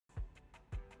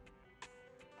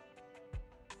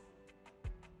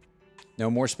No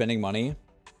more spending money.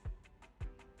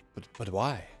 But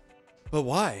why? But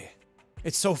why?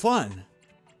 It's so fun.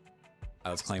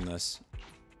 Let's claim this.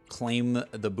 Claim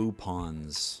the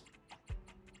Boupons.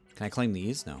 Can I claim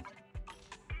these? No.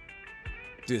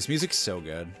 Dude, this music's so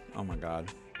good. Oh my god.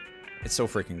 It's so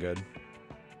freaking good.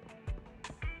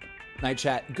 Night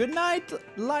chat. Good night,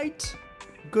 light.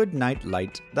 Good night,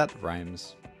 light. That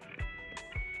rhymes.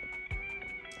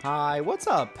 Hi, what's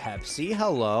up, Pepsi?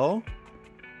 Hello.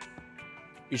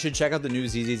 You should check out the new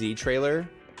ZZZ trailer.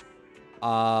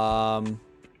 I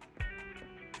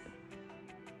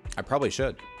probably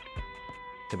should,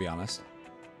 to be honest.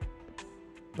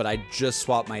 But I just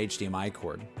swapped my HDMI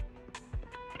cord,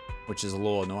 which is a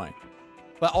little annoying.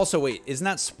 But also, wait, isn't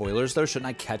that spoilers though? Shouldn't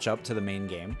I catch up to the main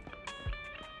game?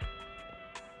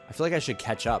 I feel like I should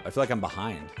catch up. I feel like I'm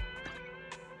behind.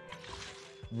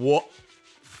 What?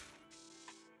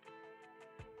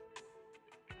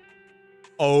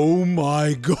 Oh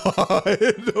my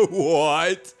god.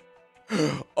 What?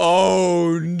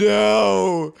 Oh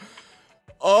no.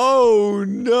 Oh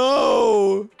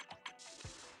no.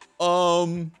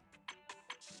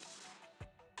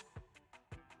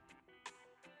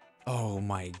 Oh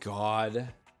my god.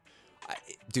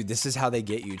 Dude, this is how they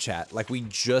get you, chat. Like, we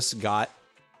just got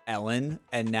Ellen,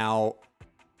 and now...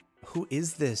 Who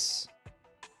is this?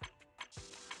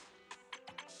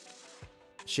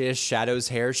 She has Shadow's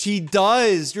hair. She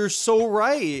does! You're so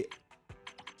right!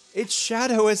 It's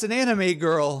Shadow as an anime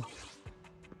girl.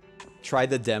 Try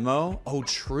the demo? Oh,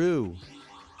 true.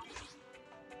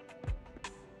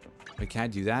 Wait, can I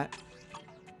do that?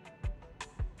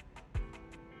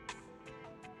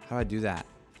 How do I do that?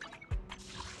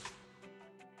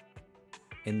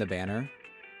 In the banner?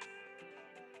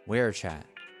 Where, chat?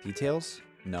 Details?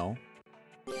 No.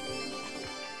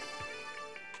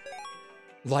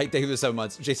 Light, thank you for 7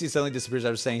 months. JC suddenly disappears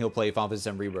after saying he'll play Final Fantasy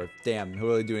VII Rebirth. Damn, he'll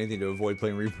really do anything to avoid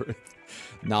playing Rebirth.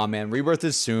 Nah, man. Rebirth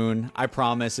is soon. I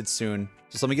promise it's soon.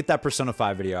 Just let me get that Persona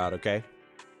 5 video out, okay?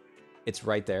 It's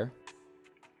right there.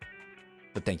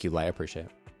 But thank you, Light. I appreciate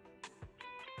it.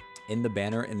 In the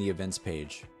banner in the events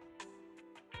page.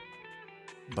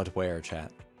 But where,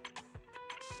 chat?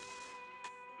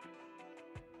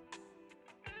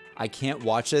 I can't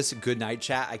watch this. Good night,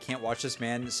 chat. I can't watch this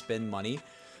man spend money.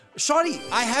 Shawty,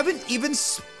 I haven't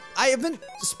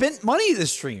spent money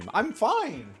this stream. I'm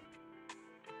fine.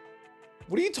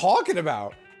 What are you talking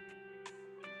about?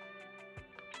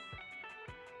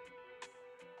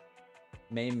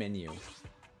 Main menu.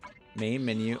 Main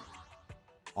menu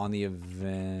on the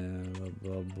event.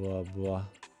 Blah, blah, blah.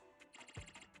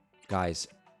 Guys,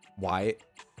 why?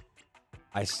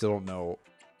 I still don't know.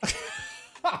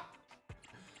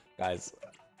 Guys,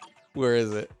 where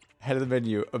is it? Head of the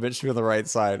menu. Eventually on the right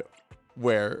side.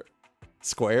 Where?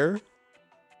 Square?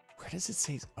 Where does it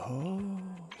say? Oh.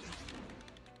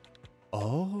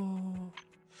 Oh.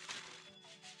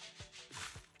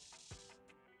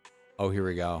 Oh, here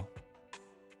we go.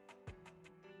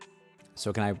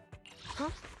 So can I... Huh?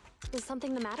 Is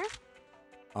something the matter?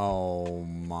 Oh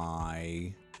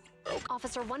my...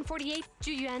 Officer 148,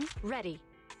 Juyuan, ready.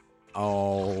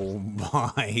 Oh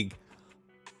my...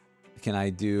 Can I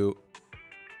do...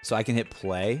 So I can hit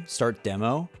play, start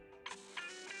demo.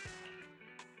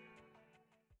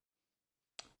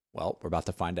 Well, we're about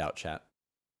to find out, chat.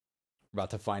 We're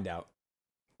about to find out.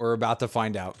 We're about to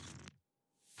find out.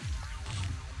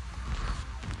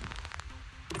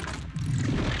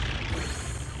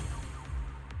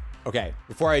 Okay,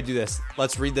 before I do this,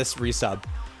 let's read this resub.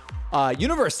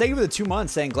 Universe, thank you for the 2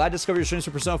 months, saying, glad to discover your streams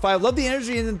for Persona 5. Love the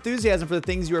energy and enthusiasm for the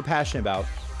things you are passionate about.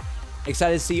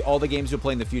 Excited to see all the games you'll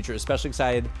play in the future. Especially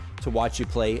excited to watch you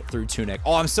play through Tunic.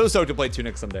 Oh, I'm so stoked to play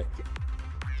Tunic someday.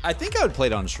 I think I would play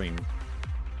it on stream.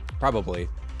 Probably.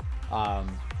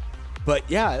 But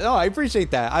yeah, no, I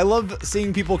appreciate that. I love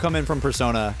seeing people come in from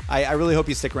Persona. I really hope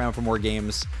you stick around for more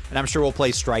games. And I'm sure we'll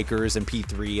play Strikers and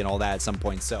P3 and all that at some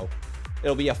point. So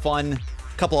it'll be a fun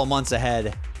couple of months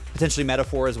ahead. Potentially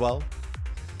Metaphor as well.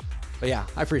 But yeah,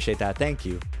 I appreciate that. Thank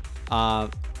you.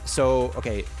 So,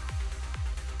 okay.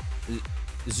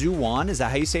 Zuwan, is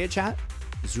that how you say it, chat?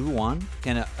 Zuwan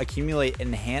can accumulate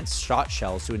enhanced shot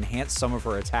shells to enhance some of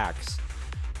her attacks.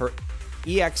 Her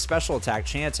EX special attack,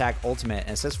 chain attack, ultimate,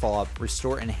 and assist follow-up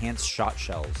restore enhanced shot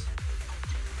shells.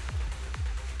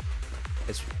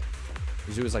 It's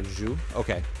Zu is like Zhu?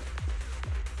 Okay.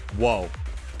 Whoa.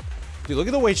 Dude, look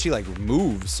at the way she like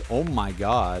moves. Oh my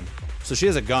god. So she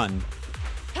has a gun.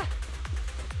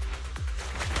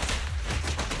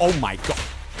 Oh my god.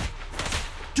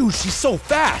 Dude, she's so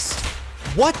fast.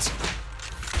 What?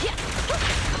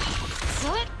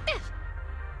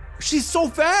 She's so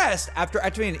fast. After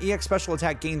activating an EX special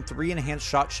attack, gain 3 enhanced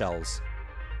shot shells.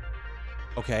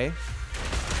 Okay.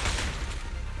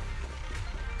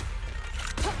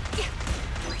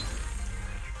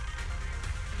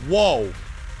 Whoa.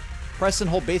 Press and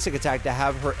hold basic attack to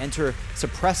have her enter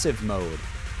suppressive mode.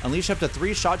 Unleash up to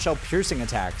 3 shot shell piercing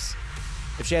attacks.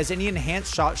 If she has any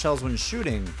enhanced shot shells when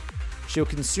shooting, she'll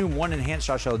consume 1 enhanced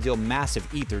shot shell to deal massive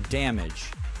ether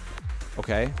damage.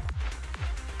 Okay.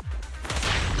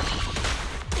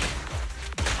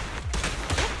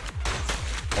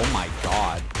 Oh my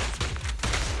god.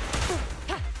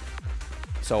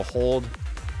 So hold.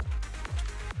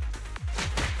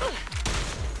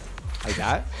 Like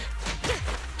that.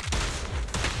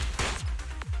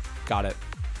 Got it.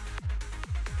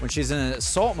 When she's in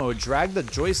assault mode, drag the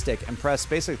joystick and press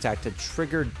basic attack to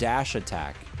trigger dash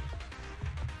attack.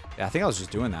 Yeah, I think I was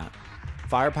just doing that.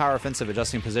 Firepower offensive,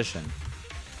 adjusting position.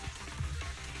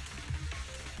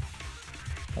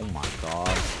 Oh my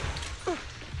god.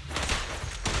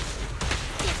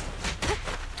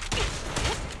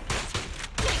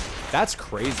 That's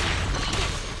crazy.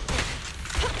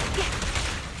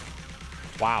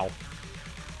 Wow.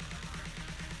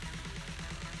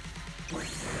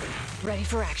 Ready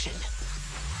for action.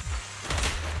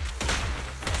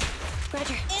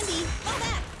 Roger. Andy, go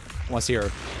back. Let's hear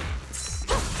her.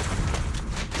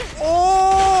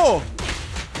 Oh!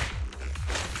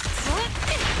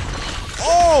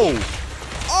 Oh!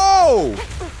 Oh!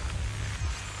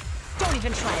 Don't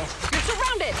even try it. You're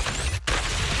surrounded.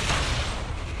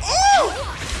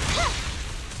 Oh!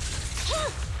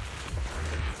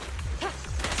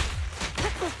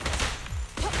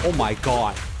 Oh my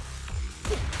god.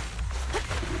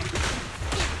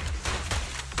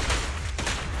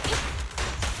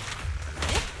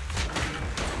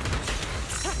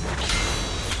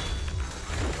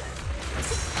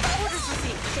 Orders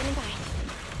received. Standing by.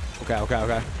 Okay, okay,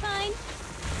 okay. Fine.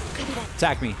 Copy that.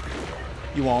 Attack me.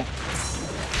 You won't.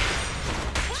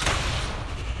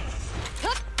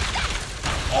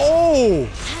 Oh!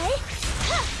 Hey.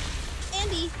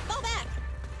 Andy, fall back.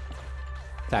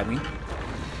 Attack me.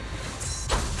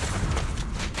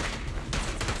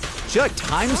 She like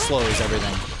time slows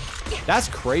everything. That's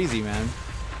crazy, man.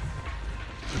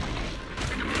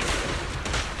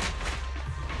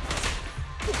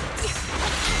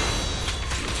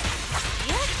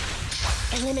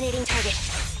 Eliminating target.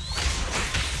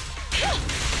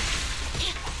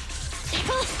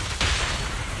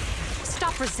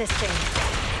 Stop resisting.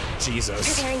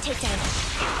 Jesus. Preparing takedown.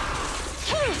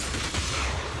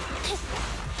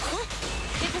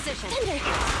 Get position. Thunder.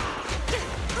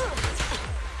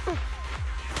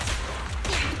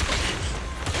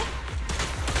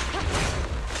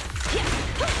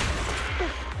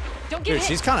 Don't get Dude, hit.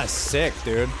 she's kind of sick,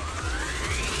 dude.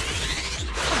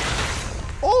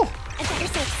 Oh! Attacker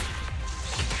 6.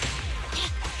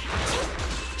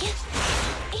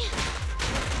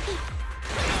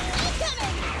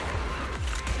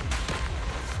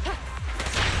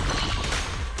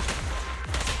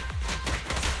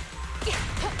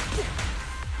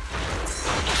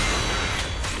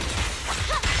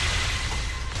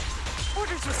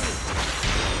 Orders received.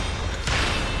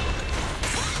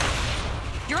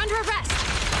 You're under arrest.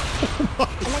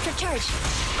 Electric charge.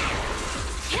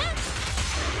 Okay.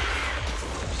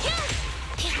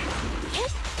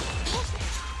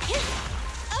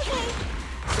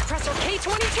 Suppressor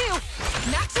K-22.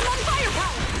 Maximum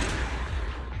firepower.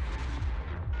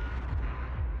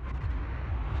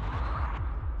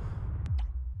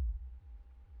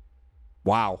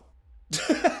 Wow.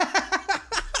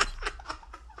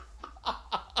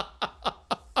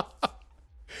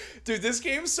 Dude, this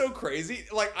game's so crazy.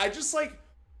 Like, I just like...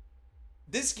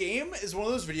 This game is one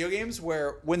of those video games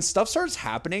where when stuff starts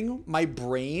happening, my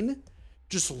brain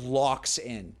just locks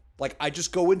in. Like, I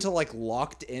just go into, like,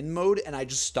 locked in mode and I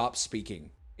just stop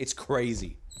speaking. It's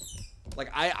crazy.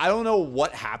 Like, I don't know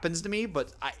what happens to me,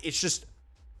 but it's just...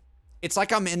 It's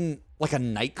like I'm in, like, a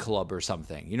nightclub or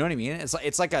something. You know what I mean?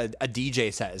 It's like a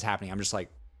DJ set is happening. I'm just like,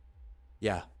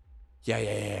 yeah.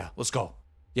 Yeah. Let's go.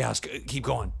 Yeah, let's keep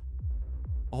going.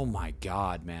 Oh, my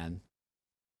God, man.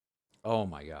 Oh,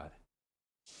 my God.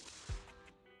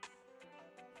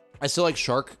 I still like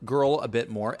Shark Girl a bit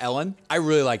more. Ellen, I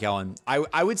really like Ellen.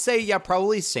 I would say, yeah,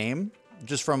 probably same.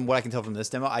 Just from what I can tell from this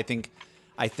demo, I think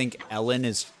Ellen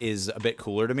is a bit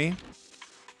cooler to me,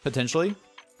 potentially.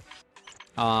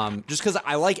 Just because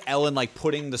I like Ellen like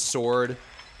putting the sword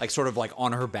like sort of like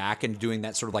on her back and doing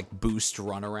that sort of like boost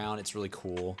run around. It's really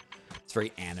cool. It's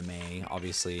very anime,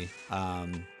 obviously.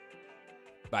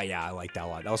 But yeah, I like that a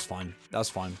lot. That was fun. That was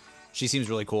fun. She seems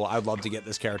really cool. I'd love to get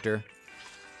this character.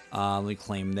 Let me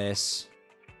claim this.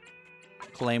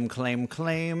 Claim, claim,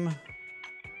 claim.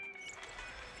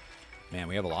 Man,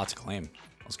 we have a lot to claim.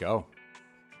 Let's go.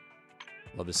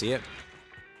 Love to see it.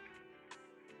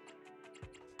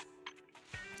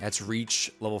 That's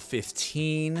reach level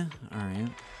 15. All right.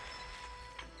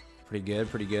 Pretty good,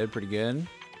 pretty good, pretty good.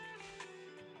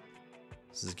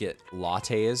 This is get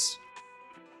lattes.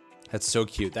 That's so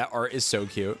cute. That art is so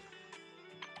cute.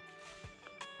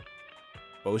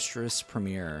 Boisterous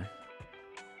premiere.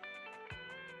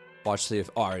 Watch the...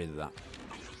 Oh, I already did that.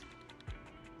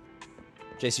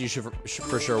 JC, you should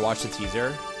for sure watch the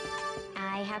teaser.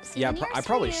 I have Yeah, souvenirs I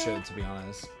probably for you. should, to be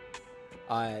honest.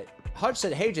 Hutch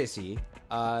said, hey, JC,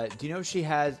 do you know if she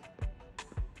has...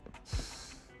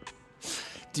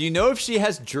 Do you know if she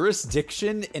has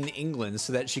jurisdiction in England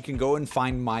so that she can go and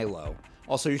find Milo?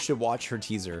 Also, you should watch her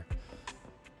teaser.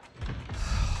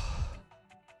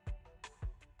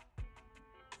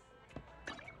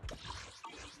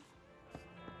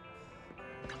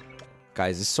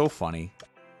 Guys, it's so funny.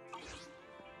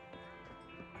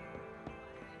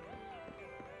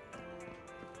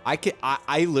 I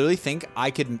literally think I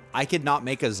could not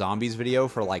make a zombies video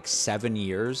for like 7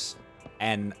 years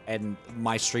and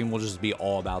my stream will just be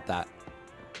all about that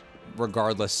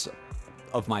regardless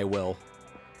of my will.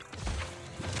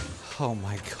 Oh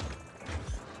my god.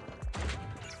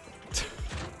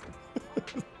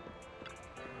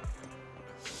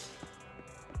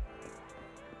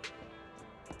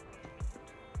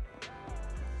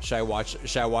 Should I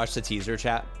watch the teaser,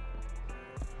 chat?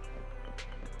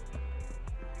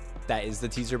 That is the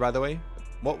teaser, by the way.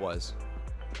 What was?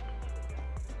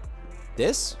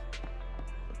 This?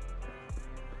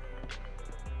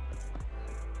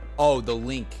 Oh, the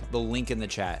link in the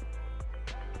chat.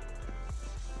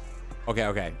 Okay,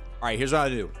 okay. All right, here's what I'll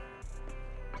do.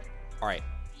 All right.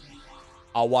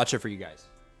 I'll watch it for you guys.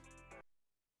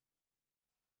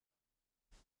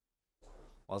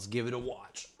 Let's give it a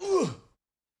watch. Ugh.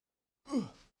 Ugh.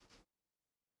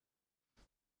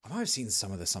 I might have seen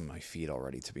some of this on my feed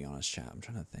already, to be honest, chat. I'm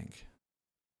trying to think.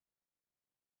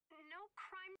 No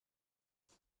crime.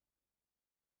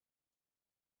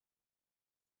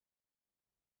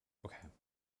 Okay.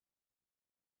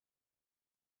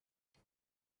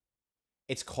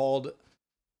 It's called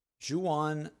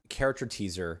Juon Character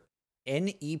Teaser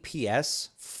NEPS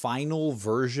Final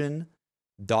Version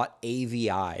 .avi.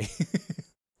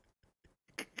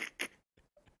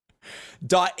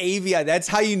 .avi. That's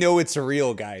how you know it's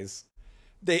real, guys.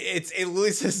 It literally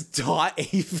says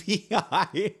 .avi.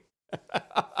 .avi.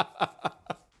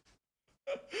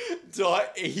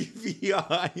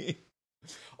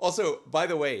 Also, by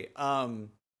the way,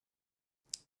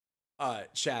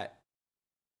 chat,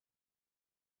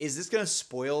 is this gonna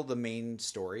spoil the main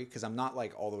story? Because I'm not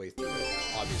like all the way through it.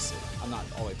 Obviously, I'm not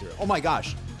all the way through it. Oh my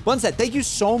gosh, Bunset, thank you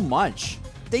so much.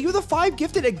 Thank you for the 5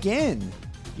 gifted again.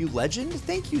 You legend,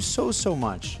 thank you so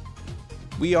much.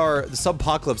 The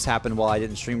subpocalypse happened while I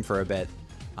didn't stream for a bit,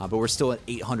 but we're still at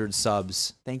 800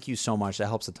 subs. Thank you so much. That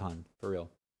helps a ton, for real.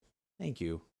 Thank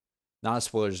you. Not a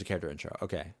spoiler, just a character intro.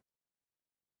 Okay.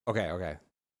 Okay.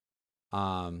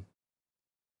 No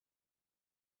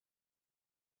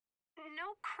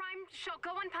crime shall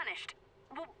go unpunished.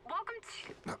 Well, welcome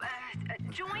to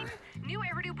join new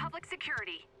Eridu Public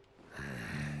Security.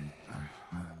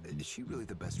 Is she really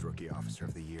the best rookie officer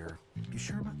of the year? You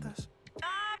sure about this? Go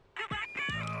back!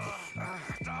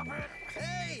 Stop it!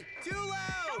 Hey! Too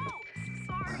loud! Oh,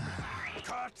 sorry.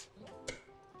 Cut!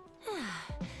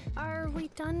 Are we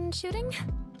done shooting?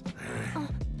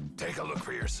 Take a look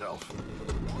for yourself.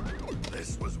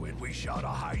 This was when we shot a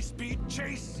high-speed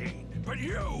chase scene, but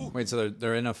you... Wait, so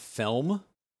they're in a film?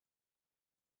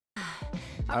 I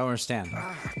don't understand.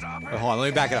 Stop it! Wait, hold on, let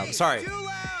me back it up. Sorry. Too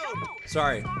loud!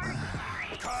 Sorry.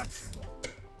 Cut!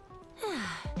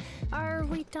 Are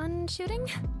we done shooting?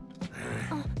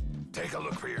 Take a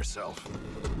look for yourself.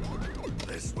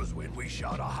 This was when we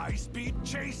shot a high-speed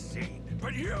chase scene,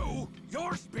 but your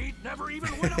speed never even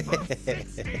went above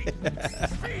 60. Speed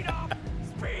up!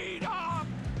 Speed up!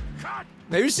 Cut!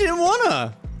 Maybe she didn't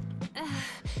wanna.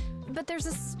 But there's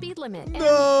a speed limit. And No! we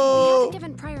haven't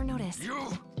given prior notice.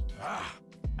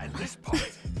 And this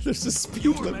part, There's a speed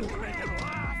you were limit. meant to make it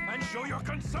laugh and show your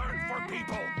concern for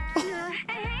people.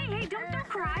 Hey, don't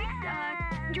cry.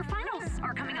 Your finals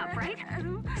are coming up, right?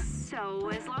 So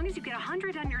as long as you get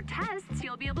 100 on your tests,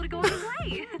 you'll be able to go on and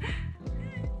play.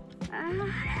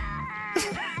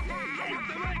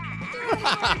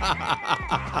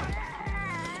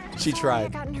 She Sorry, I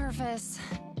tried. got nervous.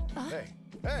 Hey!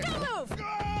 Gotta move!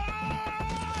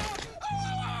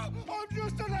 I'm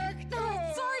just an actor!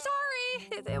 Sorry.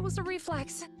 It was a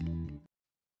reflex.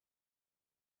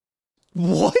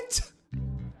 What?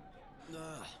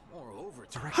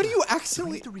 How do you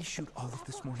accidentally? Do we have to reshoot all of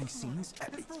this morning's scenes?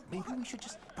 Maybe we should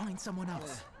just find someone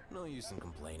else. No use in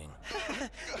complaining.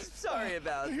 Sorry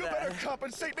about that. You better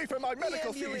compensate me for my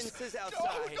medical fees. Ambulance is outside.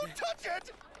 Oh, don't touch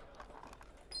it!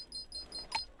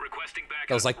 Requesting backup.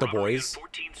 That was like the Robbery boys? on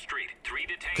 14th Street. 3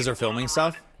 detained. Because they're filming on the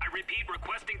stuff? run. I repeat,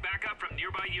 requesting backup from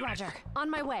nearby units. Roger. On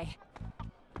my way.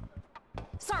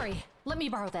 Sorry. Let me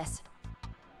borrow this.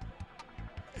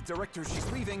 Director,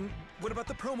 she's leaving. What about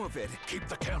the promo vid? Keep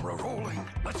the camera rolling.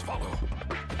 Let's follow.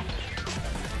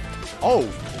 Oh.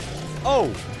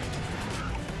 Oh.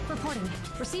 Reporting.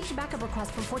 Received backup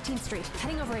request from 14th Street.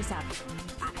 Heading over ASAP.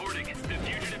 Reporting. The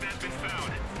fugitive has been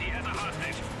found. He has a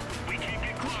hostage. We can't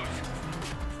get close.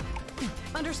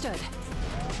 Understood.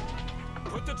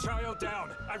 Put the child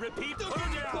down. I repeat, put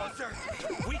her down. Closer.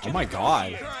 Oh my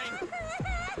God.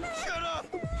 Shut up.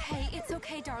 Hey, it's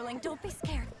okay, darling. Don't be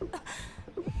scared.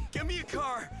 Give me a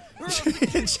car.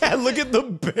 Chad, look at the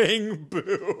bang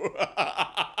boo.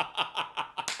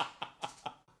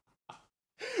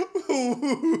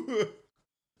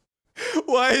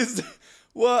 Why is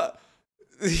what?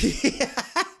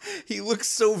 He looks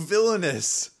so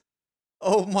villainous.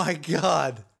 Oh my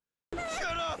God.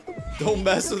 Shut up. Don't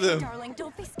mess with him. Darling,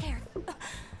 don't be scared.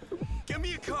 Give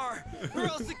me a car, or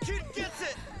else the kid gets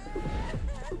it.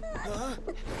 Huh?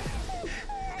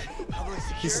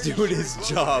 He's doing his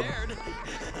job.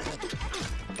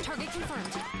 Target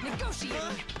confirmed. Negotiating.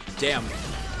 Damn.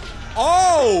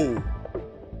 Oh!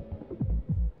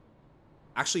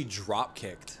 Actually drop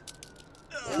kicked.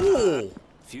 Ooh.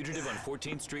 Fugitive on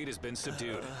 14th Street has been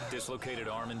subdued. Dislocated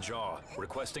arm and jaw.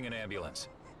 Requesting an ambulance.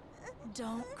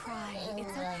 Don't cry.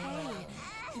 It's okay.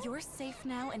 You're safe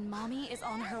now and Mommy is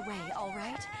on her way, all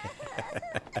right?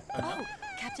 Oh,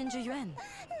 Captain Zhu.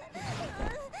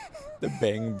 The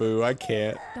bang boo, I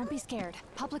can't. Don't be scared.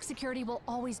 Public security will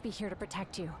always be here to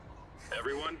protect you.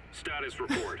 Everyone, status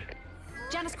report.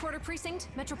 Janus Quarter Precinct,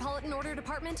 Metropolitan Order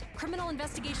Department, Criminal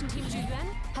Investigation Team Zhu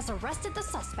has arrested the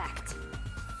suspect.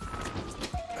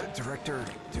 Director,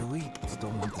 do we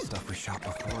still want the stuff we shot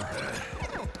before?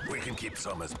 We can keep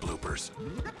some as bloopers.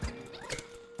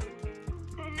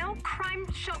 No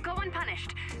crime shall go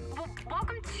unpunished.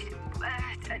 Welcome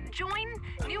to join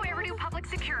New Eridu Public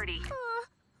Security.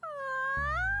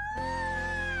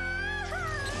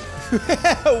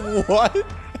 What?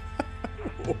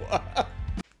 What?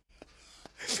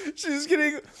 She's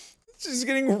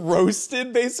getting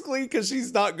roasted basically because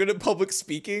she's not good at public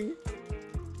speaking.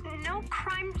 No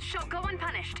crime shall go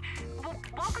unpunished.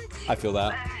 Welcome to I feel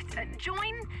that.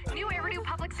 join New Eridu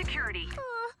Public Security.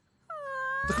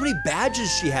 Look how many badges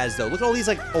she has though. Look at all these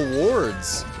like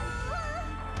awards.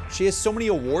 She has so many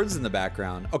awards in the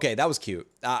background. Okay, that was cute.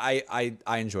 I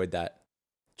enjoyed that.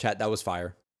 Chat, that was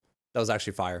fire. That was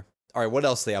actually fire. All right, what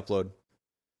else they upload?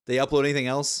 They upload anything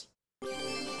else?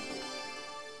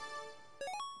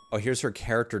 Oh, here's her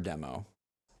character demo.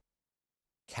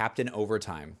 Captain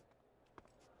Overtime.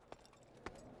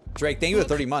 Drake, thank you for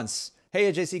 30 months.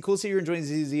 Hey, JC, cool to see you're enjoying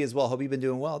ZZZ as well. Hope you've been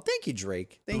doing well. Thank you,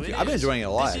 Drake. Thank you. I've been enjoying it a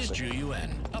lot, This actually. is Zhu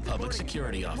Yuan, a public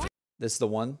security officer. This is the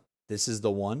one? This is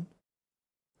the one?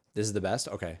 This is the best?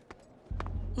 Okay.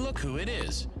 Look who it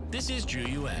is. This is Zhu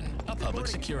Yuan, a public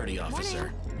security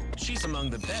officer. She's among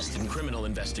the best in criminal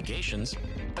investigations.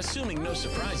 Assuming no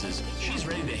surprises, she's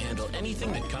ready to handle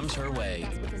anything that comes her way.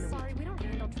 Sorry, we don't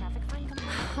handle traffic crime.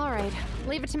 All right,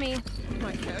 leave it to me.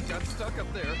 My cat got stuck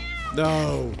up there.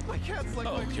 No. My cat's like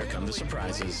Oh, here come the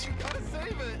surprises. Gotta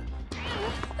save it.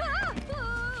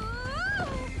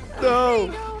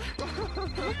 No.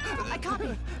 I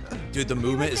copy. Dude, the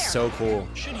movement is so cool.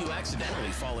 Should you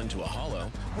accidentally fall into a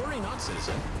hollow, worry not,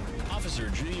 citizen. Officer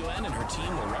Zhu Yuan and her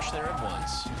team will rush there at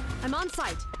once. I'm on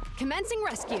site. Commencing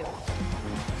rescue.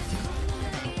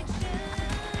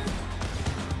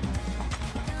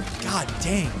 God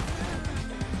dang.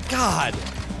 God.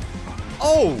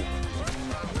 Oh.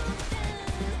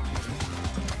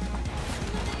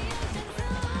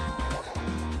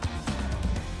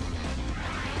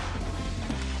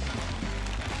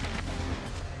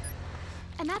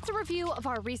 And that's a review of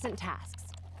our recent tasks.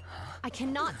 I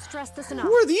cannot stress this enough.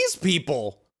 Who are these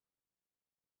people?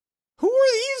 Who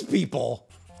are these people?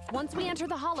 Once we enter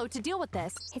the hollow to deal with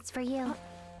this, it's for you.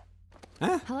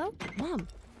 Huh? Hello? Mom.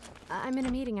 I'm in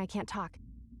a meeting. I can't talk.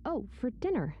 Oh, for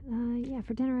dinner. Yeah,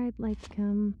 for dinner I'd like,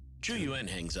 Zhu Yuan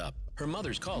hangs up. Her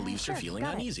mother's call leaves her sure, feeling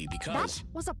got it. uneasy because... That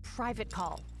was a private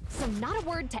call. So not a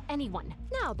word to anyone.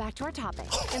 Now back to our topic.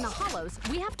 In the hollows,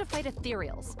 we have to fight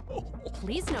ethereals.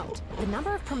 Please note, the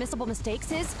number of permissible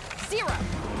mistakes is 0.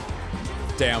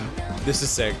 Damn. This is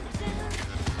sick.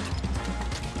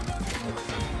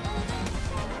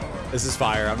 This is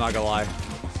fire, I'm not gonna lie.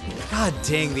 God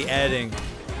dang the editing.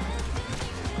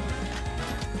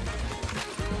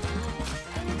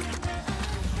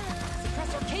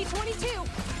 Suppressor K-22.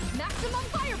 Maximum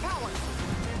firepower.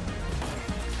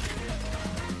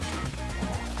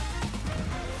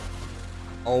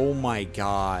 Oh my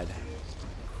god.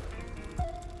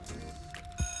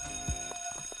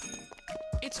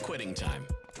 It's quitting time.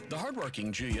 The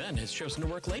hardworking Ju Yun has chosen to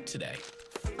work late today.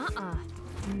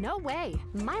 No way.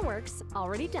 My work's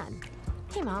already done.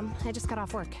 Hey, Mom. I just got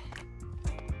off work.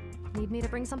 Need me to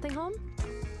bring something home?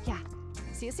 Yeah.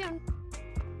 See you soon.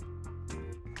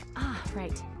 Ah,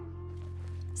 right.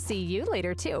 See you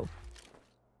later, too.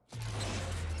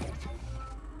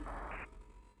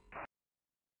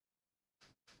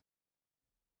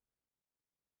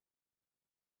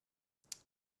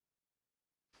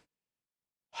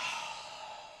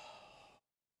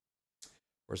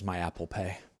 Where's my Apple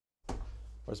Pay?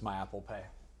 Where's my Apple Pay?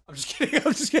 I'm just kidding.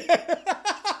 I'm just kidding.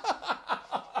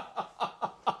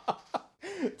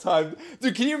 Time.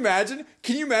 Dude, can you imagine?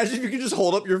 Can you imagine if you could just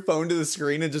hold up your phone to the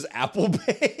screen and just Apple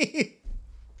Pay?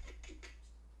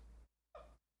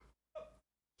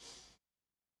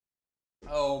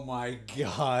 Oh my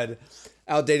god.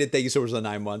 Outdated, thank you so much for the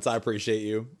 9 months. I appreciate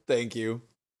you. Thank you.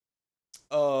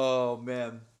 Oh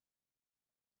man.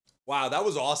 Wow, that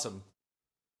was awesome.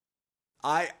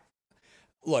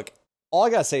 Look, all I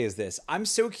gotta say is this. I'm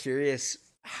so curious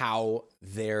how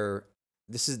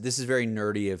this is very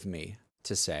nerdy of me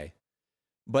to say,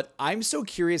 but I'm so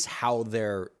curious how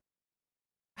their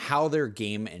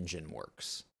game engine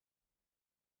works.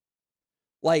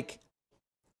 Like,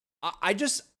 I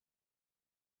just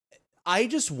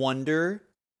wonder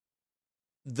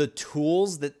the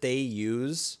tools that they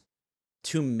use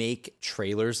to make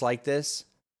trailers like this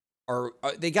are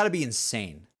they got to be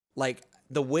insane. Like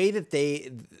the way that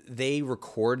they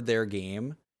record their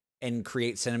game and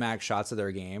create cinematic shots of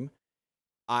their game,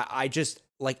 I just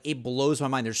like it blows my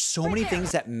mind. There's so many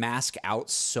things that mask out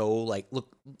so like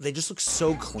they just look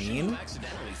so clean.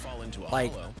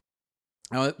 Like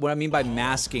what I mean by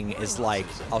masking is like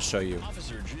I'll show you.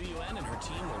 Officer Ju Yun and her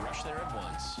team will rush there at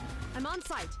once. I'm on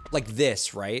site. Like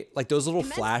this, right? Like those little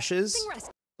flashes,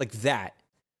 like that.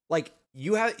 Like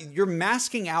you're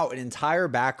masking out an entire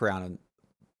background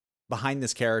behind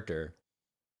this character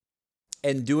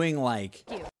and doing like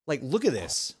look at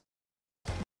this.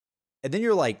 And then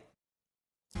you're like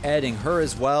editing her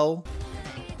as well.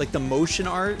 Like the motion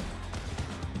art.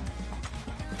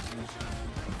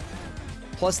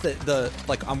 Plus the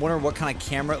like I'm wondering what kind of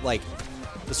camera, like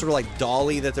the sort of like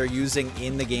dolly that they're using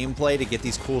in the gameplay to get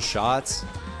these cool shots.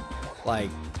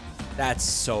 Like that's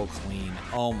so clean.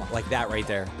 Oh my, like that right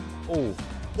there. Oh.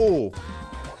 Oh.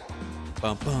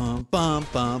 Bum bum bum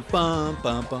bum bum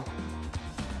bum bum.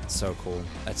 So cool.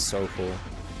 That's so cool.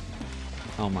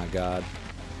 Oh my god.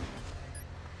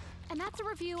 And that's a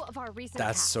review of our recent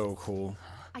That's past. so cool.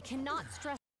 I cannot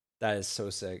stress. That is so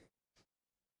sick.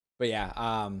 But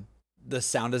yeah, the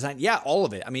sound design, yeah, all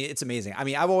of it. I mean, it's amazing. I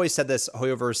mean, I've always said this,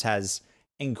 Hoyoverse has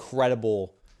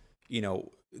incredible, you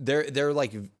know, their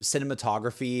like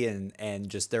cinematography and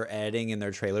just their editing and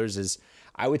their trailers is,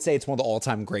 I would say it's one of the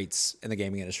all-time greats in the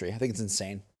gaming industry. I think it's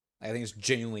insane. I think it's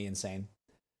genuinely insane.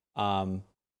 Let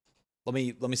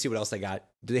me see what else they got.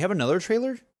 Do they have another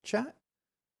trailer, chat?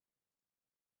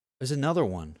 There's another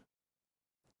one.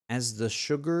 As the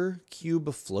sugar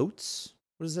cube floats?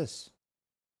 What is this?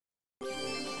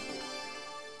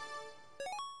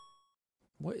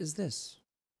 What is this?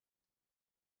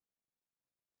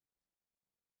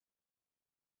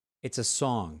 It's a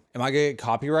song. Am I gonna get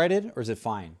copyrighted or is it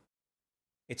fine?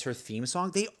 It's her theme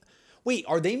song. Wait,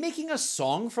 are they making a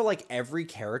song for like every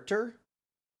character?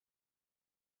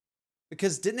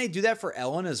 Because didn't they do that for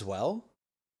Ellen as well?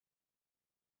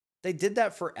 They did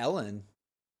that for Ellen.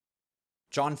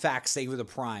 John Fax, thank you for the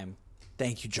Prime.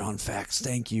 Thank you, John Fax.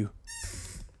 Thank you.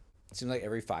 Seems like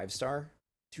every 5-star.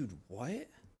 Dude, what?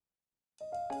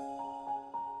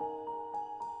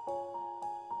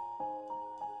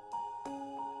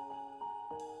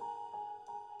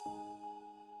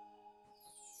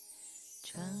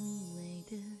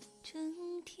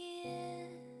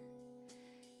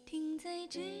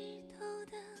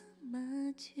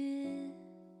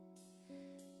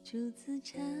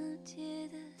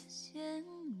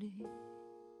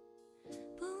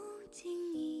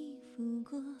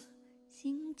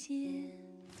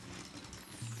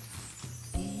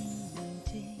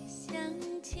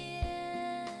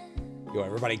 Yo,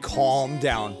 everybody calm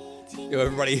down. Yo,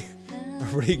 everybody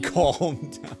calm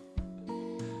down.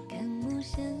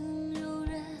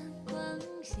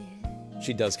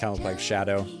 She does kind of look like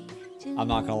Shadow. I'm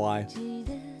not gonna lie.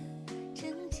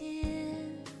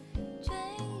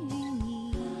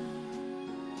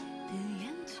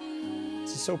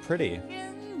 is so pretty.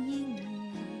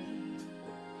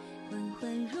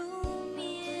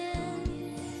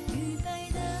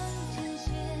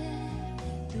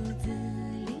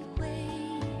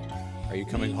 Are you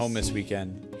coming home this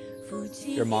weekend?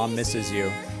 Your mom misses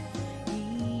you.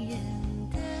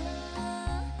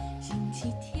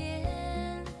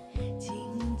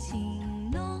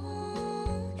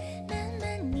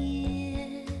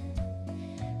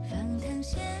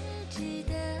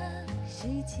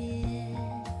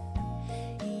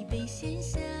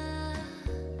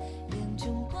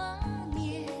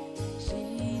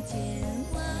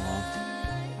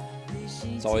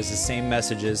 It's always the same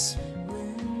messages.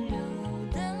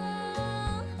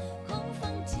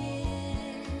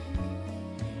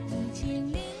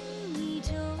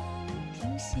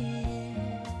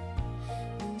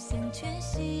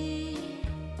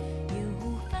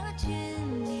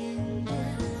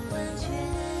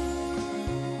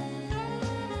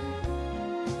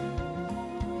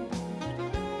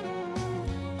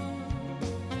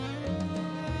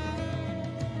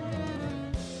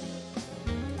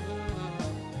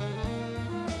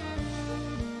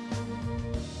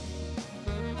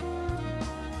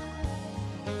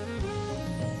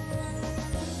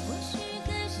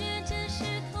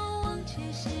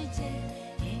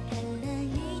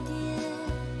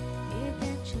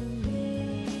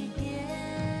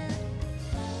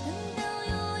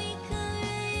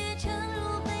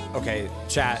 Okay,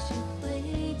 chat.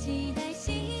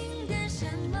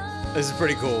 This is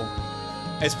pretty cool.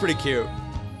 It's pretty cute.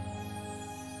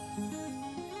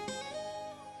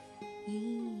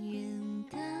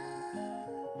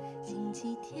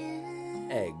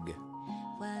 Egg.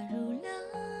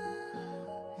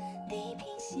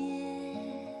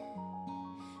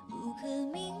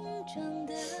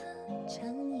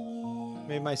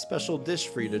 Made my special dish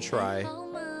for you to try.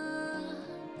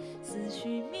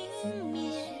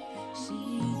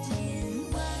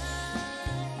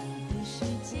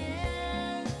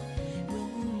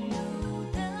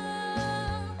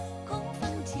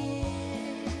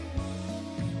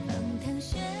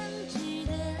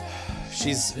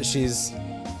 She's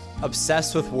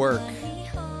obsessed with work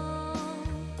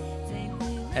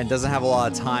and doesn't have a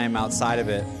lot of time outside of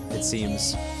it, it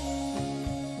seems.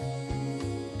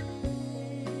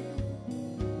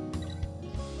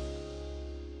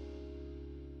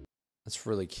 That's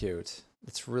really cute.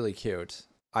 It's really cute.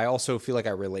 I also feel like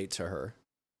I relate to her,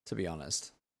 to be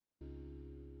honest.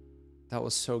 That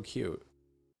was so cute.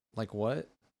 Like, what?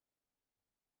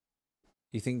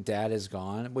 You think dad is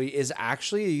gone? Wait, is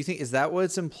that what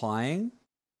it's implying?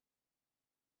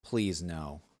 Please,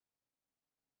 no.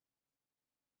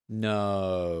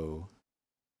 No.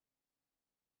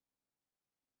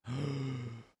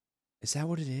 Is that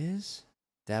what it is?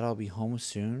 Dad, I'll be home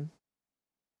soon.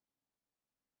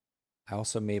 I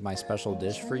also made my special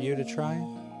dish for you to try.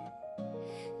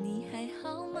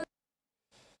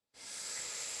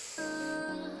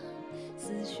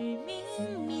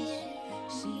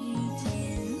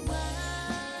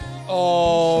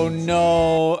 Oh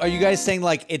no. Are you guys saying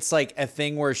like it's like a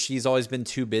thing where she's always been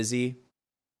too busy?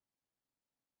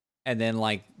 And then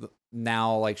like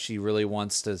now like she really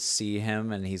wants to see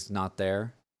him and he's not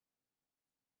there?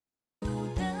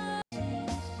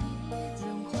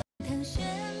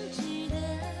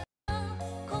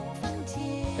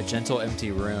 A gentle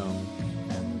empty room.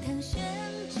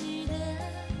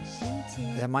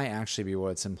 That might actually be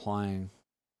what it's implying.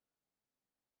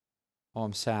 Oh,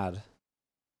 I'm sad.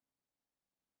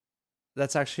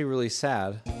 That's actually really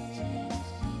sad.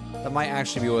 That might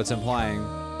actually be what it's implying.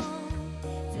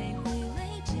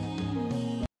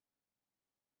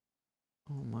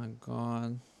 Oh my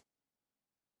god.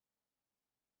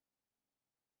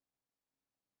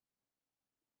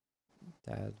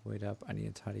 Dad, wait up. I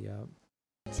need to tidy up.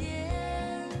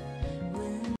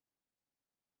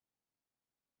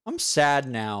 I'm sad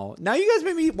now. Now you guys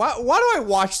made me... Why do I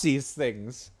watch these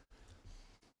things?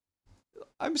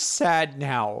 I'm sad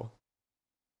now.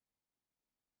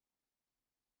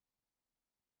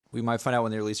 We might find out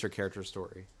when they release her character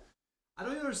story. I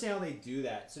don't even understand how they do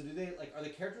that. So do they, like, are the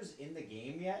characters in the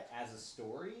game yet as a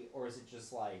story? Or is it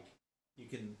just, like, you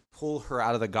can pull her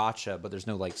out of the gacha, but there's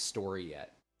no, like, story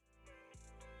yet?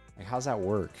 Like, how's that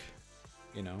work?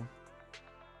 You know?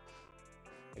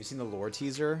 Have you seen the lore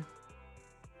teaser?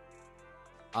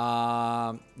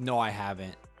 No, I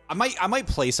haven't. I might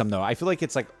play some, though. I feel like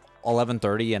it's, like,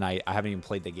 11:30, and I haven't even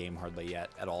played the game hardly yet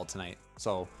at all tonight.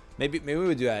 So maybe we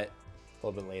would do that a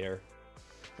little bit later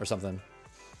or something.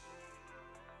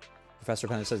 Professor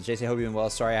Pennant says, JC, hope you've been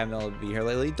well. Sorry I haven't been able to be here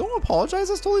lately. Don't apologize.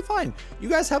 That's totally fine. You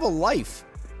guys have a life.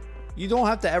 You don't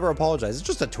have to ever apologize. It's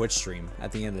just a Twitch stream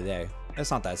at the end of the day.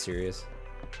 It's not that serious,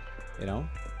 you know?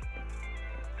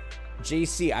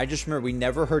 JC, I just remember we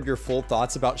never heard your full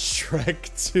thoughts about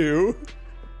Shrek 2.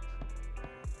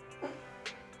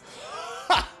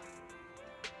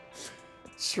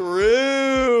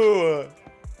 True.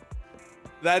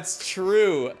 That's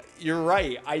true. You're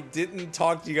right. I didn't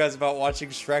talk to you guys about watching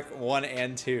Shrek 1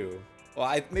 and 2.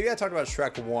 Well, maybe I talked about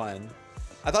Shrek 1.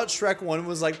 I thought Shrek 1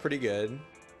 was like pretty good.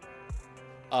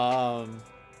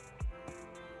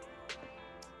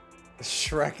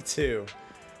 Shrek 2.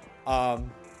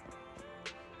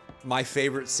 My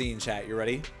favorite scene, chat. You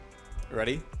ready? You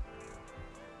ready?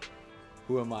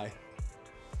 Who am I?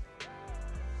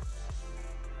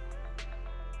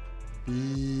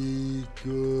 Be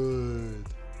good.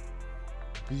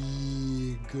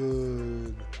 Be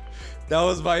good. That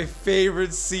was my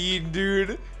favorite scene,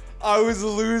 dude. I was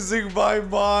losing my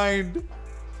mind.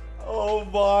 Oh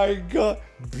my god.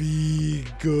 Be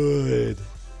good.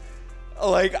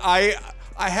 Like I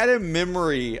had a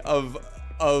memory of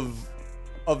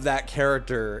that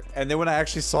character, and then when I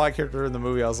actually saw that character in the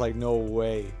movie, I was like, no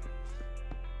way.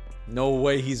 No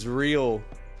way he's real.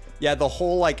 Yeah, the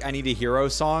whole like I Need a Hero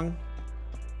song,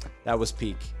 that was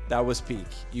peak. That was peak.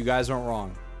 You guys weren't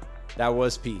wrong. That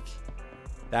was peak.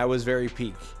 That was very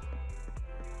peak.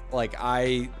 Like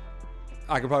I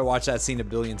could probably watch that scene a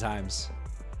billion times.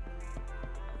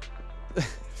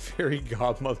 Fairy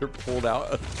Godmother pulled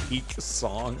out a peak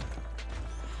song.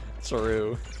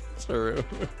 True. True.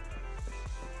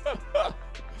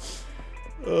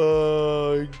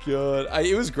 Oh god.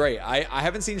 It was great. I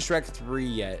haven't seen Shrek 3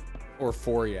 yet or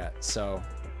 4 yet, so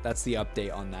that's the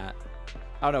update on that.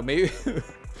 I don't know, maybe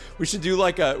we should do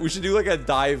like a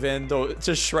dive in to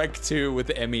Shrek 2 with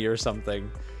Emmy or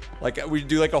something. Like we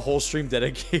do like a whole stream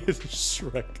dedicated to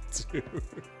Shrek 2.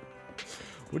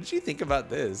 What did you think about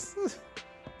this?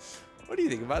 What do you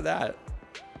think about that?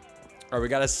 All right, we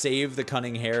gotta save the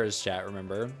cunning hairs, chat.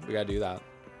 Remember, we gotta do that.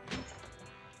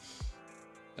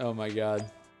 Oh my god,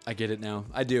 I get it now.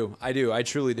 I do. I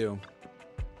truly do.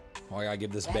 Oh, I gotta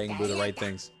give this Bang Boo the right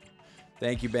things.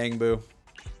 Thank you, Bang Boo.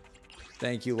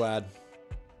 Thank you, lad.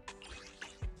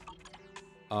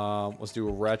 Let's do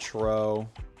a retro.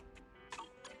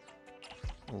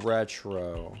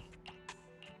 Retro.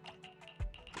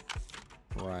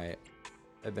 Right.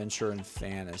 Adventure and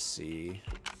fantasy.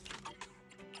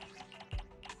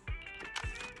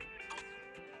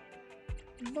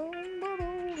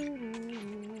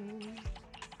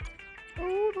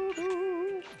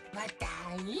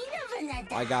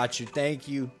 I got you. Thank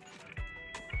you.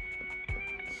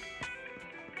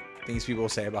 Things people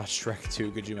say about Shrek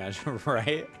 2, could you imagine?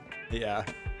 Right? Yeah.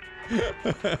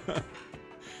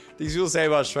 Things people say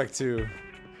about Shrek 2.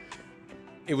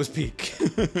 It was peak.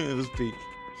 It was peak.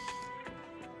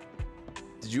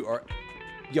 Did you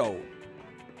yo,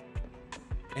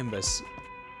 Imbus,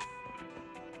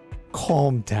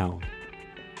 calm down.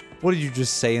 What did you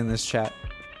just say in this chat?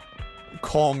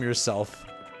 Calm yourself.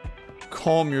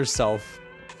 Calm yourself.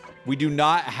 We do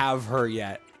not have her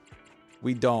yet.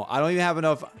 We don't. I don't even have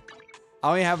enough. I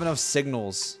don't even have enough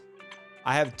signals.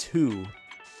 I have 2.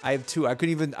 I have 2. I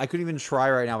couldn't even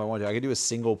try right now if I wanted to. I could do a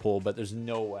single pull, but there's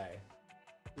no way.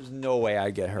 There's no way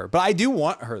I get her. But I do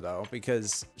want her though,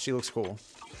 because she looks cool.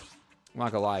 I'm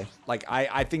not gonna lie. Like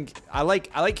I think I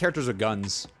like characters with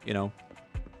guns, you know.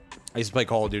 I used to play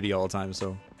Call of Duty all the time,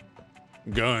 so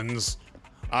guns.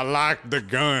 I like the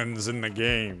guns in the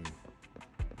game.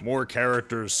 More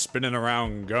characters spinning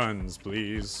around guns,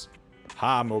 please.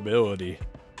 High mobility.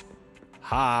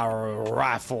 High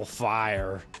rifle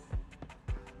fire.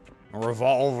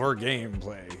 Revolver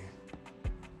gameplay.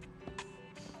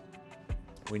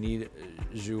 We need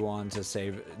Juan to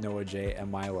save Noah J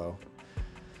and Milo.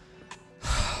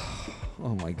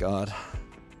 Oh my god.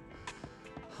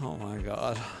 Oh my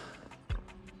god.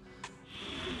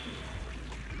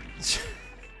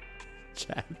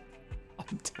 Chad,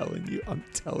 I'm telling you.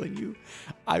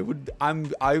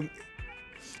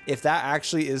 If that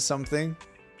actually is something,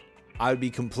 I would be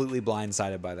completely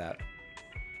blindsided by that.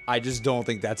 I just don't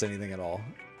think that's anything at all.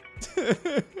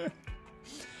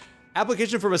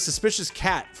 Application from a suspicious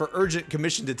cat for urgent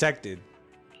commission detected.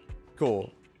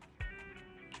 Cool.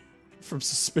 From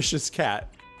suspicious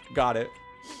cat. Got it.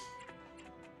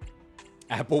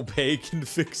 Apple Pay can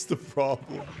fix the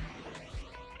problem.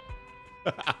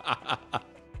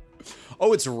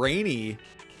 Oh, it's rainy.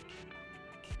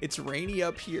 It's rainy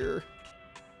up here.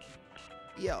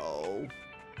 Yo.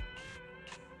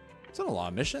 It's on a lot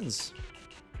of missions.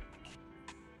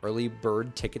 Early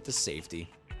bird ticket to safety.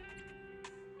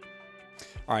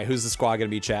 All right, who's the squad gonna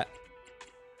be, chat?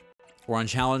 We're on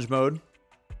challenge mode.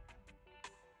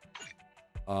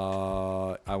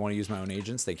 I want to use my own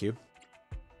agents. Thank you.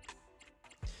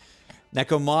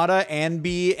 Nekomata,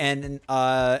 Anby, and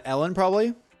Ellen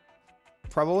probably.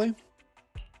 Probably.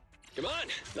 Come on,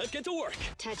 let's get to work.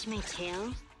 Touch my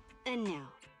tail, and no.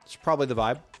 It's probably the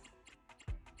vibe.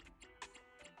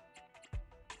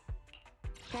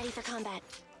 Ready for combat.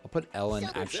 I'll put Ellen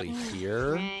actually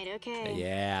here. Right, okay.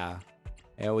 Yeah.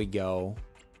 There we go.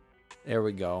 There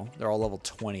we go. They're all level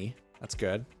 20. That's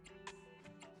good.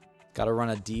 Got to run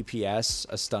a DPS,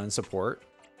 a stun support.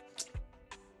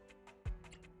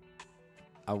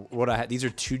 These are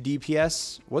 2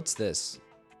 DPS. What's this?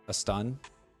 A stun.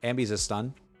 Ambi's a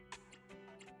stun.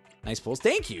 Nice pulls.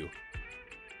 Thank you.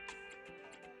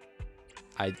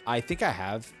 I think I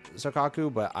have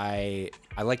Sokaku, but I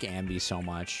like Ambi so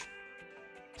much.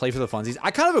 Play for the funsies.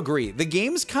 I kind of agree. The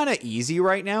game's kind of easy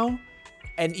right now.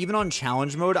 And even on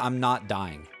challenge mode, I'm not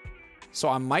dying. So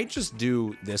I might just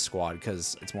do this squad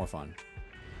because it's more fun.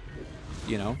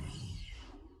 You know?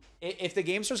 If the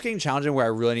game starts getting challenging where I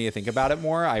really need to think about it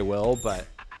more, I will. But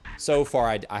so far,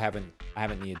 I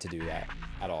haven't needed to do that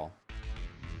at all.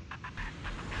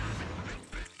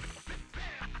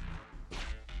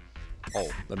 Oh,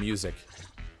 the music.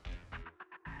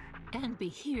 And be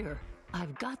here.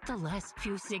 I've got the last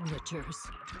few signatures.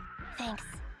 Thanks.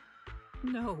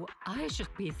 No, I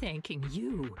should be thanking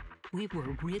you. We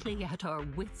were really at our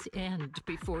wits' end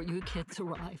before you kids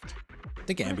arrived. I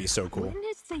think Ambi's so cool. When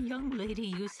is the young lady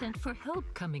you sent for help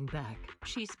coming back?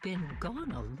 She's been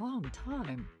gone a long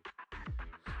time.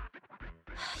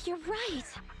 You're right.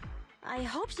 I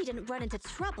hope she didn't run into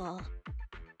trouble.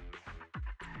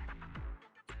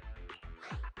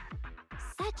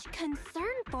 Such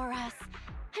concern for us.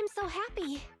 I'm so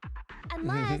happy.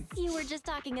 Unless you were just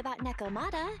talking about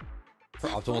Nekomata. For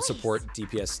optimal support,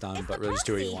 DPS stun, but really just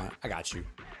do what you want. I got you.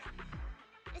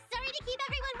 Sorry to keep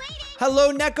everyone waiting.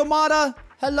 Hello, Nekomata.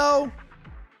 Hello.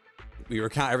 We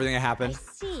recount everything that happened. I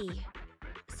see.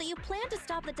 So you planned to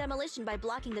stop the demolition by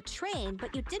blocking the train,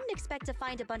 but you didn't expect to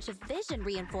find a bunch of vision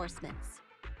reinforcements.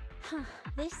 Huh.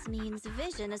 This means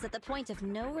vision is at the point of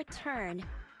no return.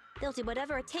 They'll do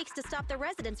whatever it takes to stop the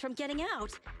residents from getting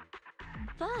out.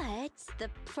 But the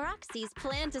proxy's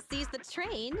plan to seize the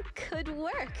train could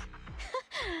work.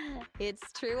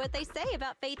 It's true what they say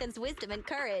about Phaethon's wisdom and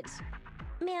courage.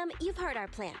 Ma'am, you've heard our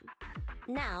plan.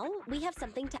 Now, we have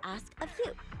something to ask of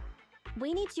you.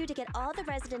 We need you to get all the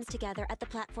residents together at the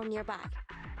platform nearby.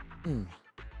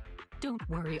 Don't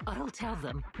worry, I'll tell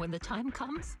them. When the time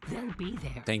comes, they'll be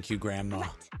there. Thank you, Grandma.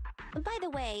 Right. By the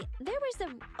way, there was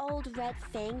an old Red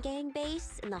Fang Gang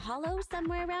base in the Hollow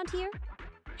somewhere around here.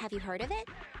 Have you heard of it?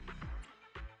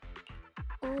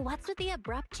 What's with the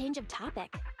abrupt change of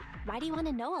topic? Why do you want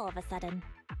to know all of a sudden?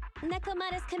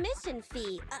 Nekomata's commission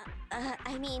fee.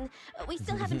 I mean, we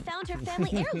still haven't found her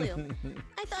family heirloom.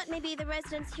 I thought maybe the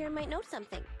residents here might know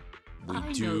something.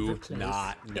 We do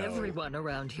not know. Everyone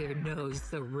around here knows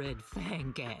the Red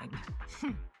Fang Gang.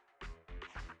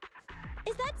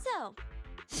 Is that so?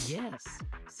 Yes.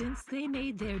 Since they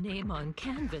made their name on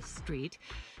Canvas Street,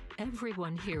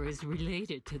 everyone here is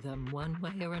related to them one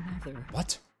way or another.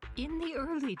 What? In the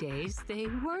early days, they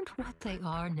weren't what they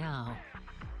are now.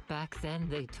 Back then,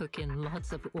 they took in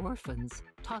lots of orphans,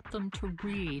 taught them to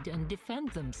read and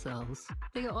defend themselves.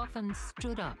 They often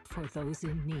stood up for those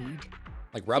in need.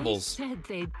 Like rebels. They said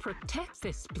they'd protect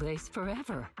this place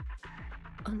forever.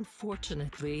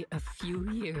 Unfortunately, a few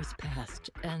years passed,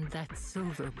 and that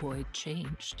Silver Boy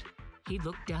changed. He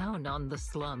looked down on the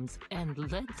slums and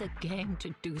led the gang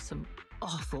to do some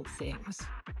awful things.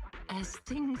 As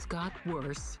things got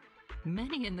worse,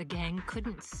 many in the gang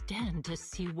couldn't stand to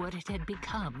see what it had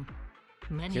become.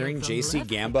 Many Hearing of them JC left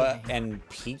the Gamba gang. and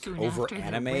peek Soon over after, the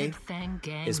anime Red Fang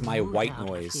Gang is my moved white out of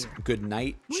noise. here. Good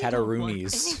night, We don't want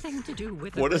chatteroonies. anything to do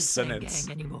with the What a Red Fang sentence.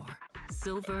 Gang anymore.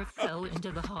 Silver fell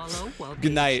into the hollow while Good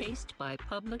being night. chased by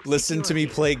public Listen to me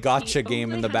security. play gotcha He game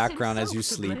in only the has background as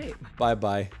himself you to sleep. blame.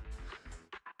 Bye-bye.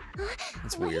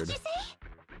 That's What weird. did you say?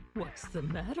 What's the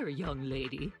matter, young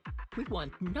lady? We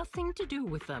want nothing to do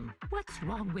with them. What's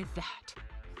wrong with that?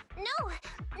 No,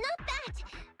 not that.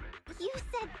 You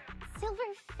said Silver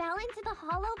fell into the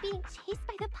hollow being chased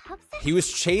by the pups? He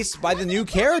was chased by the new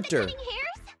character.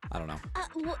 I don't know.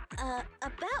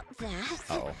 About that.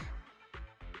 Uh-oh.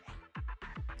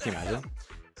 Can you imagine?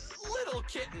 Little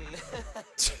kitten.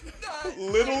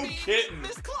 Little kitten.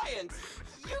 Miss Client,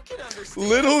 you can understand.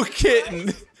 Little right?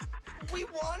 kitten. We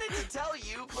wanted to tell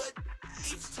you, but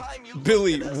each time you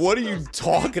Billy, looked at us what are with you those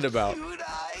talking big, about? Cute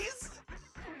eyes,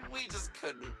 we just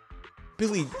couldn't.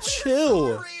 Billy,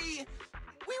 chill. Sorry.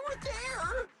 We were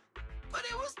there, but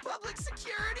it was public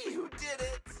security who did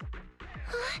it.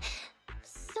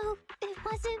 So it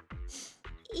was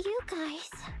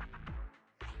Guys.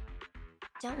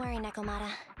 Don't worry, Nekomata.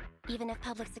 Even if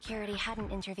public security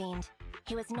hadn't intervened,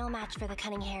 he was no match for the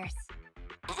cunning hairs.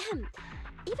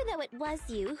 Even though it was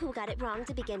you who got it wrong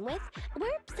to begin with,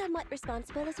 we're somewhat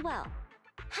responsible as well.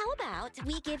 How about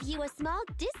we give you a small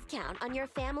discount on your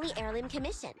family heirloom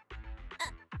commission?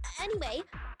 Anyway,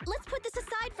 let's put this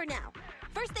aside for now.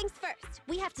 First things first,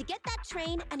 we have to get that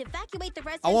train and evacuate the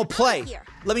residents. I won't play. Here.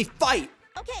 Let me fight.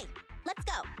 Okay, let's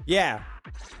go. Yeah.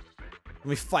 Let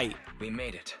me fight. We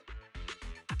made it.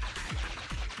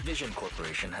 Vision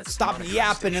Corporation has Stop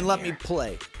yapping and let me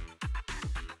play.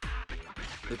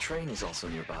 The train is also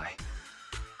nearby.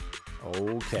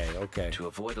 Okay, okay. To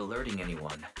avoid alerting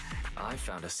anyone, I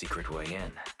found a secret way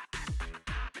in.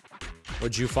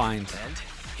 What'd you find? And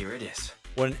here it is.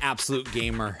 What an absolute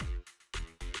gamer.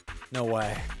 No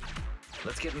way.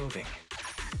 Let's get moving.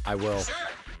 I will. Sure.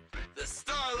 The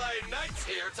Starlight Knight's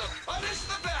here to punish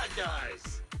the bad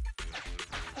guys.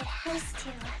 It has to.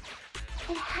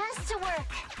 It has to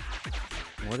work.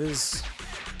 What is...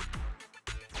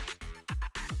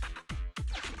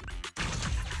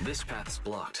 This path's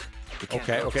blocked. We can't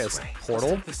Okay, go okay, this it's way. portal.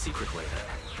 Let's take the secret way then.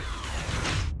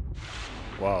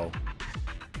 Whoa.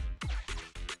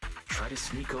 Try to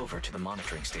sneak over to the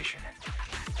monitoring station.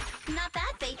 Not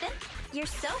bad, Phaethon. You're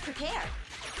so prepared.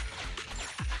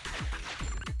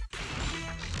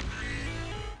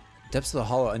 Depths of the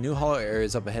hollow. A new hollow area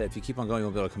is up ahead. If you keep on going,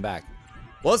 you'll be able to come back.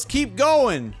 Well, let's keep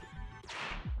going.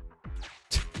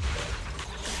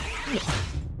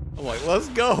 I'm like, let's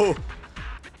go.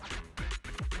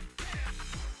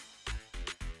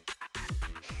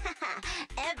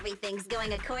 Everything's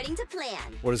going according to plan.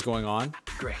 What is going on?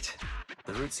 Great.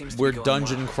 The route seems to We're be going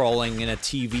dungeon well. crawling in a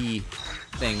TV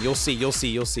thing. You'll see, you'll see,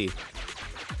 you'll see.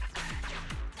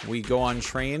 We go on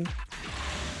train.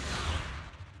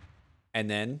 And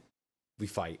then we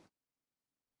fight.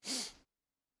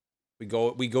 We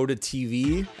go to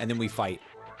TV and then we fight.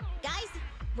 Guys,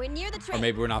 we're near the train. Or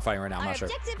maybe we're not fighting right now, I'm Our not sure.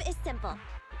 objective is simple.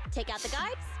 Take out the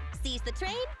guards, seize the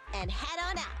train, and head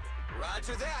on out.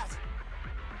 Roger that.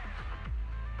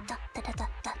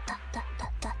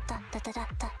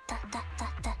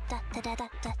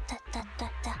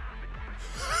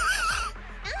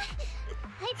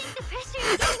 I think the pressure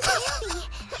is getting heavy.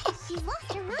 She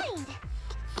lost her mind.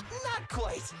 Not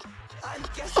quite. I'm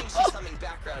guessing she's humming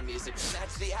background music to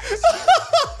match the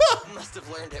atmosphere. Must have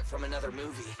learned it from another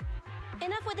movie.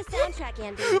 Enough with the soundtrack,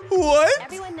 Andy. What?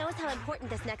 Everyone knows how important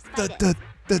this next fight is.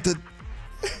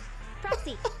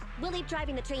 Proxy, we'll leave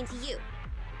driving the train to you.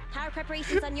 How are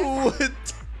preparations on your side?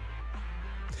 What?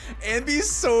 Anby's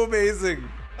so amazing.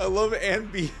 I love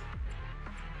Anby.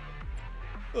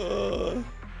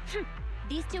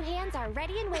 These two hands are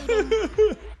ready and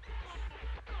waiting.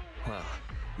 Well,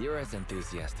 you're as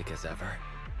enthusiastic as ever.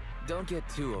 Don't get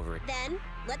too over it. Then,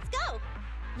 let's go.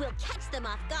 We'll catch them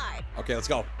off guard. Okay, let's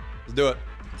go. Let's do it.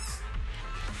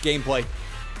 Gameplay.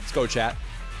 Let's go, chat.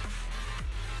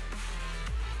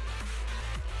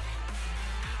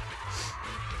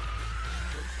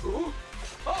 Ooh.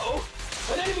 Uh-oh!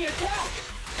 An enemy attack!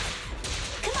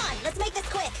 Come on, let's make this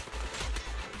quick.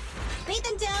 Beat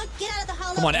them down, get out of the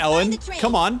hollow. Come on, and Ellen. find the train.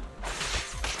 Come on.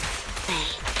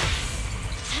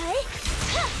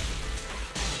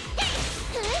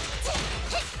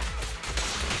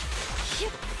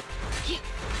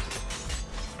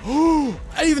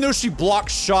 I didn't even know she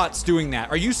blocks shots doing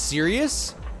that. Are you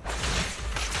serious?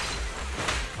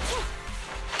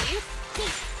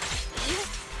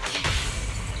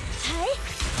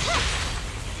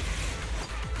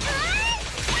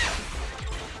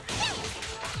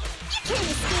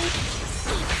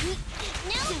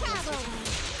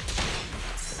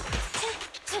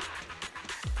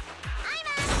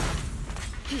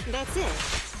 That's it.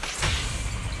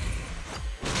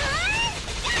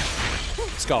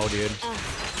 Let's go, dude.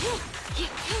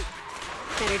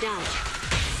 Better dodge.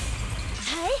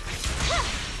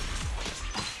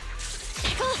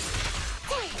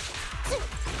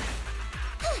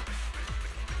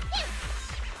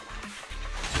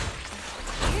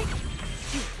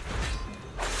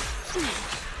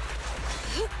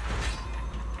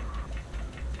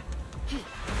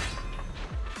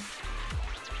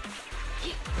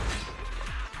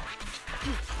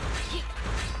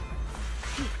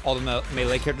 All the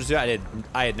melee characters do it?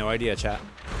 I had no idea, chat.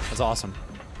 That's awesome.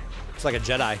 It's like a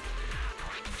Jedi.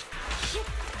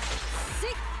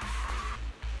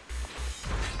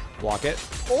 Block it.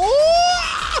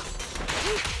 Oh!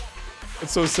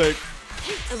 It's so sick.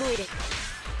 Avoid it.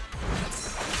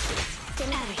 Get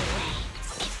out of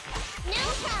here. No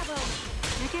problem.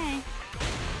 Okay.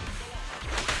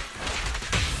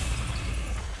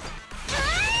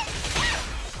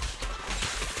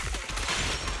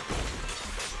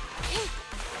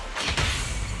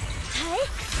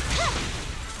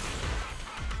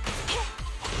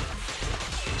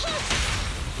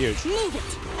 Huge. Move it.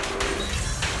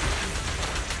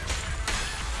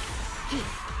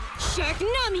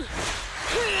 Sharknami.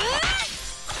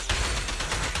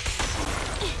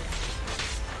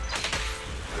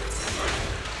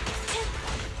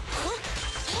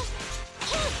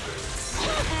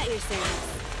 At your service.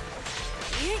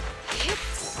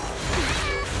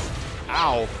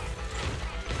 Ow.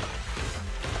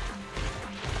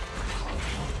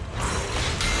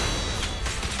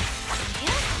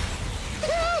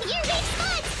 Your big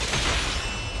spot.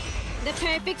 The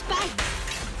perfect bite.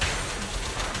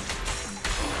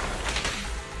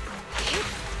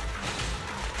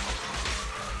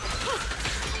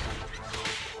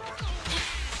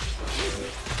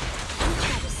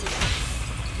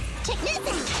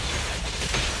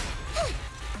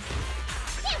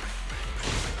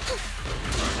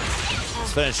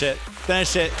 Let's finish it.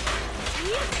 Finish it.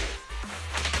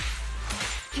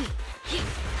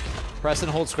 Press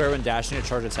and hold square when dashing to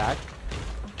charge attack.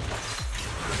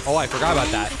 Oh, I forgot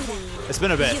about that. It's been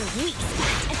a bit.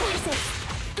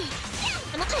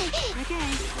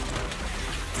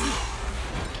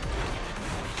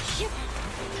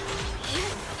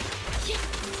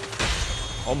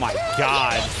 Oh my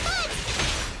god.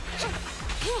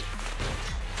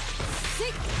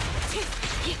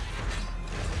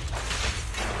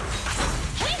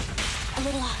 A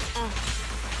little off.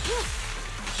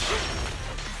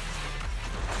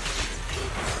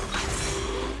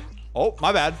 Oh,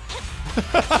 my bad.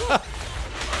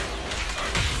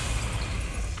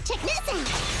 Check this out.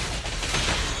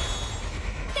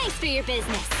 Thanks for your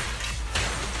business.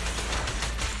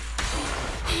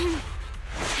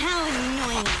 How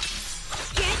annoying.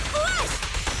 Get flushed.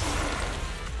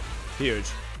 Huge.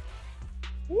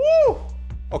 Woo!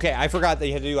 Okay, I forgot that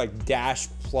you had to do like dash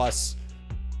plus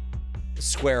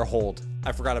square hold.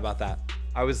 I forgot about that.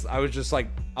 I was just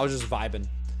vibing.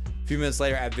 A few minutes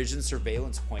later, at Vision's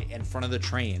surveillance point in front of the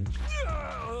train.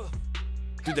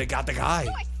 Dude, they got the guy.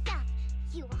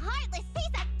 You heartless piece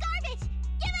of garbage!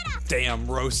 Give it up! Damn,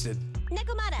 roasted.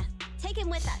 Nekomata, take him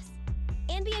with us.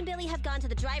 Anby and Billy have gone to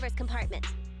the driver's compartment.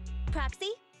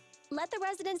 Proxy, let the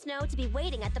residents know to be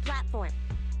waiting at the platform.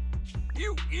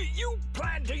 You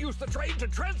plan to use the train to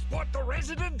transport the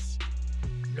residents?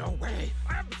 No way.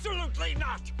 Absolutely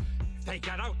not. If they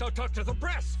get out, they'll talk to the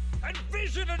press. And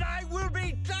Vision and I will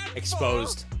be done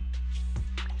Exposed.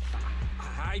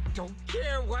 I don't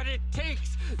care what it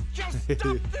takes. Just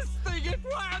stop this thing at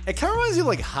once. It kind of reminds me of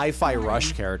like Hi-Fi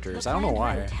Rush characters. I don't know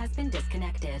why. The route has been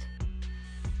disconnected.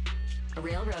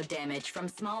 Railroad damage from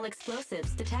small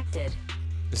explosives detected.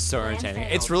 It's so entertaining.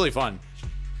 It's really fun.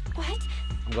 What?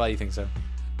 I'm glad you think so.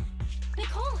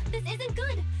 Nicole, this isn't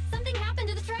good. Something happened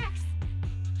to the tracks.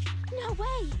 No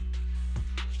way.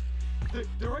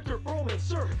 Director Perlman,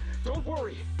 sir, don't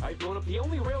worry. I've blown up the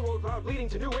only railroad route leading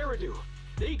to New Eridu.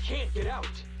 They can't get out.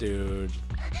 Dude.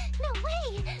 No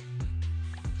way.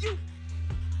 You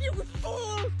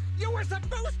fool! You were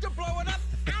supposed to blow it up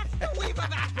after we've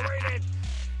evacuated.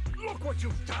 Look what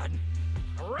you've done.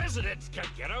 Residents can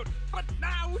get out, but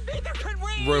now neither can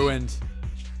we. Ruined.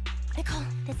 Nicole,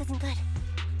 this isn't good.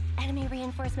 Enemy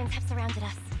reinforcements have surrounded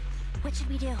us. What should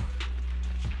we do?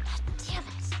 Damn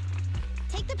it.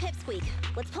 Take the pipsqueak.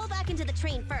 Let's pull back into the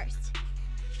train first.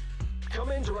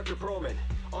 Come in, Director Perlman.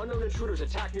 Unknown intruders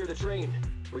attacked near the train.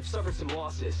 We've suffered some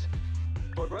losses.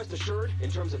 But rest assured,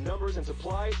 in terms of numbers and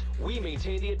supplies, we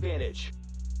maintain the advantage.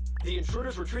 The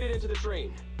intruders retreated into the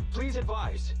train. Please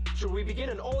advise, should we begin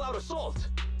an all-out assault?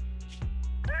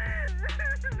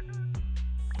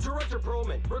 Director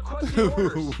Perlman, requesting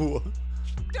orders.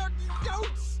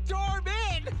 Don't storm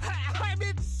in! I'm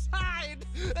inside!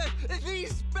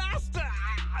 These bastards!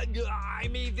 I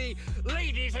mean, the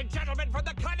ladies and gentlemen from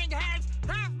the Cunning Hands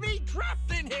have me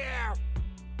trapped in here!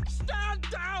 Stand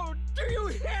down! Do you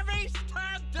hear me?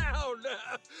 Stand down!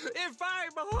 If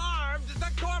I'm harmed,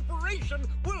 the corporation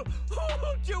will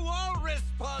hold you all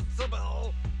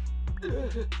responsible!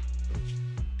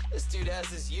 This dude has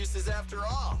his uses after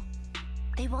all.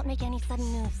 They won't make any sudden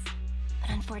moves.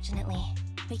 But unfortunately,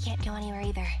 we can't go anywhere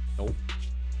either. Nope.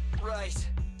 Right.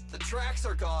 The tracks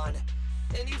are gone.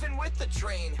 And even with the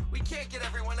train, we can't get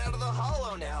everyone out of the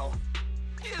hollow now.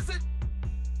 Is it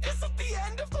the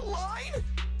end of the line?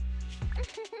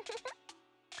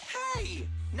 Hey!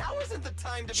 Now isn't the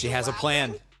time to She be has a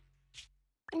plan.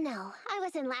 No, I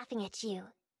wasn't laughing at you.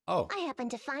 Oh. I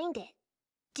happened to find it.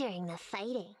 During the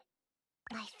fighting.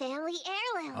 My family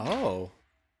heirloom. Oh.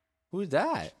 Who's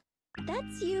that?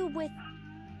 That's you with...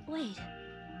 Wait.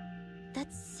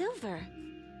 That's Silver.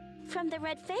 From the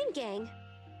Red Fang Gang.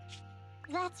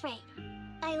 That's right.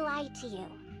 I lied to you.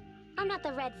 I'm not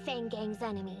the Red Fang Gang's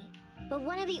enemy. but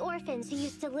one of the orphans who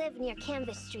used to live near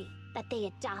Canvas Street that they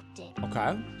adopted.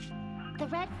 Okay. The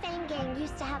Red Fang gang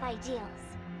used to have ideals.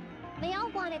 They all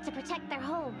wanted to protect their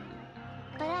home.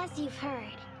 But as you've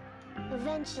heard,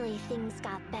 eventually things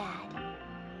got bad.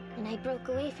 And I broke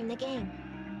away from the gang.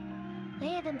 I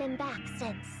haven't been back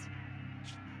since.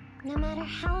 No matter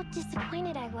how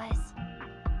disappointed I was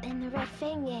in the Red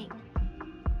Fang gang,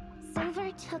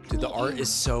 Silver took Dude, me the art in. is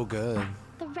so good.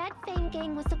 The Red Fang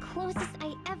gang was the closest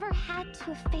I ever had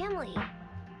to a family.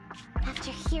 After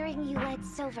hearing you led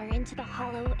Silver into the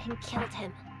Hollow and killed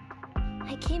him,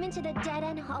 I came into the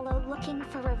dead-end Hollow looking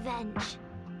for revenge.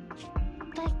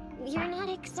 But you're not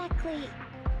exactly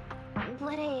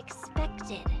what I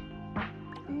expected.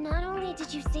 Not only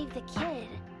did you save the kid,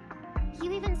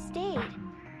 you even stayed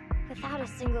without a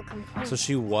single complaint. So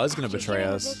she was gonna after betray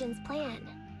hearing us. Vision's plan.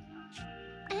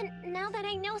 And now that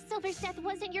I know Silver's death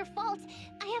wasn't your fault,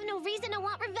 I have no reason to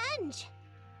want revenge.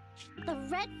 The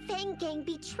Red Fang gang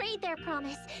betrayed their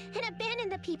promise and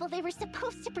abandoned the people they were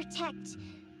supposed to protect.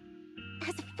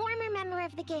 As a former member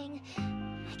of the gang,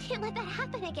 I can't let that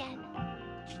happen again.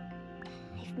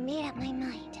 I've made up my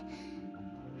mind.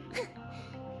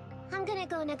 I'm gonna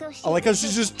go negotiate. I like how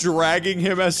she's just dragging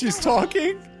him as she's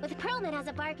talking. With Perlman as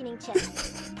a bargaining chip,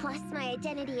 plus my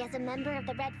identity as a member of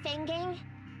the Red Fang gang,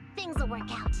 things will work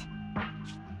out.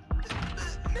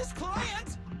 Miss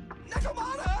Client!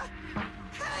 Nakamata!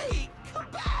 Hey! Come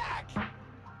back!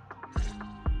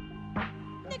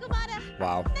 Nakamata!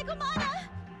 Wow. Nakamata!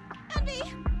 Envy!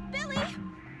 Billy!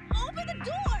 Open the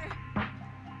door!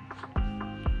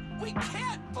 We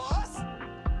can't, boss!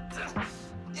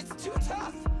 It's too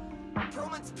tough!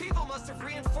 Perlman's people must have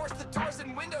reinforced the doors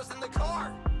and windows in the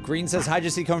car! Green says, hi,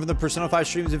 Jesse, coming from the Persona 5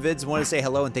 streams and vids. Want to say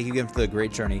hello and thank you again for the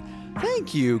great journey.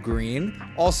 Thank you, Green.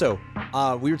 Also,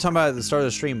 we were talking about it at the start of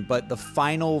the stream, but the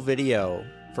final video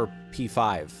for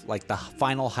P5, like the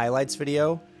final highlights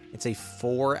video, it's a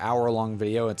 4-hour-long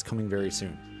video. It's coming very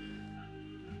soon.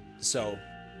 So,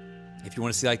 if you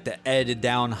want to see like the edited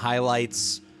down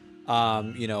highlights,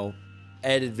 you know,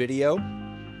 edited video,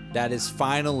 that is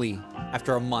finally,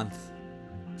 after a month,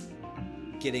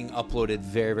 getting uploaded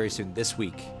very, very soon. This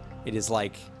week. It is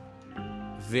like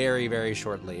very, very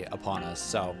shortly upon us.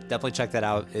 So definitely check that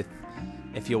out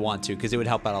if you want to, because it would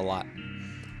help out a lot.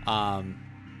 And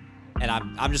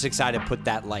I'm just excited to put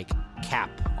that like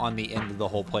cap on the end of the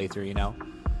whole playthrough, you know?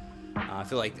 I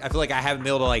feel like I haven't been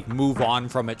able to like move on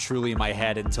from it truly in my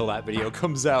head until that video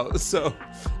comes out. So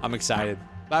I'm excited.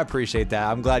 I appreciate that.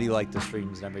 I'm glad you like the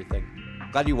streams and everything.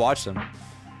 Glad you watched them.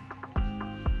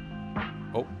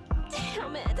 Oh.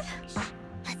 Damn it.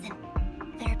 Listen,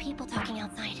 there are people talking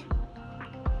outside.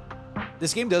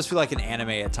 This game does feel like an anime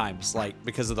at times, like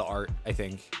because of the art, I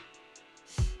think.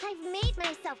 I've made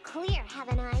myself clear,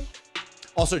 haven't I?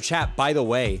 Also, chat, by the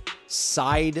way,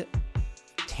 side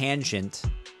tangent.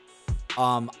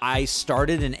 I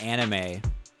started an anime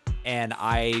and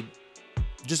I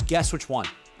just guess which one,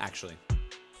 actually.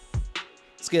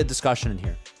 Let's get a discussion in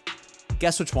here.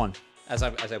 Guess which one as I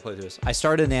play through this. I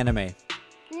started an anime.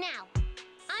 Now,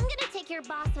 I'm gonna take your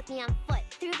boss with me on foot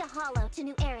through the Hollow to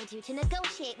New Eridu to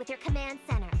negotiate with your command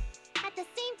center. At the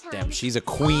same time, Damn, she's a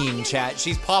queen, chat.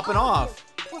 She's popping off.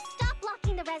 We'll stop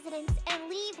blocking the residents and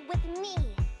leave with me.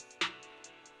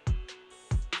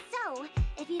 So,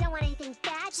 if you don't want anything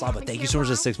bad to Slava, happen thank to you your so much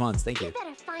for boss, 6 months. Thank you. You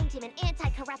better find him an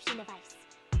anti-corruption device.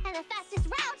 And the fastest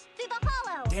route through the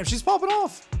Hollow. Damn, she's popping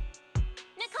off.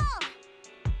 Nicole,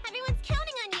 everyone's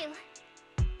counting on you.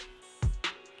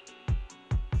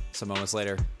 Some moments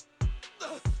later.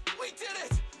 We did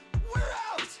it! We're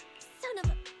out! Son of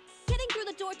a... Getting through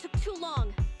the door took too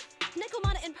long.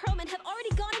 Nakamata and Perlman have already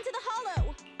gone into the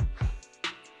Hollow.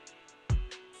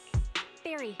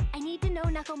 Barry, I need to know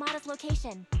Nakamata's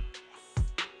location.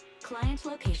 Client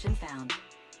location found.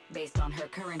 Based on her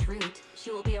current route,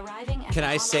 she will be arriving at Can the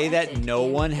I Hollow say that exit no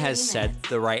in one 30 has said minutes.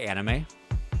 the right anime?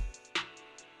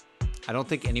 I don't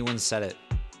think anyone said it.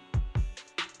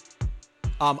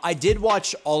 I did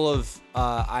watch all of.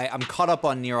 I'm caught up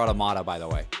on Nier Automata, by the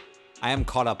way. I am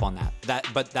caught up on that.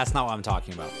 But that's not what I'm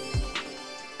talking about.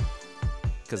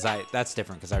 Because that's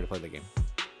different. Because I already played the game.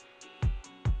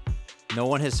 No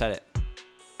one has said it.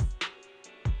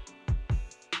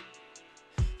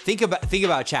 Think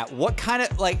about chat. What kind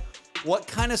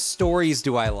of stories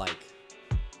do I like?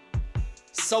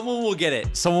 Someone will get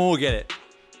it. Someone will get it.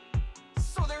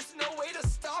 So there's no way to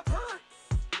stop her?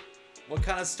 What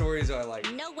kind of stories do I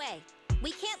like? No way.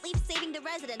 We can't leave saving the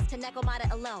residents to Nakamata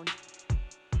alone.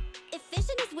 If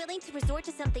Vision is willing to resort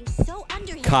to something so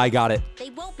underhanded, Kai got it. they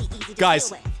won't be easy to Guys,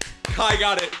 deal with. Kai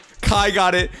got it. Kai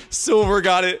got it. Silver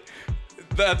got it.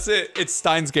 That's it. It's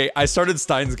Steins Gate. I started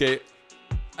Steins Gate.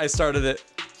 I started it.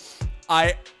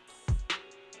 I've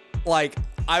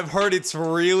heard it's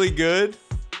really good,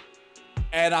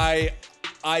 and I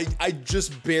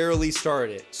just barely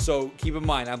started it. So keep in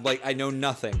mind, I know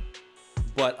nothing,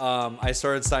 but I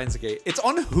started Steins Gate. It's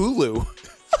on Hulu.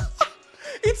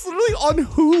 It's literally on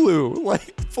Hulu,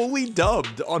 like fully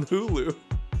dubbed on Hulu.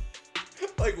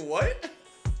 Like what?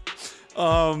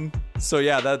 So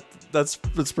yeah, that's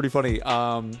pretty funny.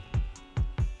 I'm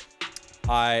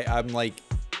like,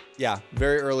 yeah,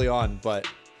 very early on, but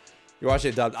you're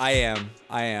watching it dubbed. I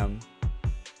am.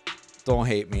 Don't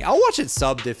hate me. I'll watch it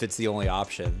subbed if it's the only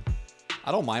option.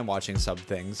 I don't mind watching sub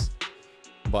things,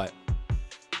 but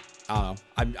I don't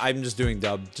know. I'm just doing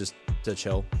dubbed just to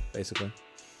chill, basically.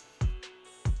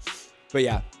 But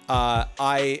yeah,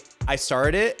 I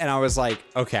started it and I was like,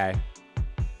 okay,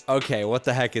 what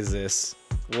the heck is this?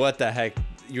 What the heck?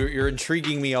 You're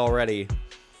intriguing me already,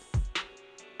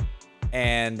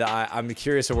 and I'm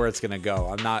curious of where it's gonna go.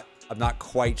 I'm not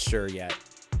quite sure yet,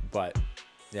 but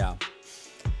yeah.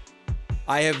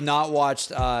 I have not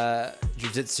watched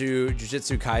Jujutsu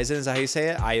Kaisen. Is that how you say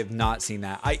it? I have not seen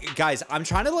that. Guys, I'm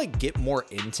trying to like get more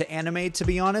into anime, to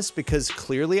be honest, because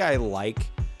clearly I like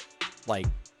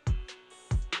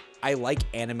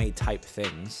anime type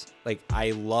things. Like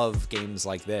I love games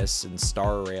like this and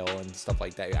Star Rail and stuff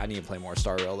like that. I need to play more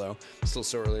Star Rail though. I'm still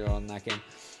so early on in that game.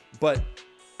 But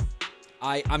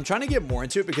I'm trying to get more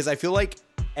into it because I feel like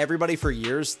everybody for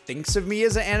years thinks of me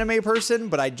as an anime person,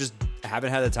 but I just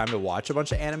haven't had the time to watch a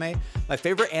bunch of anime. My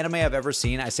favorite anime I've ever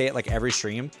seen, I say it like every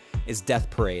stream, is Death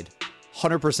Parade.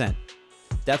 100%.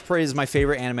 Death Parade is my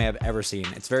favorite anime I've ever seen.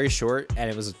 It's very short and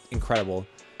it was incredible.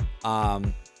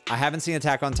 I haven't seen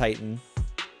Attack on Titan.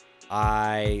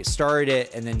 I started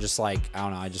it and then just like, I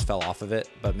don't know, I just fell off of it,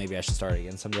 but maybe I should start it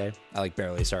again someday. I like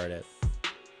barely started it.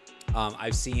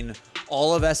 I've seen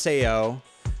all of SAO.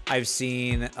 I've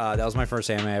seen, that was my first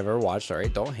anime I ever watched. All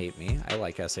right, don't hate me. I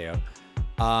like SAO.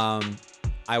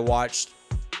 I watched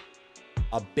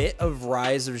a bit of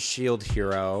Rise of Shield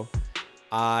Hero.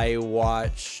 I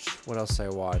watched, what else did I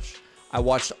watch? I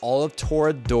watched all of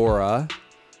Toradora.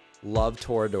 Love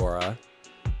Toradora.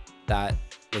 That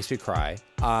makes me cry.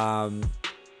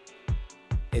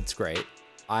 It's great.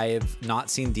 I have not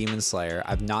seen Demon Slayer.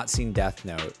 I've not seen Death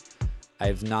Note.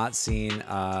 I've not seen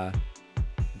Gurren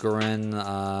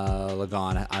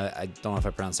Lagann. I don't know if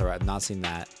I pronounced that right. I've not seen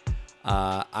that.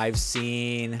 I've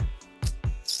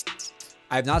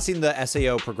not seen the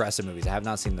SAO progressive movies. I have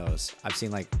not seen those. I've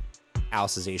seen like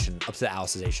Alicization, up to the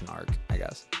Alicization arc, I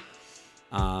guess.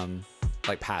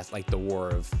 Like past, like the War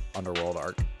of Underworld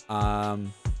arc.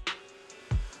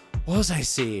 What else I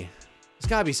see? There's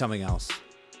gotta be something else.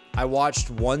 I watched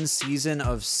one season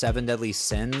of 7 Deadly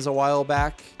Sins a while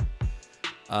back.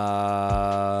 What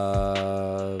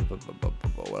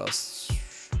else?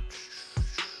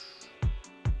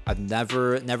 I've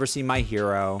never seen My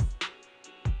Hero.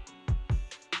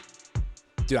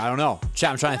 Dude, I don't know.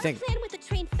 Chat, I'm trying to think. Plan with the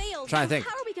train failed. Trying to think.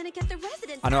 How are we gonna get the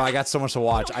residents? I know, I got so much to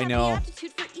watch. I know.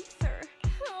 Aptitude for ether.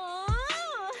 Aww.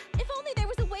 If only there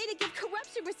was a way to give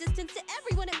corruption resistance to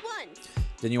everyone at once.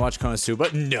 Didn't you watch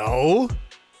Konosuba? No.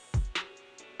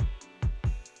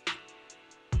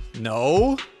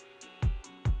 No.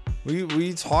 What are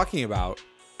you talking about?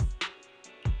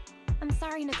 I'm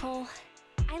sorry, Nicole.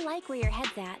 I like where your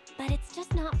head's at, but it's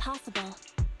just not possible.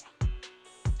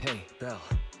 Hey, Belle.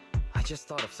 I just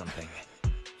thought of something.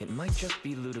 It might just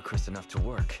be ludicrous enough to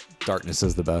work. Darkness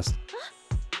is the best.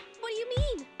 What do you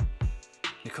mean?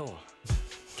 Nicole,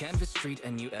 Canvas Street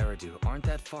and New Eridu aren't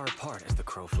that far apart as the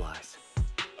crow flies.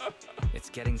 It's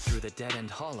getting through the dead-end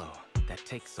hollow that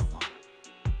takes so long.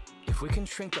 If we can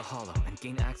shrink the hollow and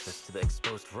gain access to the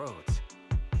exposed roads,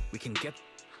 we can get...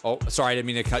 Oh, sorry, I didn't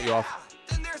mean to cut you off.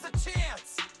 Then there's a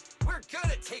chance. We're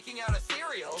good at taking out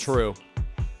ethereals. True.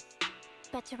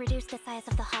 But to reduce the size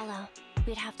of the hollow,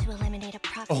 we'd have to eliminate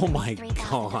approximately Oh my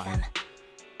 3,000 of God. them.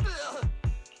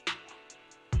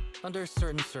 Under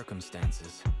certain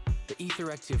circumstances, the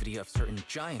ether activity of certain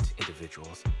giant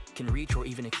individuals can reach or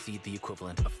even exceed the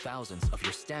equivalent of thousands of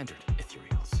your standard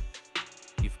ethereals.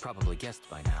 You've probably guessed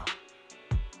by now.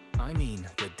 I mean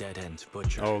the dead-end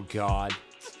butcher. Oh God.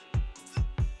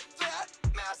 That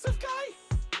massive guy?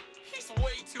 He's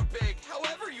way too big,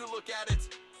 however you look at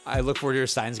it. I look forward to your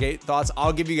Steins Gate thoughts.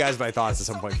 I'll give you guys my thoughts at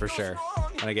some point for sure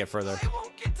when I get further. I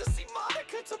won't get to see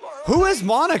Monica tomorrow. Who is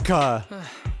Monica?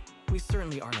 We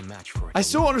certainly aren't a match for it. I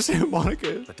still don't understand who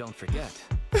Monica is. But don't forget,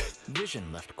 Vision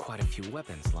left quite a few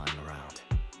weapons lying around.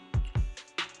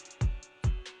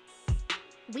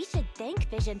 We should thank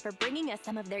Vision for bringing us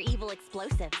some of their evil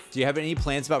explosives. Do you have any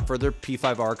plans about further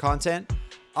P5R content?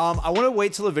 I want to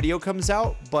wait till the video comes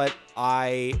out, but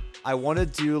I want to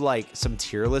do like some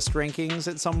tier list rankings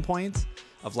at some point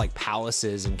of like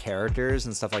palaces and characters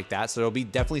and stuff like that. So there'll be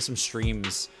definitely some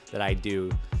streams that I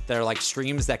do that are like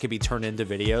streams that could be turned into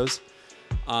videos.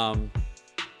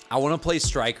 I want to play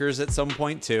strikers at some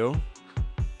point too,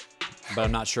 but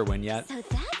I'm not sure when yet. So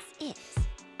that's it.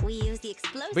 We use the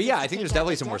explosives. But yeah, I to think there's take out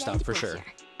definitely the some more dead-end stuff for sure. butcher.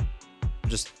 I'm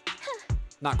just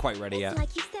not quite ready yet.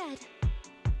 Like you said,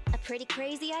 a pretty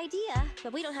crazy idea,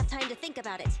 but we don't have time to think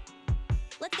about it.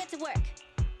 Let's get to work.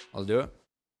 I'll do it.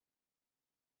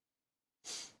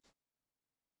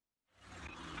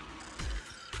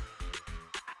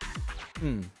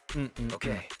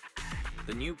 Okay.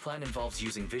 The new plan involves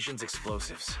using Vision's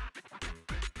explosives.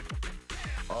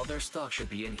 All their stock should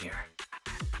be in here.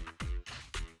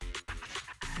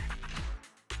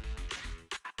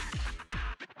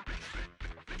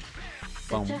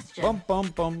 Suggestion.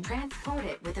 Bum. Transport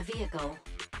it with a vehicle.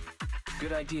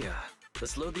 Good idea.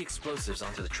 Let's load the explosives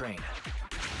onto the train.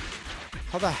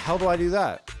 How the hell do I do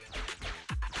that?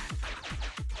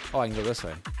 Oh, I can go this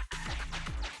way.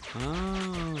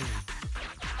 Oh.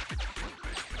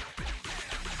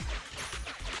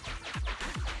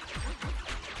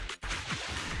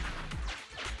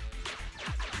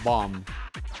 Bomb.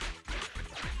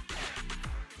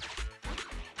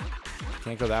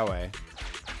 Can't go that way.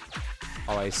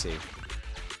 Oh, I see.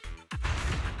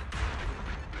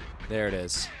 There it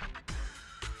is.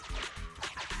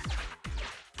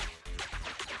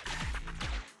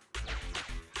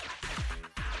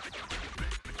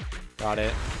 Got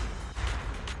it.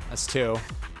 That's 2.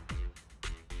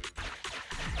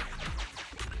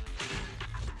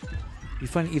 You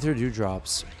find ether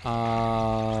dewdrops.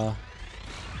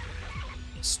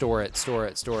 Store it.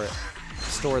 Store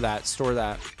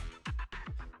that.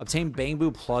 Obtain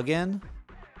Bamboo plugin.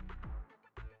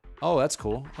 Oh, that's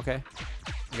cool. Okay.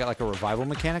 You got like a revival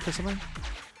mechanic or something?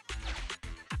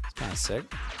 It's kind of sick.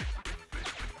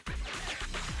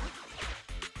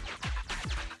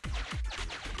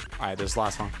 All right, there's the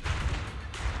last one.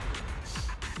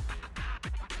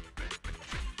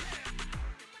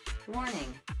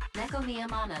 Warning. Neko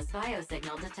Miyamana's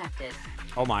biosignal detected.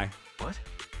 Oh my. What?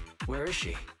 Where is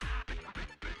she?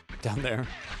 Down there.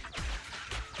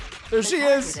 There The she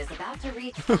target is. is about to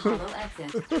reach the hollow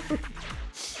exit.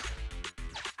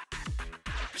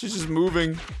 She's just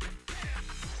moving.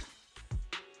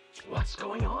 What's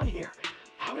going on here?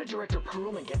 How did Director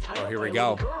Perlman get tied up here by we a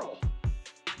go. little girl?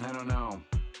 I don't know,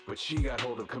 but she got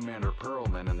hold of Commander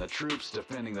Perlman, and the troops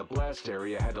defending the blast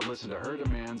area had to listen to her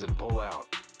demands and pull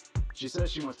out. She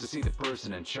says she wants to see the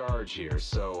person in charge here,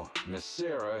 so Miss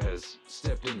Sarah has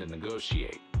stepped in to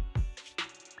negotiate.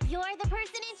 You're the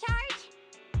person in charge?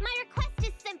 My request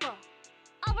is simple.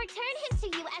 I'll return him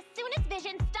to you as soon as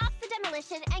Vision stops the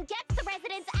demolition and gets the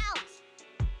residents out.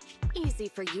 Easy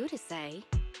for you to say.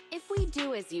 If we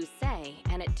do as you say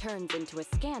and it turns into a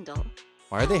scandal,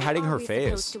 Why are they how hiding her we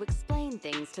face? supposed to explain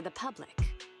things to the public?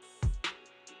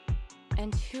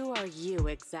 And who are you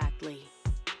exactly?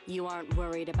 You aren't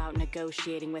worried about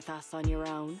negotiating with us on your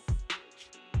own?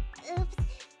 Oops.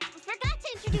 Forgot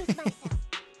to introduce myself.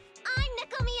 I'm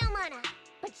Neko Miyamana,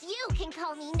 but you can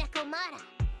call me Nekomata.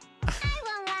 I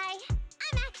won't lie.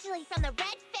 I'm actually from the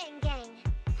Red Fang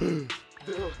Gang.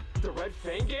 The Red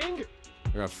Fang Gang?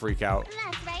 You're gonna freak out.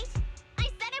 That's right. I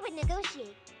said I would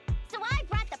negotiate. So I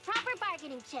brought the proper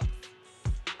bargaining chips.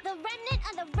 The remnant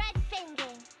of the Red Fang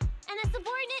Gang, and a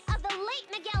subordinate of the late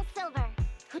Miguel Silver,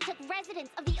 who took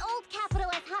residents of the old capital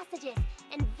as hostages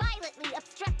and violently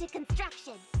obstructed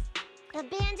construction. The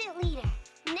bandit leader,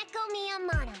 Neko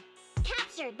Miyamana,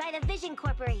 captured by the Vision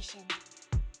Corporation.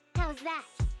 How's that?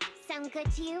 Sound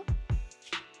good to you?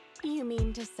 You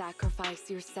mean to sacrifice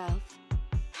yourself?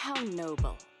 How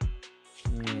noble.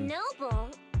 Noble?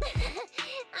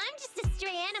 I'm just a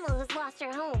stray animal who's lost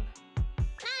her home.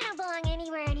 I don't belong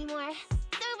anywhere anymore,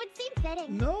 so it would seem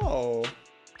fitting. No.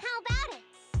 How about it?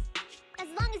 As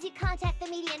long as you contact the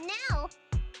media now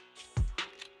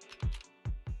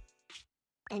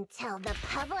and tell the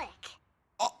public.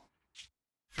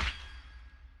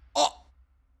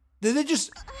 Did they just...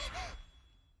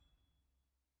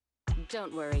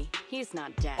 Don't worry, he's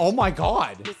not dead. Oh my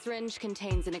god. The syringe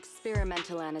contains an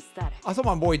experimental anesthetic. I thought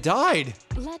my boy died.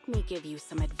 Let me give you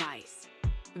some advice.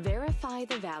 Verify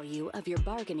the value of your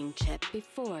bargaining chip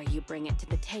before you bring it to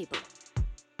the table.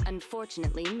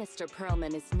 Unfortunately, Mr.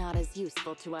 Perlman is not as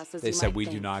useful to us as They you said might we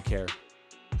think. do not care.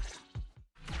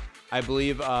 I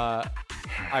believe, I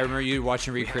remember you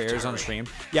watching Recreators on stream.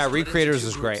 Yeah, Recreators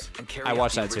is great. I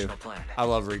watched that too. I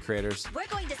love Recreators. We're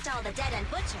going to stall the dead-end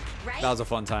butcher, right? That was a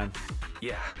fun time.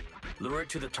 Yeah. Lure it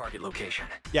to the target location.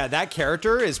 Yeah, that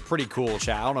character is pretty cool,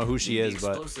 chat. I don't know who she is,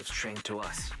 but explosives train to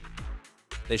us.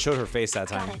 they showed her face that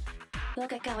time. Got it. We'll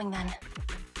get going then.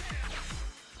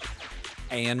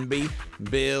 Anby,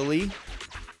 Billy,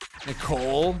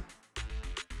 Nicole.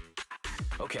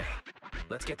 Okay,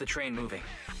 let's get the train moving.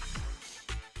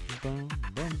 Boom,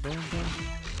 boom, boom, boom.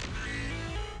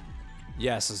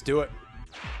 Yes, let's do it.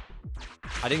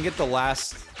 I didn't get the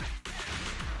last...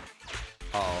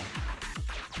 Uh-oh.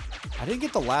 I didn't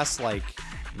get the last, like,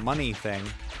 money thing.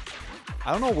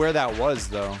 I don't know where that was,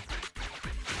 though.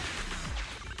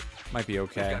 Might be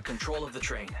okay. We've got control of the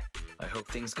train. I hope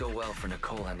things go well for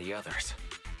Nicole and the others.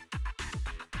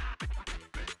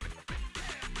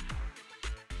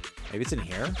 Maybe it's in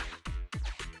here?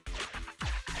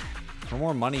 No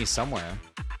more money somewhere.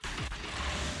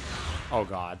 Oh,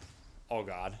 God. Oh,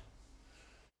 God.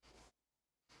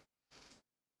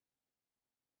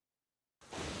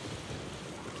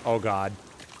 Oh, God.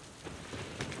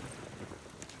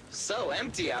 So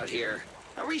empty out here.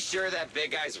 Are we sure that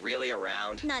big guy's really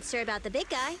around? Not sure about the big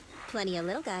guy. Plenty of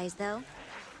little guys, though.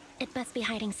 It must be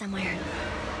hiding somewhere.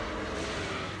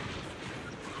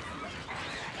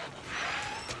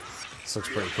 This looks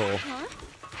pretty cool. Huh?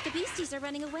 The beasties are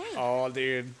running away. Oh,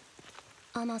 dude.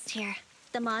 Almost here.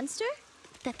 The monster?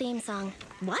 The theme song.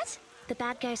 What? The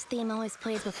bad guy's theme always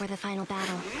plays before the final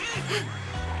battle.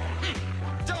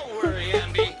 Don't worry,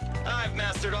 Amby. I've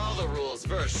mastered all the rules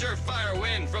for a surefire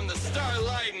win from the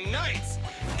Starlight Knights.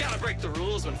 Gotta break the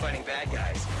rules when fighting bad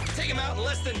guys. Take them out in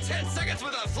less than 10 seconds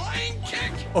with a flying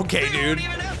kick. Okay, they dude. They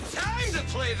won't even have time to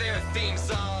play their theme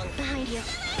song. Behind you.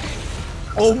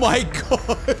 Oh my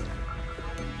God.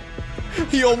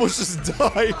 He almost just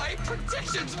died. My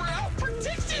predictions were out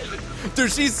predicted.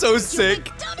 Dude, she's so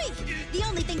sick. Dummy! The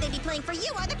only thing they'd be playing for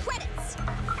you are the credits.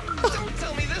 Don't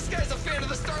tell me this guy's a fan of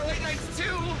the Starlight Knights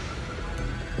too.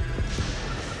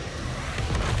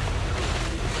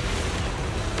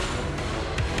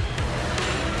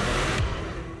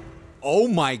 Oh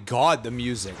my God, the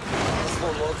music. This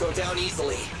one won't go down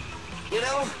easily. You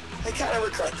know, I kind of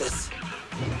regret this.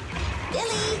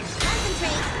 Billy,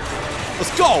 concentrate.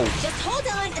 Let's go. Just hold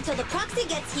on until the proxy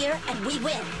gets here and we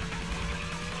win.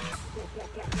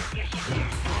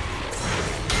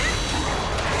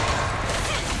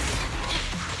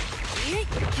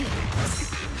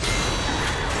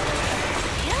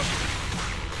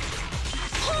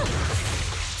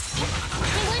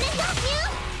 I want to help you!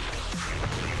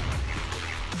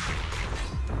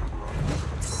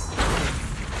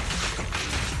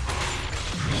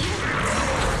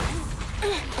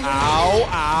 Ow,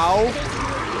 ow.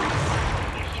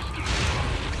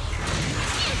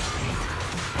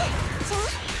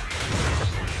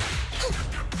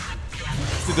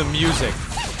 To the music.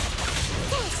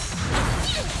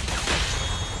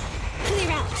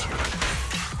 Clear out.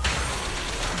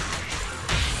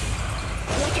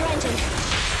 Like your engine.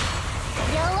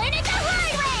 You'll learn it the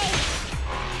hard way!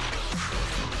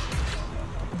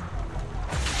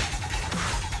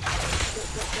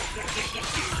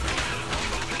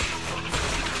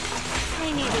 I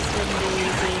knew this wouldn't be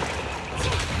easy.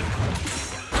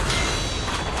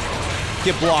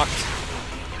 Get blocked.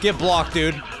 Get blocked,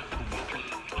 dude.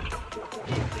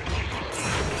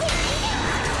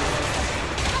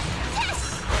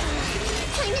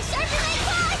 Time to sharpen my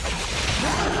claws!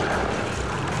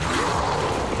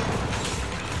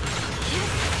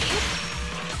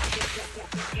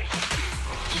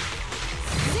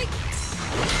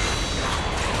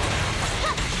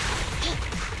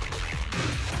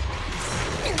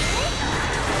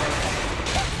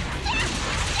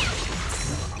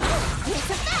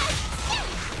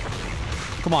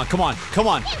 Come on, come on, come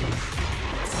on.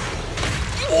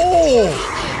 Oh!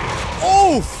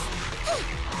 Oof!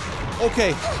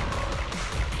 Okay.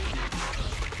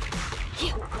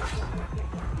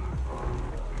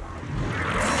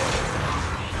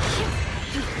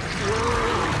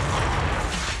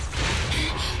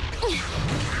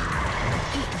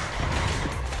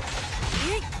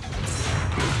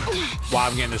 Wow,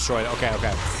 I'm getting destroyed. Okay,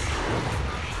 okay.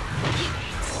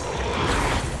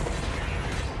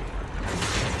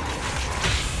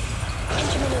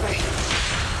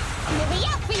 Moving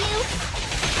out for you!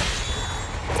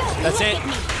 Don't That's look it. at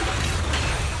me.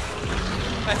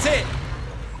 That's it.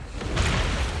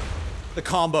 The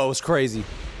combo is crazy.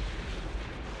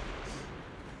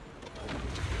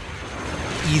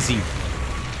 Easy.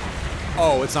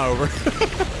 Oh, it's not over.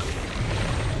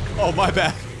 Oh, my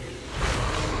bad.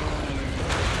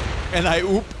 And I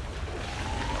oop.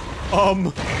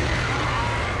 The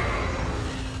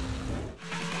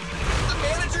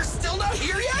manager's still not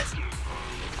here yet?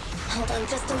 Hold on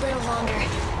just a little longer.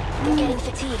 I'm getting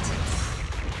fatigued.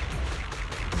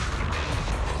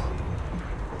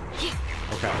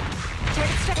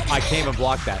 I can't even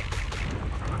block that.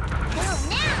 Go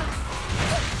now!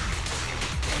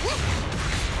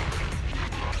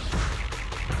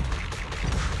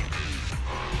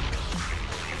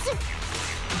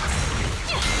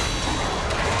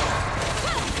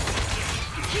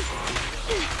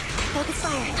 Focus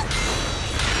fire.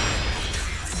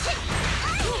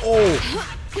 Oh!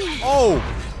 Oh!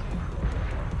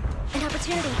 An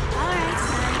opportunity. Alright,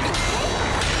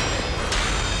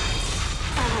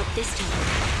 I'll help this time.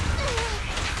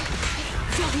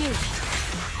 Don't move.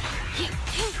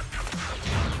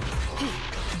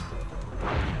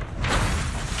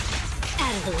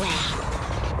 Out of the way.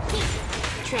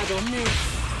 Trouble, move.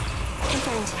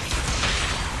 Confirmed.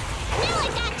 Now I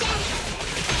got ya!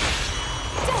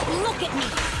 Don't look at me!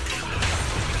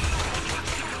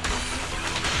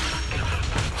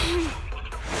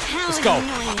 How Let's go.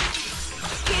 annoying.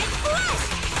 Get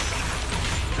flushed!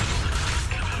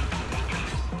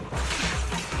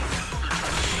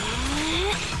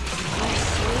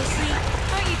 Seriously?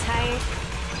 Aren't you tired?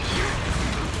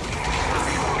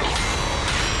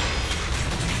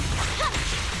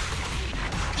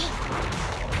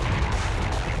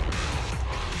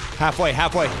 Halfway,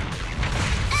 halfway.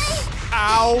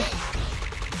 Ow!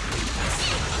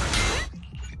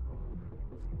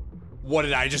 What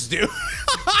did I just do?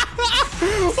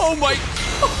 Oh my!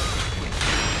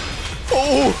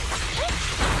 Oh!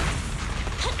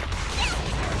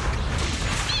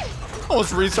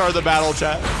 Almost restarted the battle,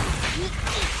 chat.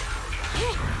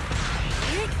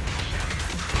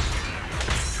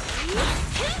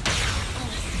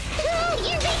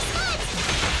 Your big spot!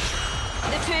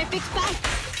 The perfect spot!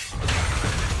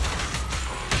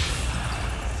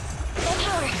 Full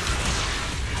power!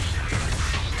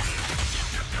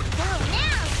 Go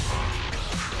now!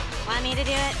 Want me to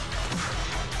do it?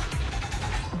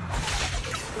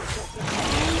 I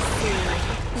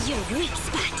see. Your weak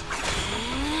spot.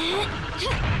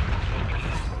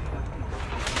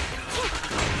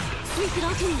 Sweep it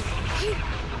all to me.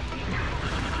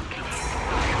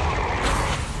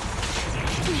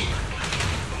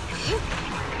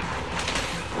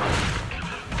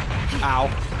 Ow.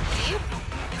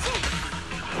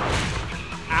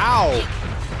 Ow!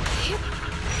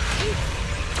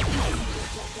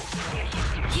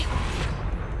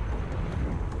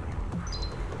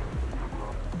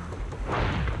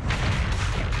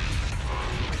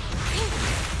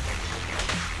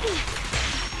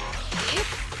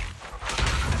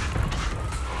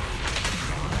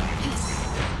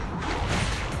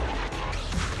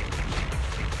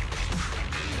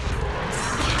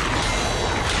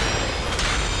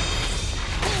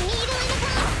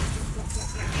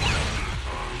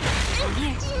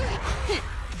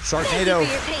 Sharknado!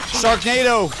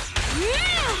 Sharknado!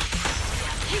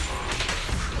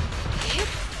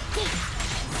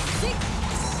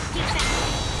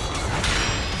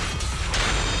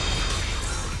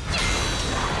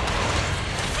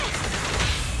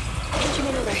 Entry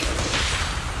maneuver.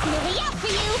 No way out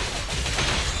for you!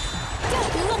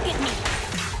 Don't look at me!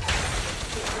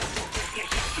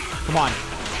 Come on.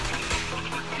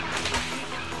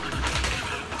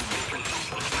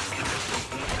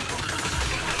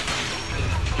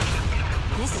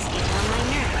 This is getting on my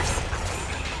nerves.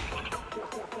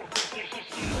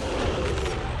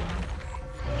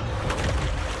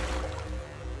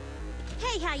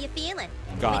 Hey, how you feeling?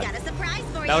 God. We got a surprise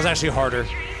for you. That was actually harder.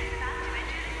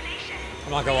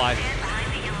 I'm not gonna lie.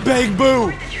 Bang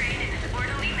Boo!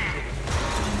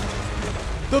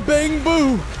 The Bang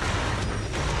Boo!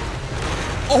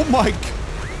 Oh my god.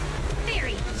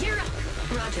 Theory, you're up.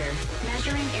 Roger.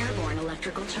 Measuring airborne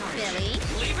electrical charge. Billy?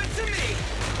 Leave it to me.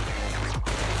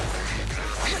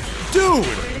 Dude!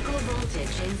 Critical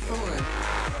voltage in 4,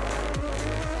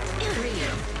 3,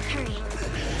 Hurry.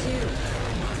 2,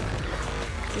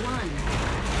 1,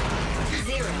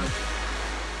 0.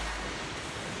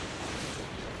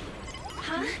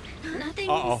 Huh? Nothing's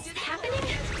Uh-oh. happening?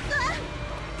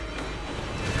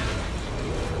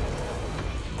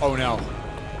 Oh no.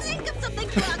 Think of something,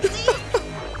 Foxy!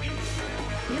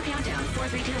 New countdown. 4,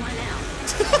 3, 2, 1 now.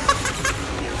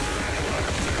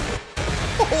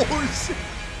 Oh shit.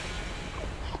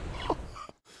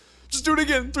 Just do it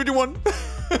again. 3, 2, 1.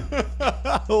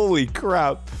 Holy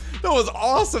crap. That was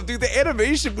awesome, dude. The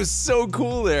animation was so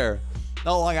cool there.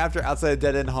 Not long after, outside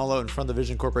Dead End Hollow in front of the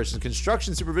Vision Corporation's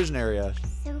construction supervision area.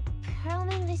 So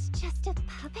Perlman was just a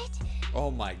puppet?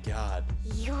 Oh my god.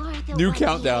 You're the New one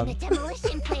countdown. behind the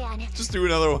demolition plan. Just do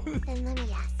another one. Then let me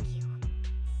ask you.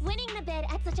 Winning the bid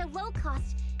at such a low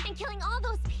cost and killing all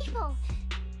those people.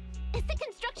 Is the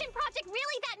construction project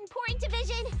really that important to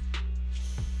Vision?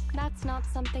 That's not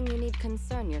something you need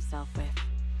concern yourself with.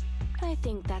 I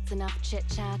think that's enough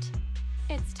chit-chat.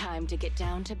 It's time to get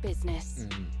down to business.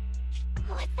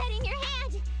 What's that in your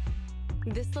hand?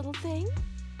 This little thing?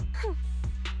 Huh.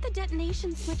 The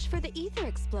detonation switch for the ether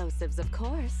explosives, of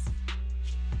course.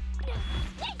 Wait!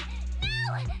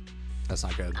 No! That's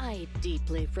not good. I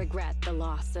deeply regret the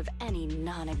loss of any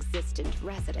non-existent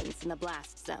residents in the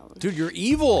blast zone. Dude, you're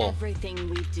evil. Everything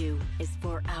we do is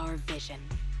for our vision.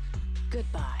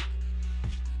 Goodbye.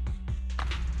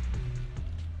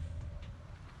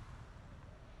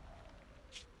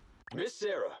 Miss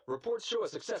Sarah, reports show a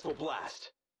successful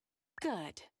blast.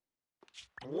 Good.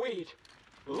 Wait!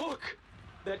 Look!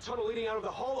 That tunnel leading out of the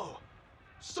hollow!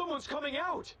 Someone's coming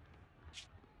out!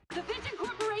 The Vision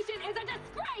Corporation is a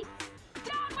disgrace!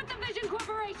 Down with the Vision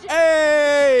Corporation!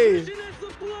 Hey! Vision has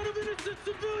the blood of innocent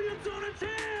civilians on its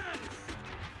hands!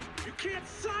 You can't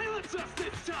silence us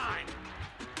this time!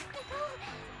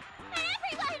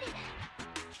 Everyone!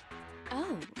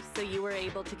 Oh, so you were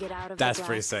able to get out of That's the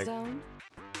pretty blast sick. zone?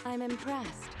 I'm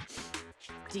impressed.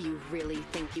 Do you really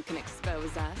think you can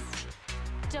expose us?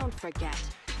 Don't forget,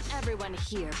 everyone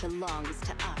here belongs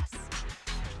to us.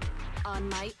 On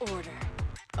my order,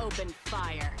 open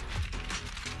fire.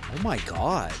 Oh my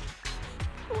god.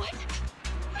 What?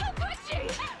 How could she?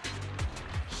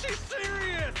 She's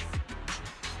serious!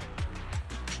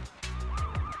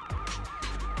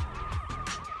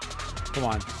 Come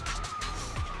on.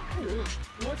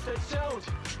 What's that sound?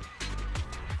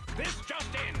 This just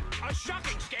in! A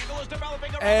shocking scandal is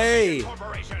developing around Hey. the Vision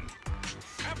Corporation.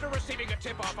 After receiving a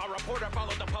tip-off, a reporter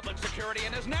followed the public security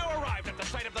and has now arrived at the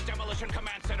site of the demolition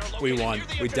command center located We won. near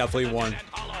the We entrance definitely to the won. dead end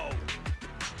hollow.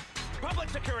 Public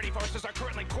security forces are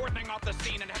currently cordoning off the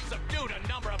scene and have subdued a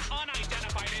number of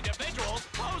unidentified individuals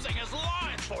posing as law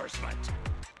enforcement.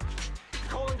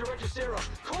 Calling Director Sarah!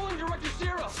 Calling Director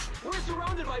Sarah! We're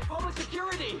surrounded by public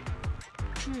security!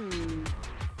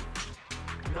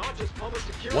 Not just public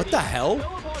security. What the hell?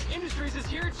 Bellabog Industries is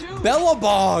here too!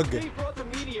 Bellabog! They brought the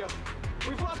media.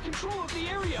 We've lost control of the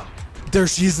area! There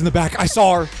she is in the back. I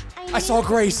saw her. I saw knew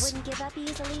Grace. They wouldn't give up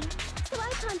easily, so I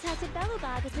contacted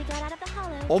Bellabog as we got out of the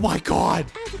hollow. Oh my god.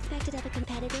 As expected of a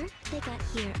competitor, they got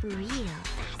here real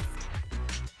fast.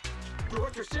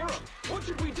 Director Sarah, what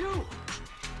should we do?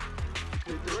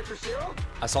 Director Sarah?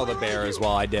 I saw the bear as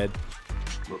well. I did.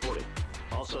 Reporting.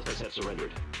 All suspects have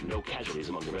surrendered. No casualties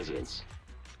among the residents.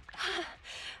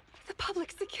 The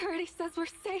public security says we're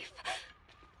safe.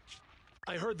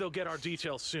 I heard they'll get our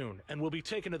details soon, and we'll be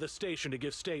taken to the station to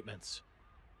give statements.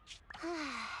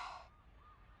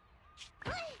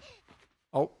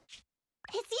 Oh.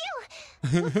 It's you!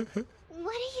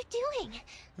 What are you doing?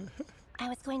 I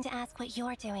was going to ask what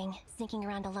you're doing, sneaking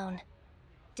around alone.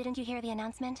 Didn't you hear the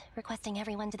announcement, requesting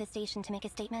everyone to the station to make a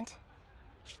statement?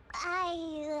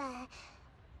 Everything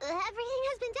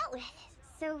has been dealt with,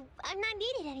 so I'm not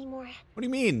needed anymore. What do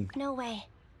you mean? No way.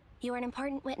 You are an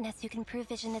important witness who can prove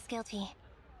Vision is guilty.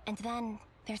 And then,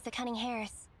 there's the cunning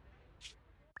hares.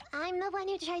 I'm the one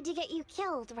who tried to get you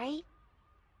killed, right?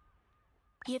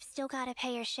 You've still got to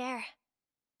pay your share.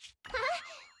 Huh?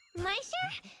 My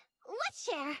share? What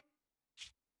share?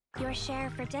 Your share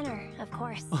for dinner, of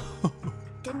course.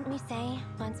 Didn't we say,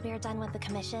 once we are done with the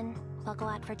commission, we'll go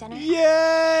out for dinner? Yay! You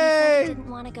said you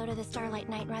didn't want to go to the Starlight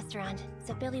Night restaurant,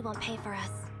 so Billy won't pay for us.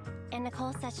 And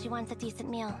Nicole says she wants a decent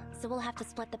meal, so we'll have to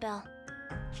split the bill.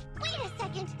 Wait a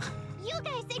second! You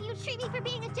guys said you'd treat me for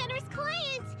being a generous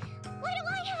client! Why do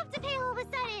I have to pay all of a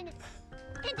sudden?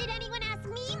 And did anyone ask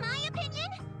me my opinion?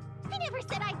 I never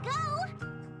said I'd go!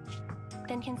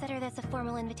 Then consider this a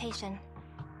formal invitation.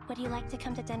 Would you like to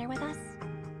come to dinner with us?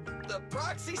 The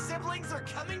Proxy siblings are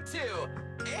coming too,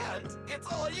 and it's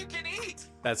all you can eat.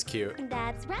 That's cute.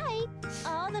 That's right.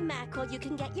 All the mackerel you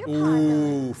can get your paws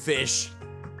Ooh, fish.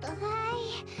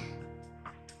 on.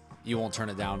 You won't turn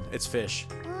it down. It's fish.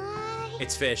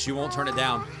 It's fish. You won't turn it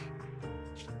down.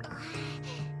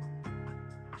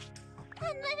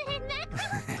 Unlimited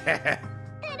mackerel?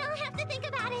 Then I'll have to think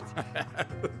about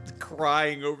it.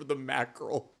 Crying over the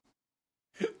mackerel.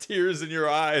 Tears in your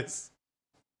eyes.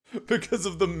 Because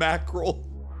of the mackerel.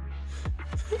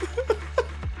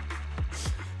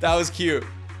 That was cute.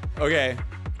 Okay.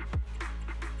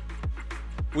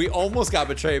 We almost got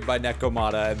betrayed by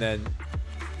Nekomata, and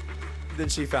then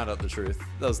she found out the truth.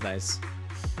 That was nice.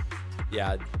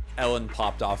 Yeah, Ellen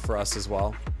popped off for us as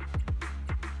well.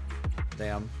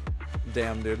 Damn.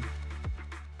 Damn, dude.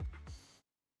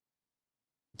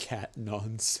 Cat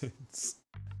nonsense.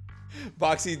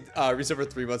 Boxy, reset for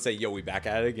 3 months, say, yo, we back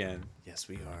at it again. Yes,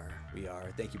 we are. We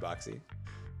are. Thank you, Boxy.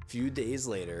 A few days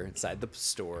later, inside the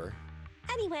store.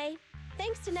 Anyway,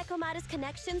 thanks to Nekomata's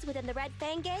connections within the Red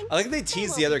Fang gang, I like they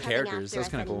teased the won't other be coming characters. after That was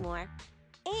us kind of cool. anymore.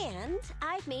 And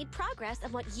I've made progress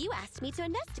on what you asked me to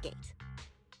investigate.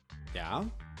 Yeah?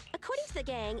 According to the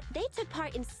gang, they took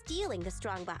part in stealing the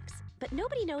strongbox, but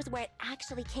nobody knows where it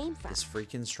actually came from. This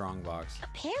freaking strongbox.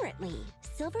 Apparently,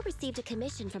 Silver received a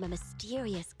commission from a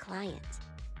mysterious client.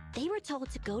 They were told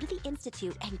to go to the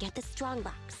Institute and get the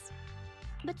strongbox.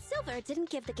 But Silver didn't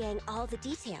give the gang all the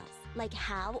details, like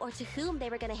how or to whom they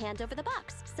were going to hand over the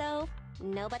box, so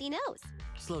nobody knows.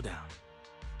 Slow down.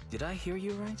 Did I hear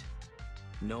you right?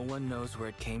 No one knows where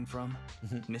it came from?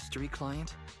 Mystery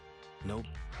client? Nope.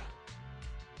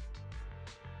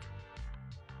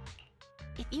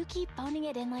 If you keep phoning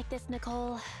it in like this,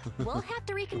 Nicole, we'll have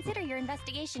to reconsider your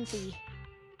investigation fee.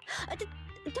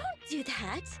 Don't do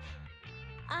that.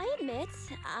 I admit,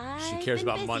 She cares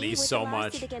about money so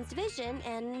much. Lawsuit against Vision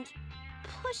and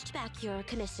pushed back your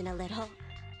commission a little.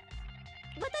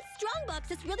 But that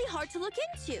strongbox is really hard to look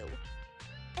into.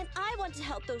 And I want to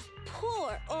help those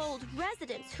poor old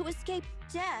residents who escaped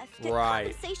death get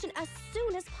compensation as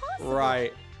soon as possible.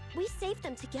 Right. We saved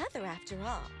them together after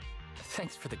all.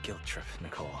 Thanks for the guilt trip,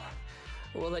 Nicole.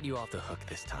 We'll let you off the hook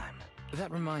this time.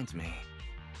 That reminds me.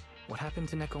 What happened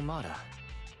to Nekomata?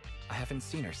 I haven't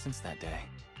seen her since that day.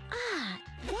 Ah,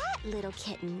 that little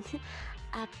kitten.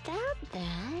 About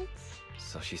that...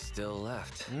 So she still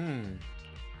left. Oh.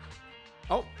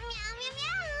 Meow, meow,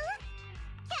 meow!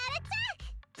 Cat attack!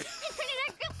 I printed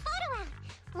our group photo out!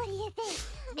 What do you think?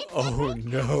 It's Oh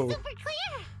no. super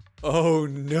clear! Oh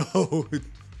no.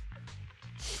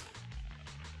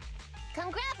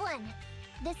 Come grab one.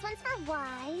 This one's for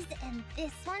Wise, and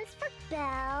this one's for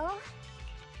Belle.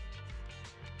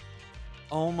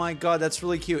 Oh my god, that's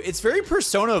really cute. It's very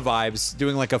Persona vibes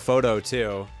doing like a photo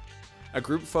too. A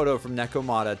group photo from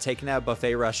Nekomata taken at a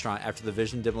buffet restaurant after the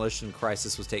Vision demolition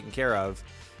crisis was taken care of.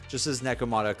 Just as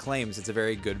Nekomata claims, it's a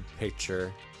very good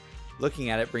picture. Looking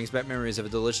at it brings back memories of a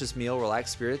delicious meal,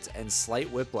 relaxed spirits, and slight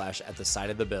whiplash at the side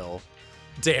of the bill.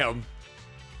 Damn.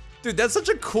 Dude, that's such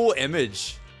a cool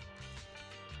image.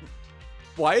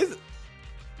 Why is...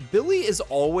 Billy is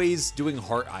always doing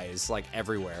heart eyes, like,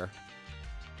 everywhere.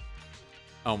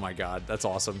 Oh my god, that's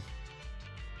awesome.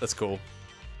 That's cool.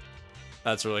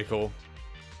 That's really cool.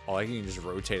 Oh, I can just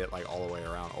rotate it, like, all the way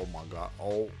around. Oh my god.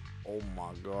 Oh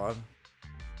my god.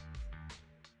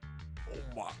 Oh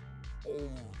my... Oh...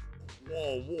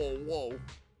 Whoa, whoa, whoa.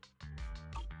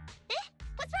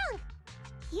 What's wrong?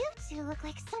 You two look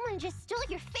like someone just stole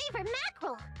your favorite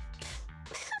mackerel.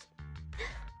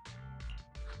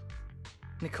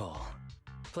 Nicole,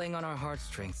 playing on our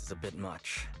heartstrings is a bit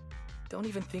much. Don't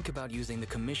even think about using the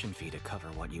commission fee to cover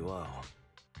what you owe.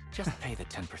 Just pay the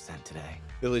 10% today.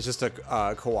 Billy's just a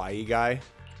kawaii guy.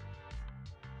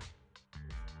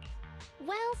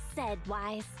 Well said,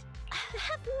 Wise.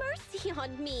 Have mercy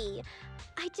on me.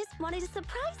 I just wanted to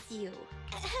surprise you.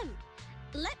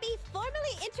 Let me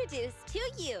formally introduce to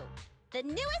you the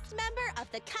newest member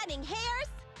of the Cunning Hairs.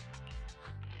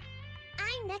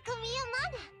 I'm Neko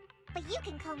Miyamada, but you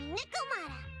can call me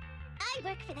Nekomata. I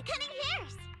work for the Cunning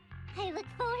Hairs. I look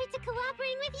forward to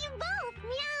cooperating with you both,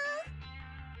 meow.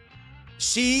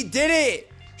 She did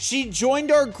it! She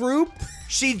joined our group,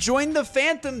 she joined the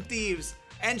Phantom Thieves,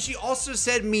 and she also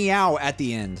said meow at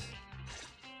the end.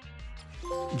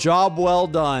 Job well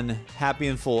done. Happy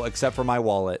and full, except for my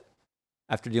wallet.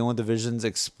 After dealing with the Vision's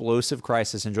explosive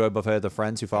crisis, enjoy a buffet with the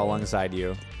friends who follow alongside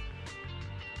you.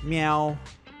 Meow.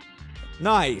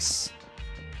 Nice.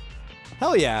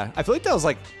 Hell yeah. I feel like that was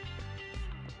like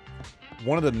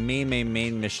one of the main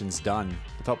missions done.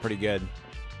 It felt pretty good.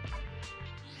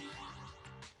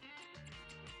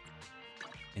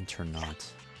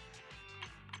 Internaut.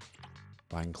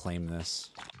 I can claim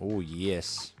this. Oh,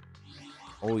 yes.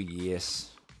 Oh, yes.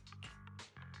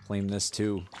 Claim this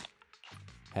too.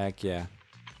 Heck yeah.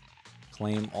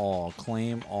 Claim all.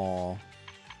 Claim all.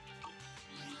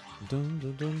 Dun,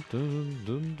 dun, dun, dun,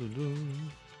 dun, dun,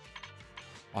 dun.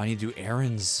 Oh, I need to do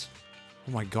errands.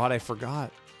 Oh my god, I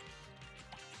forgot.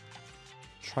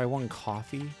 Try one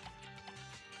coffee.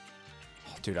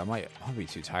 Oh, dude, I'll be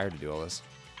too tired to do all this.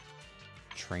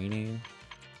 Training.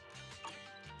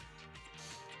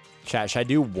 Chat, should I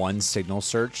do one signal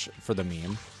search for the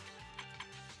meme?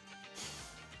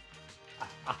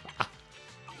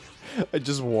 I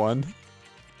just won.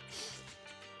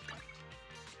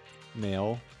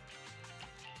 Mail.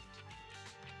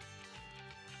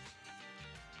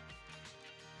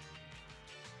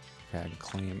 Okay, I can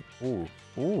claim.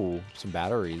 Ooh, some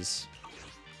batteries.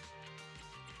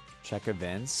 Check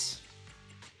events.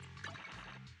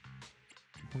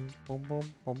 Boom, boom,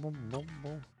 boom, boom, boom, boom,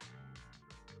 boom.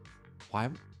 Why?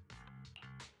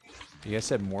 You guys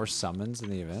said more summons in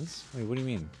the events? Wait, what do you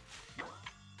mean?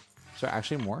 Is there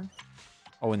actually more?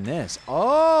 Oh, in this.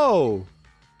 Oh.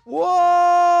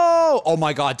 Whoa. Oh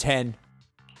my God, 10.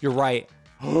 You're right.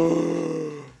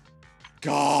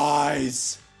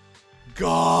 Guys.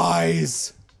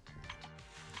 Guys.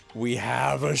 We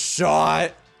have a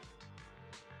shot.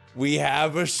 We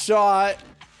have a shot.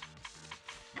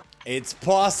 It's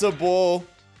possible.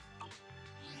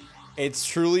 It's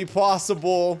truly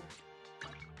possible.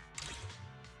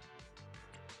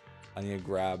 I need to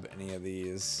grab any of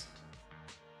these.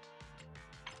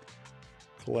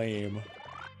 Claim.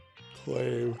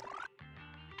 Claim.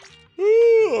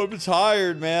 Ooh, I'm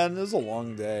tired, man. This is a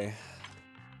long day.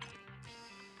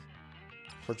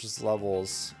 Purchase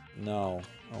levels. No,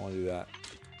 I don't want to do that.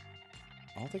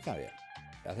 I don't think I yet.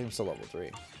 I think I'm still level 3.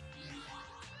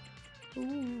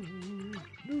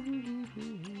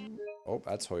 Oh,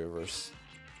 that's Hoyoverse.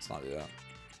 Let's not do that.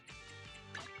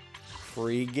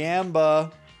 Free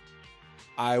Gamba.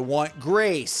 I want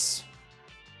grace.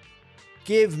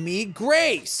 Give me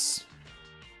grace.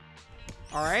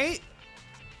 All right.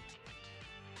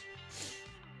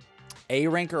 A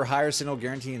rank or higher single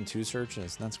guarantee in 2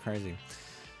 searches. That's crazy.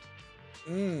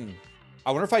 I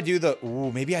wonder if I do the...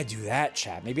 Ooh, maybe I do that,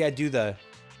 chat. Maybe I do the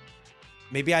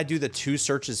 2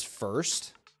 searches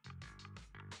first.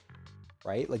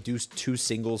 Right? Like do 2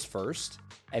 singles first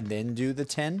and then do the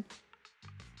 10.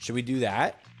 Should we do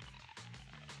that?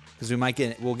 Because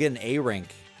we'll get an A rank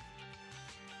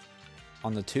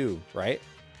on the 2, right?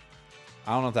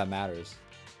 I don't know if that matters.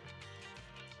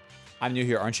 I'm new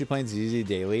here. Aren't you playing ZZZ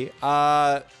daily?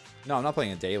 No, I'm not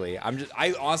playing it daily.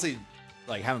 I honestly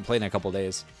like haven't played in a couple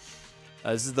days.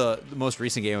 This is the most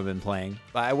recent game I've been playing.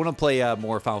 But I want to play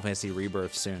more Final Fantasy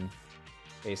Rebirth soon,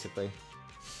 basically.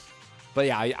 But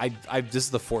yeah, this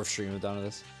is the 4th stream I've done of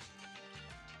this.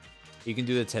 You can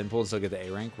do the 10 pull and still get the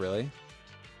A rank, really?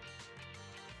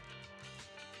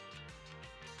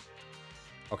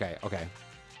 Okay, okay.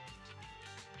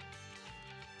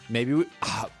 Maybe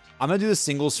I'm gonna do the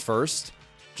singles first,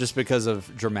 just because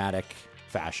of dramatic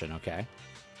fashion, okay?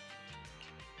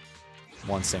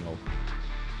 1 single.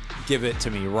 Give it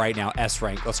to me right now, S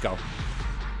rank. Let's go.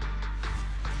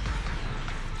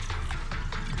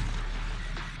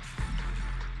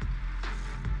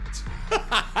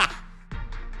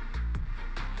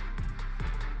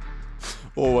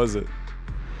 What was it?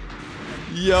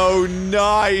 Yo,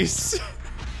 nice.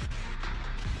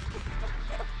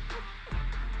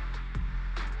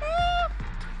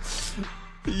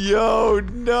 Yo,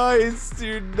 nice,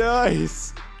 dude,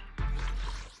 nice.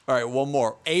 All right, one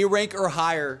more. A rank or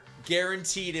higher,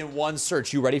 guaranteed in 1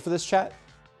 search. You ready for this, chat?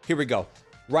 Here we go.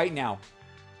 Right now.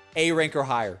 A rank or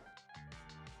higher.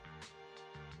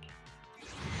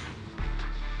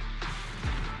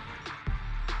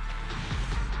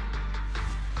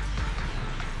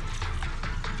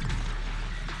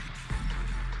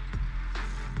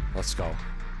 Let's go.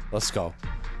 Let's go.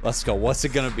 Let's go. What's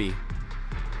it gonna be?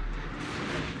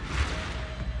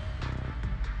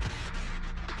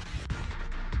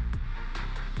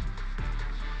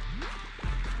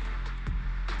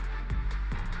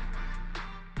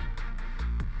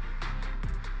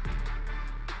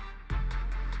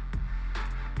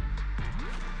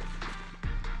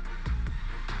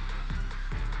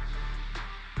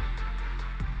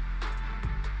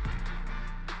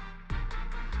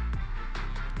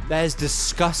 That is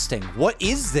disgusting. What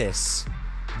is this?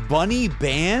 Bunny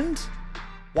band?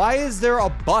 Why is there a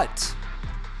butt?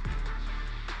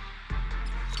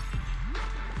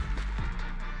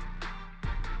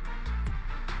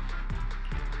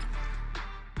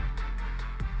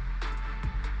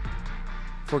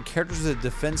 For characters with a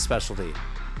defense specialty,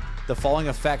 the following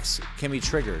effects can be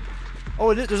triggered.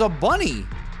 Oh, there's a bunny.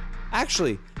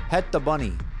 Actually, Pet the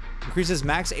Bunny. Increases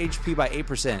max HP by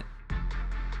 8%.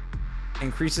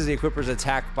 Increases the equipper's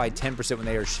attack by 10% when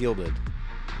they are shielded.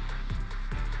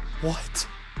 What?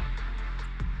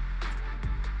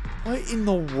 What in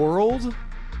the world?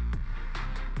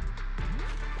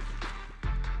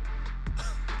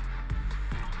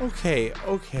 Okay,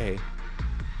 okay.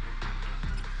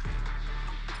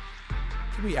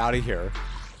 Get me out of here.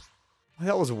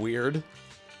 That was weird.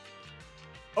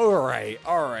 Alright,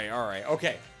 alright, alright.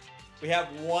 Okay. We have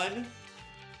 1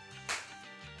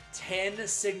 10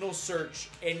 signal search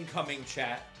incoming,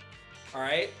 chat.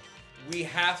 Alright? We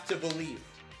have to believe.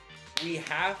 We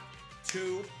have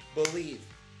to believe.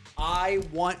 I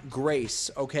want grace,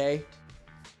 okay?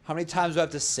 How many times do I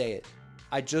have to say it?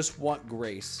 I just want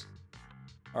grace.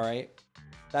 Alright?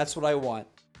 That's what I want.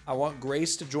 I want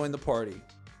grace to join the party.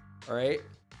 Alright?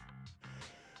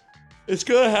 It's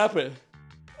gonna happen.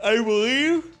 I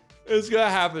believe it's gonna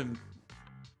happen.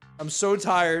 I'm so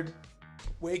tired.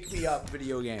 Wake me up,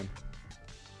 video game.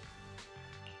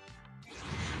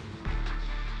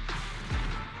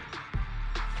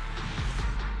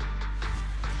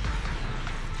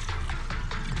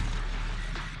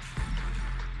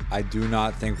 I do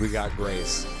not think we got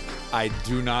Grace. I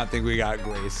do not think we got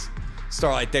Grace.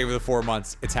 Starlight, thank you for the 4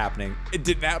 months. It's happening. It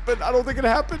didn't happen. I don't think it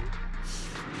happened.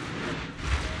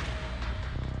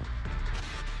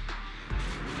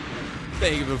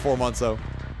 Thank you for the 4 months, though.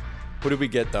 What did we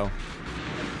get, though?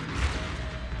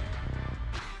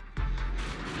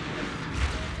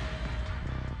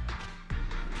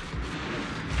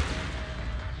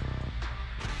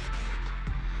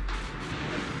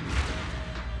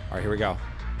 All right, here we go.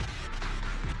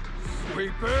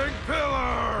 Sweeping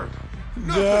pillar!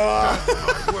 No.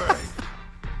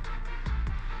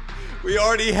 We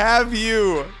already have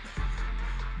you.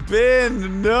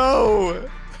 Ben, no.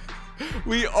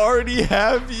 We already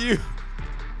have you.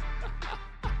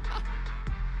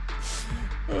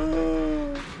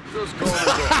 Just call me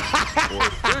Ben. Or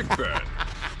Big Ben.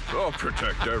 I'll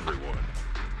protect everyone.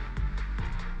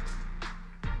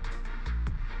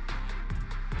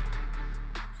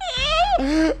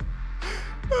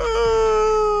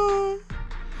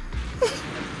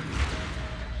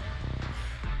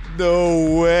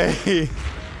 No way.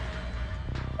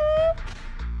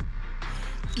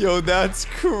 Yo, that's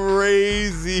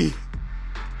crazy.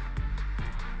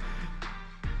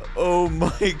 Oh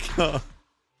my god.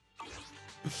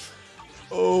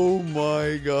 Oh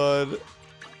my god.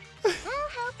 I'll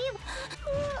help you.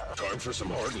 Time for some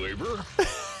hard labor?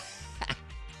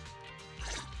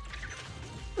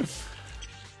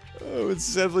 Oh,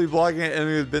 it's definitely blocking an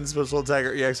enemy with bin special attack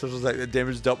or EX special attack. The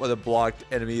damage dealt by the blocked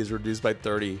enemy is reduced by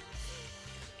 30.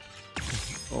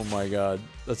 Oh my god.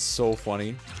 That's so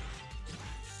funny.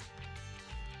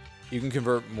 You can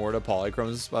convert more to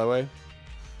polychromes, by the way.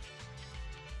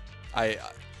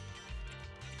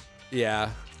 Yeah.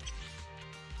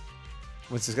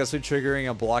 When successfully triggering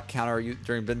a block counter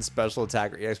during Bin's special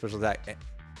attack or EX special attack,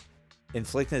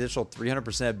 inflict an additional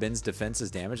 300% of Bin's defense's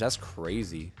damage. That's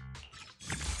crazy.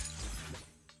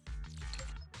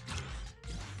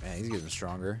 Man, he's getting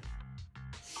stronger.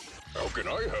 How can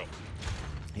I help?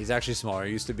 He's actually smaller.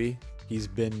 He used to be. He's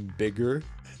been bigger.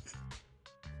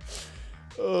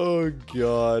 Oh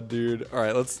god, dude. All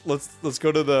right, let's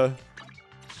go to the.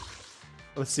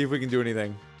 Let's see if we can do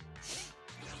anything.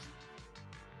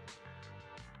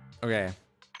 Okay.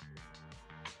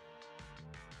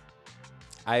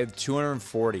 I have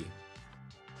 240.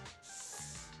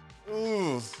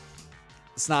 Ooh.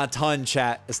 It's not a ton,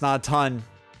 chat. It's not a ton.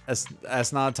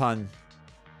 That's not a ton.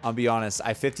 I'll be honest. I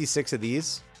have 56 of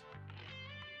these.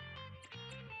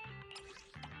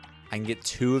 I can get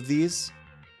 2 of these.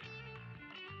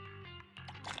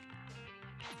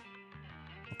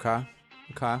 Okay.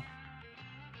 Okay.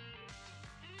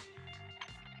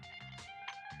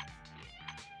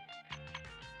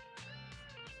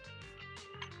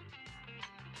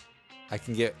 I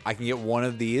can get 1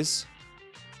 of these.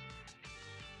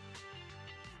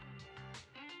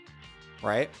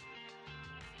 Right?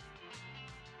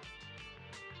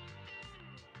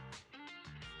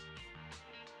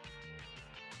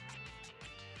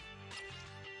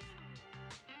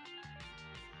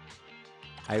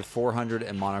 I have 400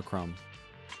 in monochrome.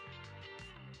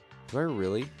 Do I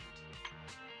really?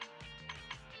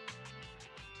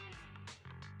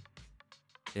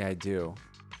 Yeah, I do.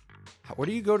 Where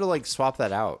do you go to like swap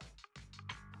that out?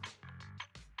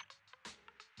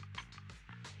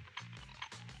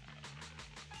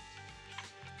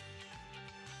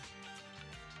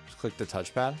 Just click the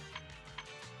touchpad.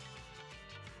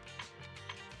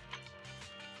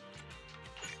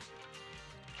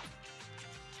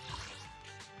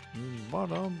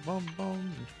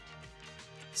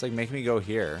 It's like making me go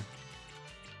here.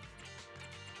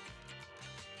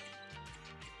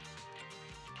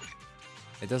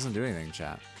 It doesn't do anything,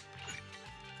 chat.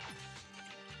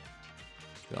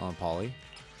 Still on poly.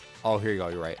 Oh, here you go.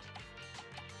 You're right.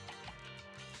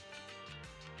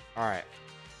 All right.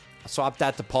 Swap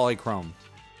that to polychrome.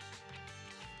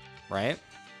 Right?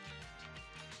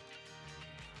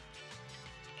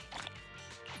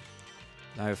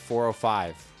 Now I have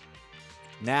 405.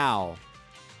 Now.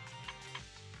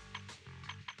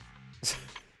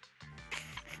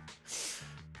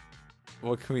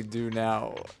 What can we do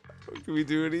now? Can we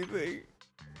do anything?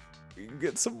 We can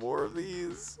get some more of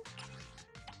these.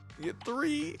 Get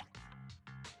 3.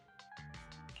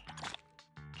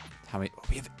 How many? Oh,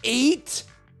 we have 8.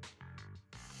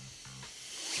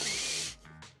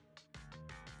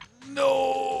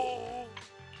 No.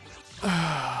 Damn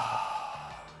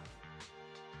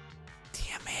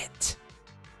it.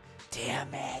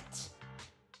 Damn it.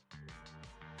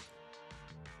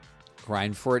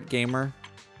 Grind for it, gamer.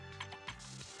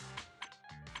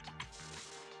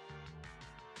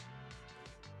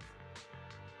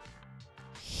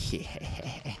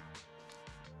 Yeah.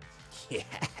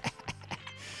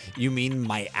 You mean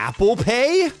my Apple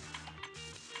Pay?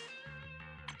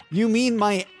 You mean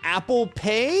my Apple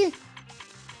Pay?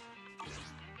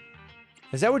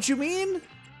 Is that what you mean?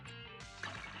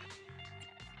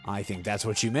 I think that's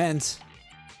what you meant.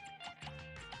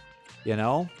 You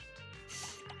know?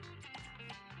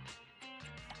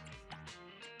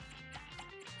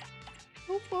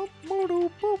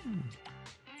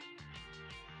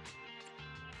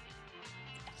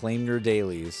 Claim your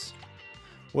dailies.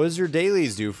 What does your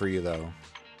dailies do for you, though?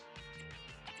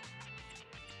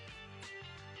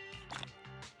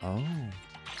 Oh.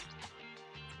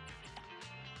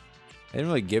 They didn't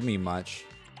really give me much.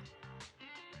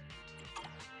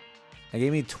 They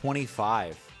gave me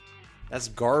 25. That's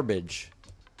garbage.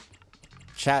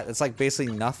 Chat, that's like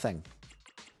basically nothing.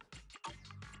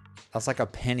 That's like a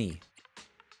penny.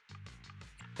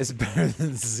 It's better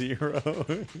than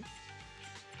 0.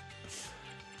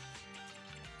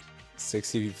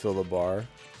 60 if you fill the bar.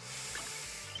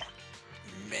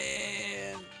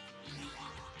 Man.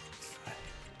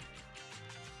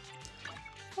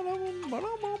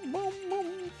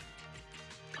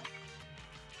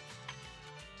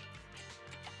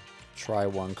 Try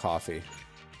one coffee.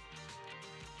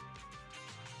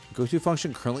 Go-to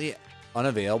function currently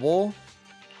unavailable.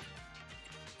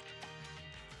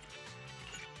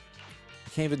 I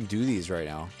can't even do these right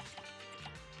now.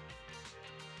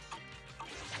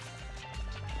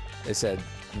 They said,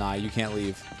 nah, you can't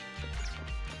leave.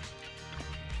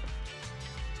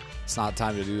 It's not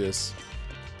time to do this.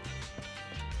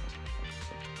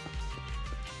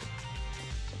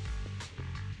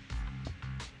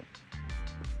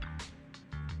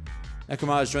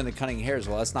 Nakamura's joined the Cunning Hares.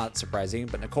 Well, that's not surprising,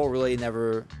 but Nicole really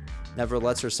never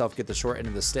lets herself get the short end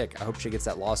of the stick. I hope she gets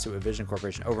that lawsuit with Vision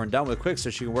Corporation over and done with quick so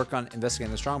she can work on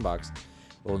investigating the Strongbox.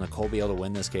 Will Nicole be able to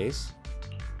win this case?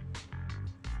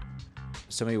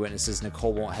 So many witnesses,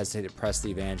 Nicole won't hesitate to press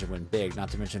the advantage and win big. Not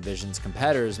to mention Vision's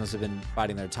competitors must have been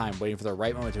biding their time, waiting for the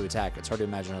right moment to attack. It's hard to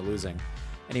imagine her losing.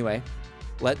 Anyway,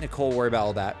 let Nicole worry about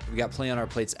all that. We got plenty on our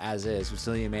plates as is. We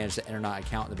still need to manage the internet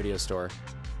account in the video store.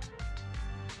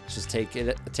 Let's just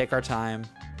take our time.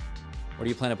 Where do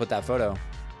you plan to put that photo?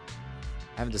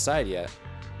 I haven't decided yet.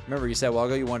 Remember, you said a while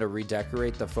ago you wanted to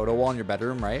redecorate the photo wall in your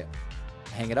bedroom, right?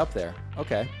 Hang it up there.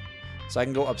 Okay. So I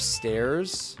can go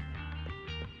upstairs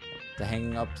to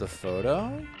hang up the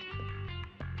photo.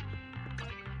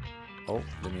 Oh,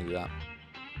 didn't mean to do that.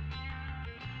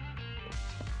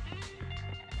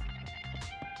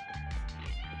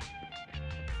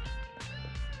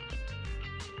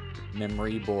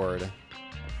 Memory board.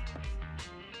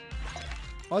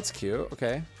 Oh, that's cute.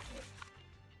 Okay.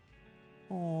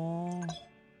 Aww.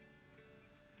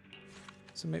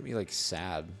 This will make me like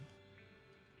sad.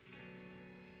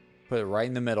 Put it right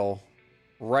in the middle.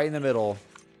 Right in the middle.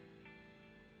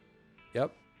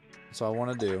 Yep. That's what I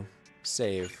want to do.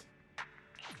 Save.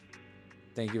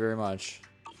 Thank you very much.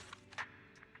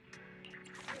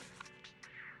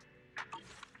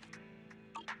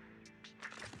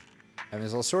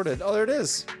 Everything's all sorted. Oh, there it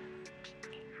is.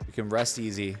 You can rest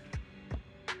easy.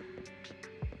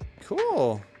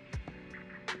 Cool.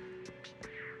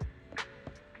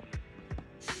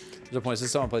 There's a point. This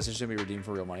is on PlayStation to be redeemed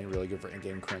for real money. Really good for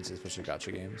in-game currency, especially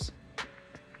gacha games.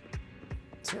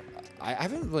 I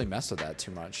haven't really messed with that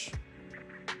too much.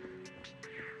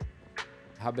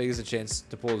 How big is the chance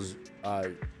to pull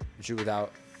Ju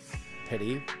without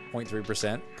pity?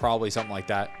 0.3%. Probably something like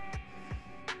that.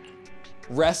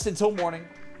 Rest until morning.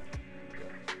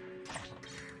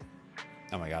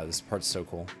 Oh my god, this part's so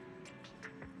cool.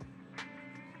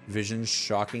 Vision's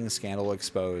shocking scandal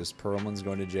exposed. Perlman's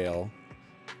going to jail.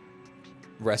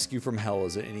 Rescue from hell.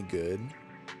 Is it any good?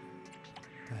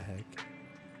 What the heck?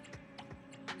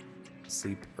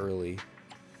 Sleep early.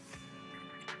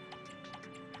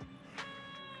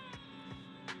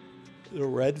 The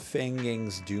Red Fang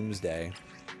Gang's Doomsday.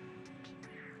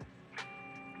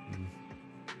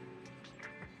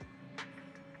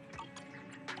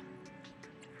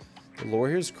 The lore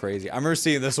here is crazy. I remember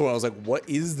seeing this one. I was like, what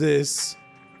is this?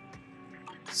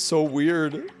 So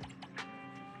weird.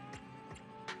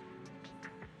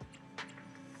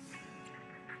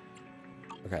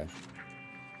 Okay.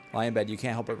 Lie in bed. You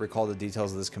can't help but recall the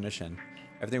details of this commission.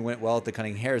 Everything went well at the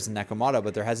Cunning Hares in Nakamata,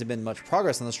 but there hasn't been much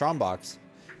progress on the Strongbox.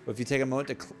 But if you take a moment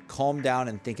to calm down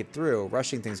and think it through,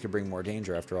 rushing things could bring more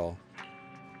danger after all.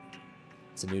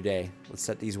 It's a new day. Let's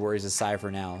set these worries aside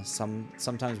for now.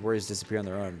 Sometimes worries disappear on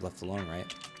their own, left alone, right?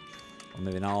 Or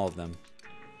maybe not all of them.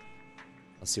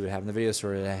 Let's see what happened in the video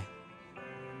store today.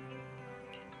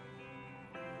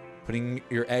 Putting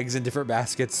your eggs in different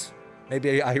baskets.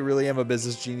 Maybe I really am a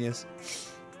business genius.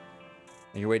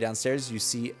 On your way downstairs, you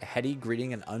see Hetty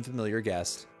greeting an unfamiliar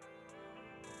guest.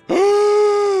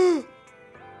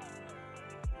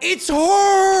 It's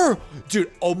her!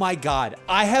 Dude, oh my god.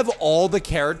 I have all the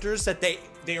characters that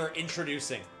they are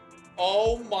introducing.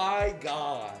 Oh my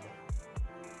god.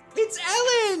 It's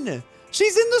Ellen!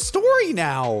 She's in the story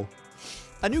now.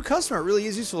 A new customer. It really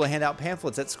is useful to hand out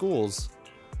pamphlets at schools.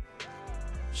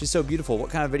 She's so beautiful. What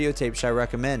kind of videotape should I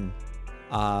recommend?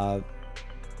 Mr.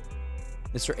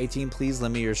 18, please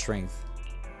lend me your strength.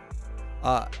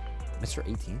 Mr.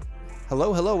 18?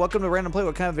 Hello, hello. Welcome to Random Play.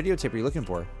 What kind of videotape are you looking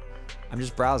for? I'm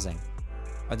just browsing.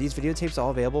 Are these videotapes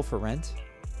all available for rent?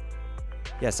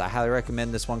 Yes, I highly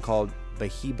recommend this one called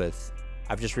Behemoth.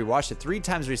 I've just rewatched it 3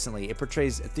 times recently. It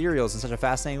portrays ethereals in such a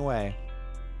fascinating way.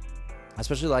 I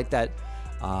especially like that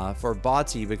for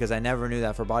Bati, because I never knew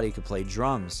that for Bati could play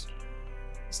drums.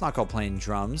 It's not called playing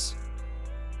drums.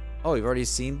 Oh, you've already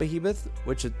seen Behemoth?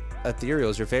 Which ethereal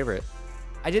is your favorite?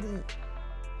 I didn't.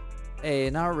 Hey,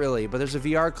 not really, but there's a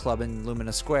VR club in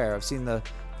Lumina Square. I've seen the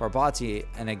Barbati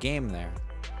and a game there.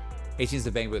 18's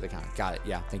the Bang Booth account. Got it.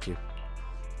 Yeah, thank you.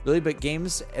 Really, but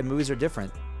games and movies are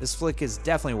different. This flick is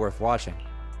definitely worth watching.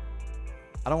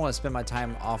 I don't want to spend my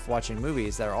time off watching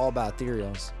movies that are all about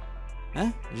ethereals.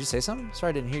 Huh? Did you say something?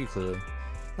 Sorry, I didn't hear you clearly.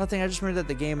 Nothing. I just remembered that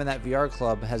the game in that VR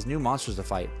club has new monsters to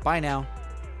fight. Bye now.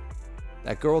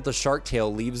 That girl with the shark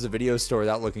tail leaves the video store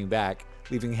without looking back,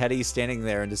 leaving Hetty standing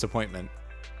there in disappointment.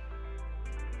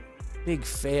 Big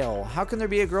fail. How can there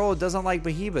be a girl who doesn't like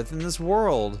Behemoth in this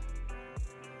world?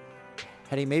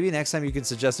 Hetty, maybe next time you can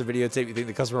suggest a videotape you think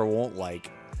the customer won't like.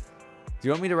 Do you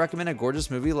want me to recommend a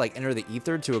gorgeous movie like Enter the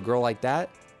Ether to a girl like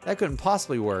that? That couldn't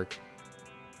possibly work.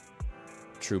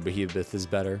 True, Behemoth is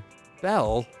better.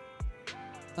 Belle?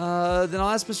 Then I'll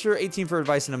ask Mr. 18 for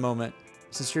advice in a moment.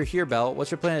 Since you're here, Belle, what's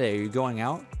your plan today? Are you going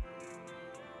out?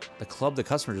 The club the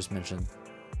customer just mentioned.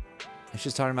 And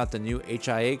she's talking about the new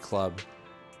HIA club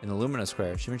in the Lumina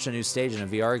Square. She mentioned a new stage in a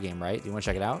VR game, right? Do you want to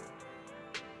check it out?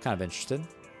 Kind of interested.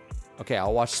 Okay,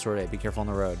 I'll watch the store today. Be careful on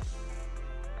the road.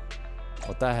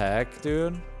 What the heck,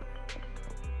 dude?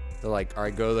 They're like, all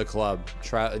right, go to the club.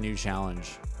 Try out a new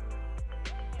challenge.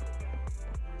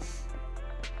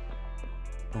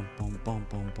 Boom, boom, boom,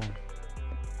 boom, boom.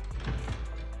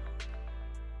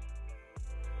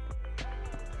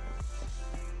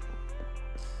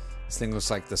 This thing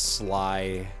looks like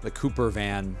the Cooper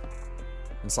van.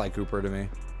 And Sly Cooper to me.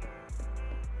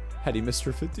 Hetty,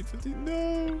 Mr. 5050,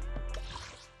 no.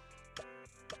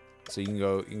 So you can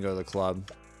go to the club.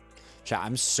 Chat,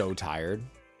 I'm so tired.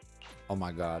 Oh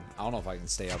my god. I don't know if I can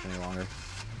stay up any longer.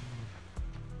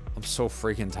 I'm so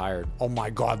freaking tired. Oh my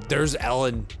god, there's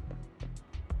Ellen.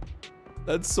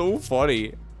 That's so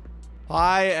funny.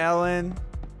 Hi, Ellen.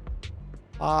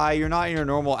 Hi, you're not in your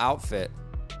normal outfit.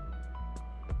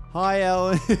 Hi,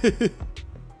 Ellen.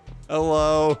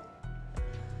 Hello.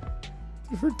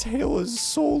 Her tail is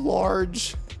so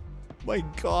large. My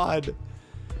god.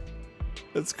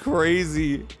 That's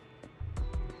crazy.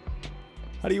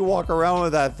 How do you walk around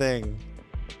with that thing?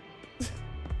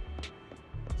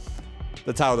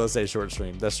 The title does say short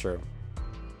stream. That's true.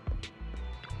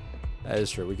 That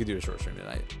is true. We could do a short stream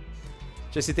tonight.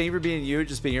 Jesse, thank you for being you.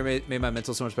 Just being here made my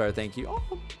mental so much better. Thank you.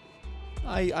 Oh,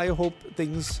 I hope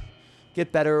things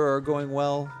get better or are going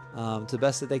well to the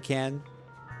best that they can.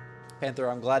 Panther,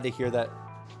 I'm glad to hear that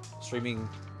streaming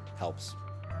helps.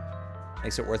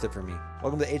 Makes it worth it for me.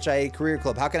 Welcome to the HIA Career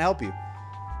Club. How can I help you?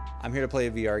 I'm here to play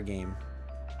a VR game.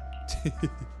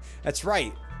 That's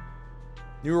right.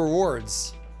 New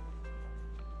rewards.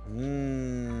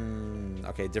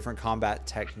 Okay, different combat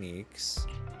techniques.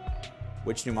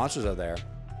 Which new monsters are there?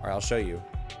 All right, I'll show you.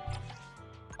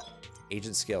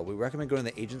 Agent skill. We recommend going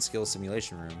to the agent skill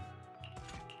simulation room.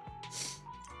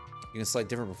 You can select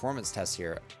different performance tests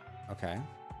here. Okay.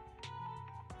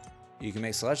 You can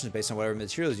make selections based on whatever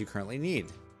materials you currently need.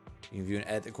 You can view and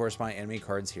edit the corresponding enemy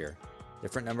cards here.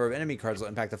 Different number of enemy cards will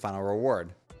impact the final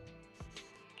reward.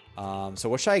 So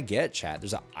what should I get, chat?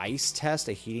 There's an ice test,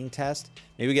 a heating test.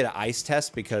 Maybe we get an ice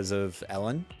test because of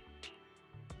Ellen.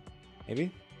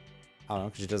 Maybe? I don't know,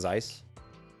 because she does ice.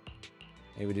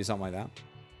 Maybe we do something like that.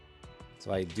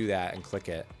 So I do that and click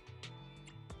it.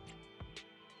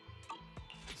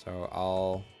 So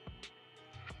I'll...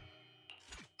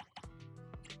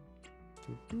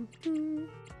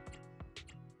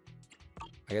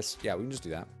 I guess, yeah, we can just do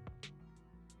that.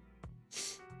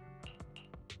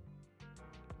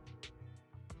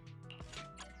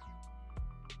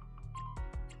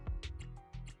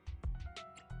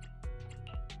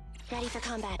 Ready for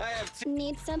combat.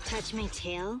 Need some? Touch my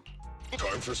tail.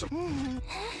 Time for some.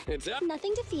 It's up.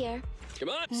 Nothing to fear. Come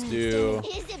on. Let's do.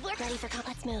 Is it ready for combat?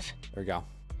 Let's move. There we go.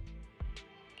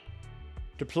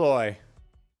 Deploy.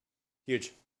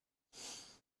 Huge.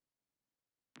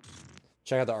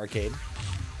 Check out the arcade.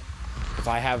 If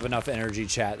I have enough energy,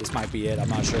 chat, this might be it. I'm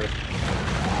not sure.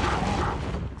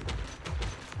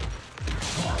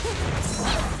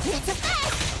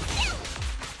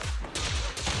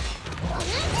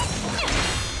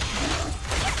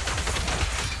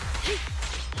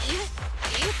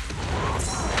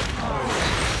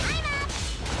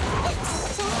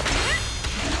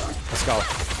 Let's go.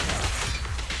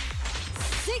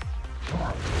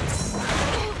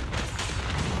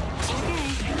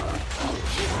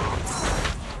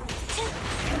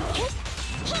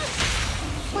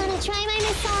 Wanna try my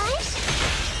massage?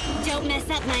 Don't mess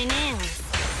up my nails.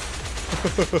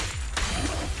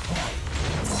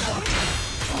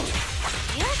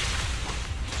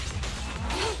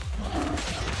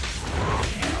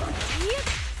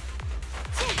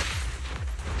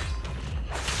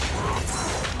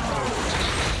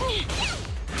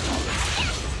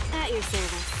 At your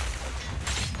service.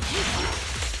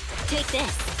 Take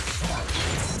this.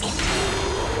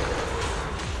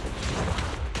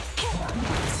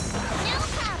 No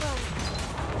problem.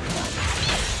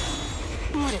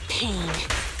 What a pain.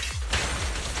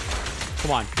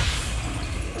 Come on.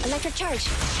 Electric charge.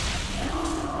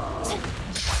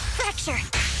 Fracture.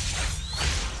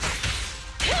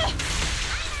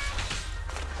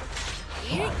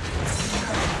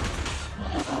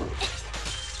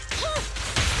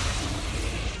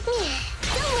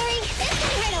 Don't worry, this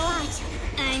can hurt a lot.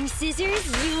 I'm scissors,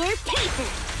 you're paper.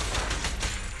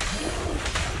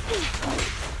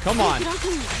 Come on.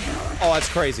 Oh, that's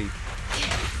crazy.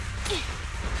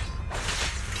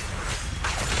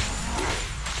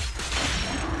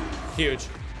 Huge.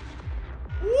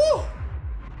 Woo!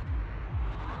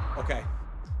 Okay.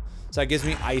 So that gives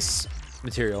me ice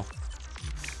material.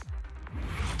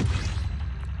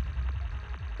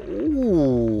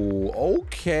 Ooh,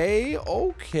 okay,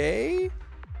 okay.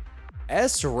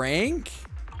 S rank.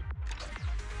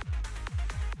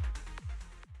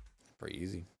 Pretty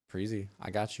easy, pretty easy. I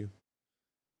got you.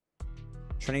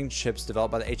 Training chips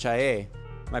developed by the HIA.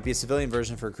 Might be a civilian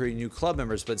version for recruiting new club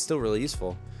members, but it's still really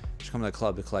useful. Just come to the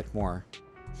club to collect more.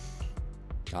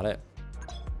 Got it.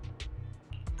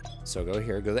 So go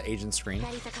here, go to the agent screen.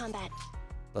 Ready for combat.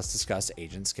 Let's discuss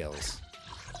agent skills.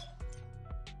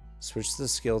 Switch to the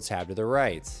skill tab to the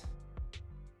right.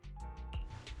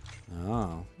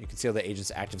 Oh, you can see all the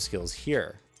agent's active skills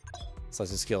here.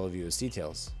 Select the skill, view its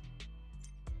details.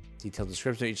 Detailed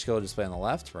description of each skill displayed on the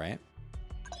left, right?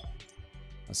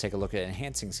 Let's take a look at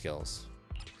enhancing skills.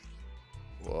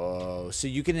 Whoa, so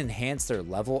you can enhance their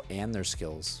level and their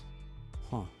skills.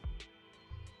 Huh.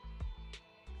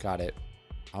 Got it.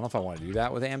 I don't know if I want to do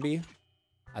that with Ambi.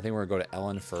 I think we're gonna go to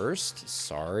Ellen first.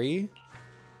 Sorry.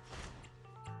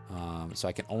 So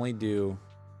I can only do...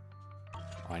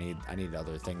 Oh, I need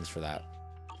other things for that.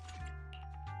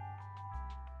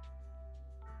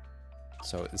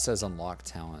 So it says unlock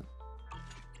talent.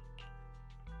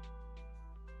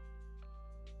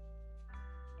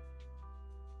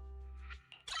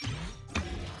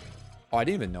 Oh, I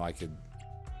didn't even know I could...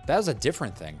 That was a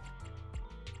different thing.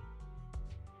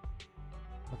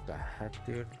 What the heck,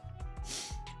 dude?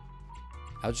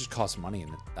 That would just cost money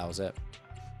and that was it.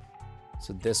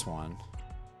 So this one.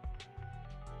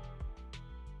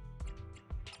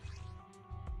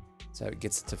 So it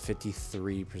gets to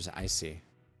 53%. I see.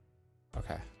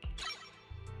 Okay.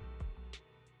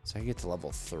 So I get to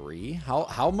level 3.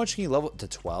 How much can you level to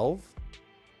 12?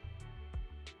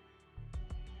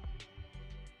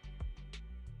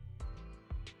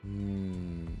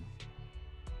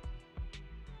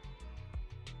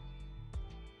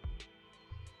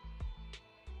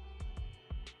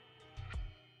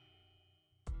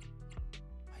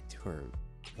 Or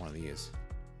one of these.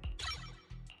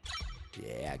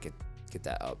 Yeah, get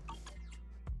that up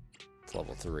to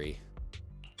level 3.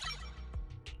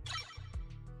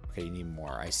 Okay, you need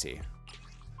more. I see.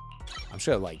 I'm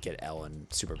sure like get Ellen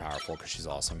super powerful because she's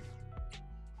awesome.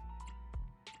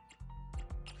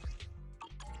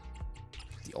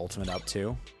 The ultimate up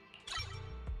too.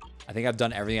 I think I've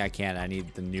done everything I can. I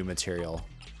need the new material.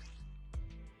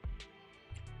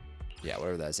 Yeah,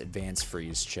 whatever that is. Advanced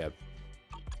freeze chip.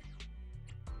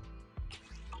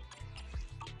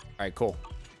 All right, cool.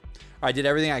 I did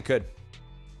everything I could.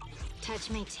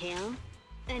 Touch my tail?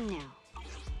 And no.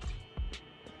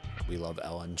 We love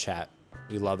Ellen, chat.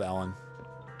 We love Ellen.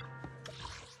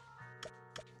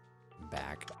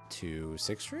 Back to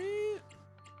 6th Street?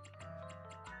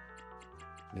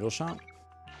 Noodle shop?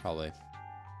 Probably.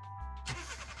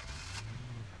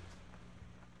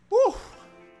 Woo!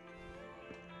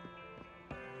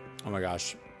 Oh my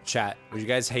gosh. Chat, would you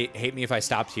guys hate me if I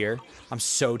stopped here? I'm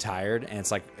so tired, and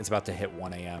it's like, it's about to hit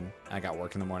 1 a.m. I got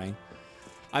work in the morning.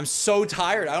 I'm so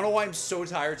tired. I don't know why I'm so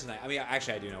tired tonight. I mean,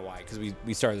 actually, I do know why, because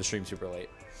we started the stream super late.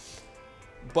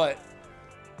 But,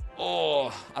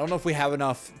 oh, I don't know if we have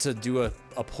enough to do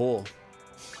a pull.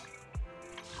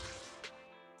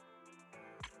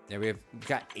 There we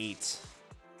got 8.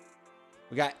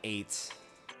 We got 8.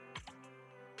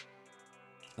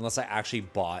 Unless I actually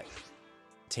bought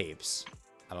tapes.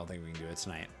 I don't think we can do it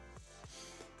tonight.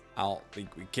 I don't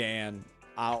think we can.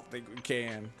 I don't think we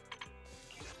can.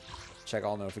 Check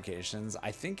all notifications.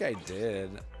 I think I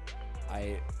did.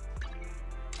 I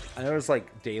know there's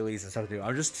like dailies and stuff to do.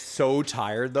 I'm just so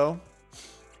tired though.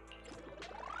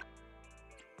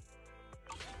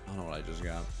 I don't know what I just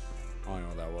got. I don't know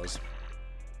what that was.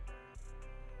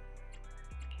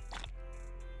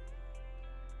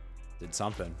 Did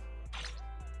something.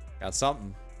 Got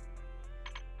something.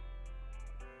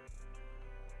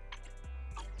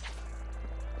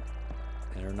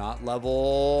 And they're not level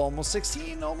almost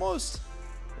 16, almost.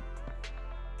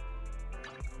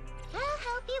 I'll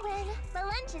help you win. The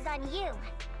lunch is on you.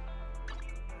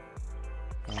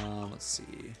 Let's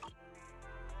see.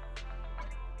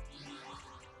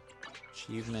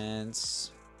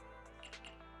 Achievements.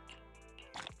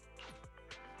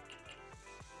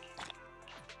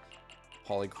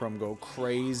 Polychrome go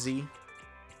crazy.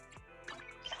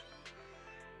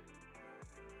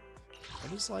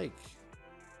 What is like...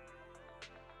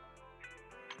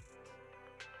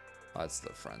 Oh, that's the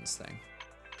friends thing.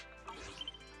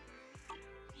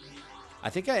 I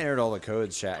think I entered all the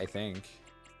codes, chat, I think.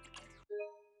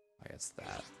 I guess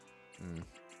that.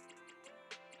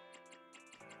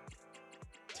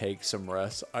 Take some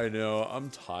rest. I know, I'm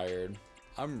tired.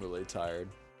 I'm really tired.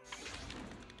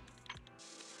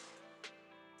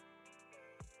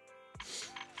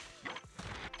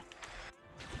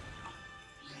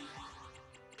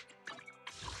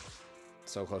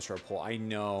 So close to our pull. I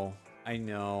know. I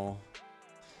know.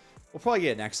 We'll probably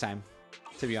get it next time,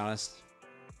 to be honest.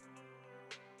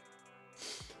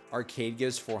 Arcade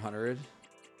gives 400.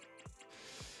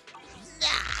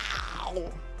 No!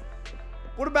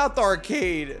 What about the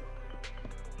arcade?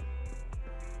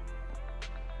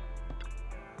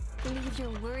 Leave your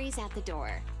worries at the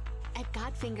door. At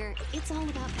Godfinger, it's all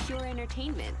about pure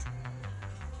entertainment.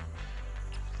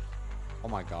 Oh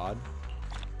my god.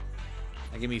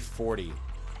 That gave me 40.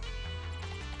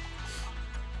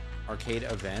 Arcade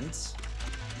events.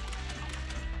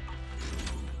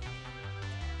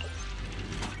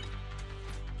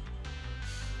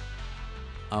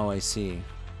 Oh, I see.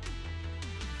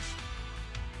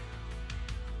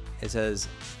 It says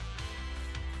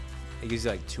it gives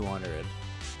you like 200.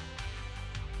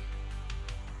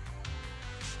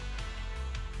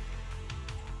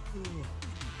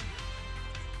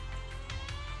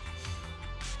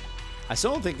 I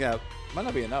still don't think that might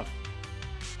not be enough.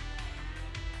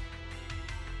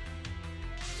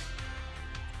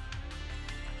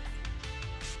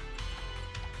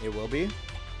 It will be.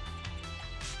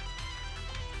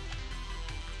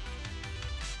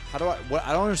 How do I? What?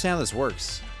 I don't understand how this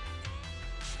works.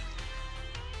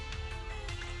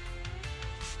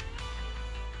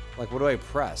 Like, what do I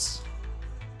press?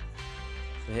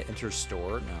 Did I hit enter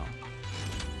store? No.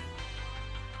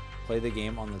 Play the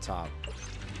game on the top.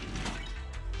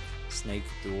 Snake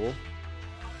duel.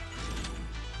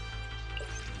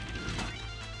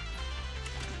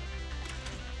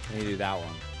 I need to do that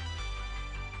one.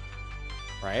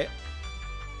 Right?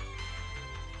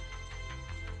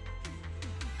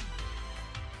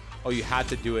 Oh, you had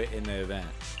to do it in the event.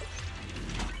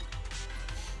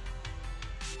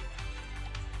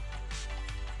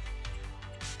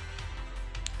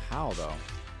 How though?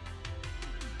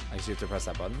 I guess you have to press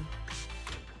that button.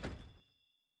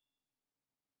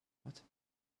 What?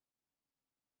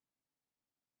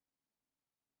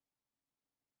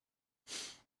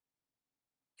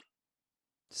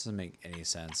 This doesn't make any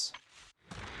sense.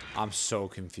 I'm so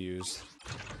confused.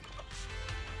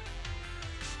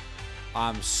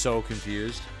 I'm so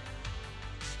confused.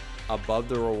 Above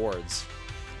the rewards.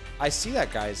 I see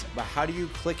that, guys, but how do you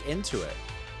click into it?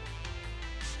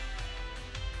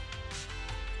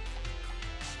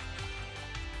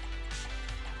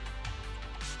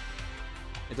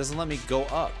 It doesn't let me go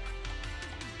up.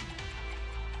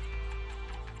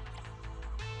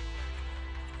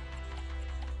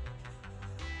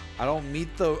 I don't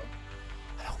meet the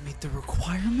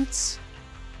requirements.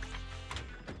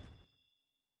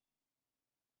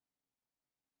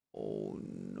 Oh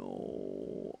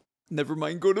no. Never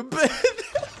mind, go to bed.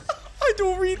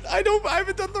 I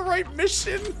haven't done the right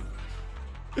mission.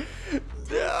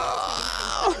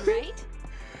 No. Right?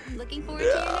 Looking forward to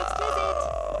your next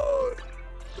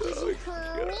visit.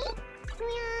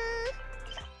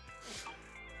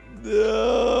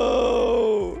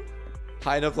 No.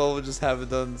 High enough level, just haven't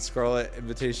done Scarlet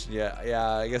Invitation yet. Yeah,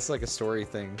 I guess like a story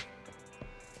thing.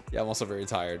 Yeah, I'm also very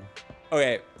tired.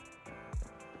 Okay.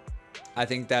 I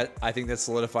think that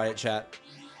solidified it, chat.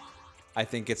 I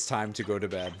think it's time to go to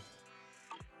bed.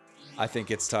 I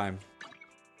think it's time.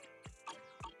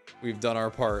 We've done our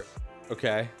part.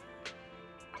 Okay.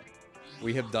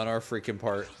 We have done our freaking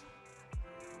part.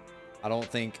 I don't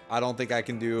think I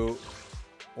can do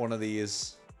one of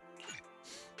these.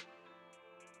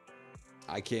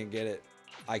 I can't get it.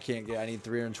 I need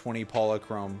 320 Paula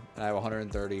Chrome and I have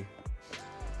 130.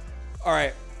 All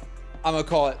right. I'm gonna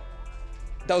call it.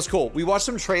 That was cool. We watched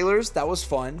some trailers. That was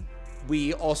fun.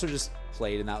 We also just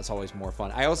played and that was always more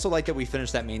fun. I also like that we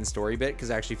finished that main story bit because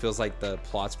it actually feels like the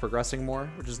plot's progressing more,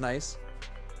 which is nice.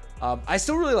 I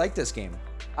still really like this game.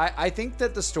 I think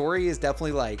that the story is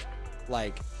definitely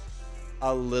like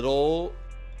a little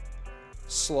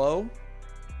slow,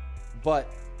 but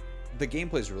the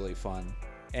gameplay is really fun.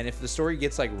 And if the story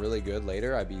gets like really good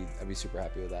later, I'd be super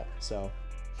happy with that. So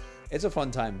it's a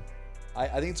fun time. I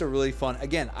think it's a really fun.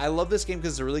 Again, I love this game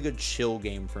because it's a really good chill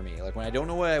game for me. Like when I don't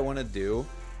know what I want to do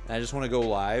and I just want to go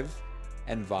live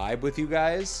and vibe with you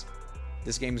guys,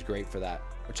 this game's great for that,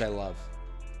 which I love.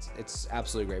 It's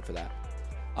absolutely great for that.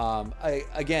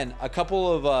 Again, a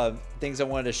couple of things I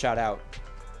wanted to shout out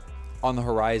on the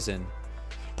horizon.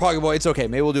 Probably, boy, it's okay.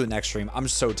 Maybe we'll do it next stream. I'm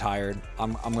so tired.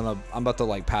 I'm about to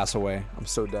like pass away. I'm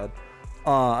so dead.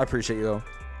 I appreciate you though.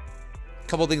 A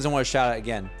couple things I want to shout out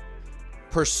again.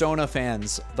 Persona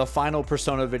fans, the final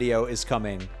Persona video is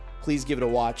coming. Please give it a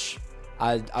watch.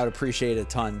 I'd appreciate it a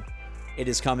ton. It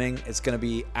is coming. It's gonna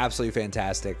be absolutely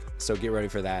fantastic. So get ready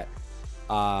for that.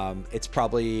 It's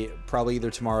probably either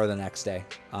tomorrow or the next day.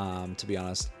 To be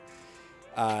honest.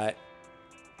 I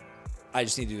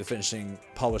just need to do the finishing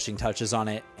publishing touches on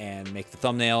it and make the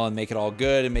thumbnail and make it all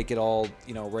good and make it all,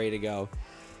 you know, ready to go.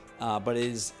 But it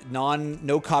is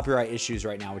no copyright issues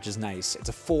right now, which is nice. It's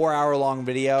a 4-hour long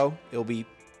video. It'll be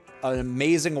an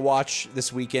amazing watch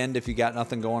this weekend. If you got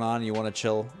nothing going on and you want to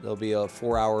chill, there'll be a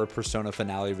 4-hour Persona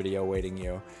finale video waiting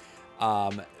you.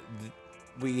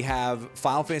 We have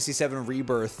Final Fantasy VII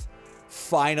Rebirth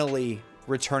finally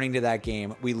returning to that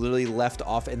game. We literally left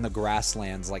off in the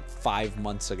grasslands like 5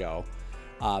 months ago.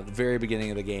 The very beginning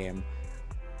of the game.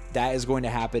 That is going to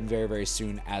happen very, very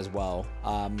soon as well.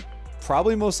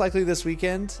 Probably most likely this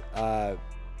weekend,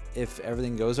 if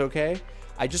everything goes okay.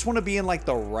 I just want to be in like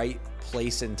the right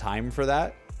place and time for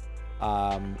that.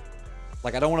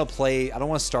 Like I don't want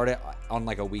to start it on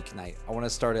like a weeknight. I want to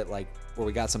start it like where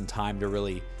we got some time to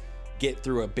really get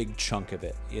through a big chunk of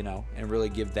it, you know, and really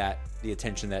give that the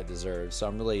attention that it deserves. So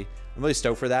I'm really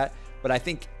stoked for that. But I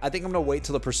think I'm gonna wait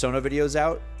till the Persona video's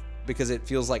out because it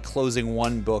feels like closing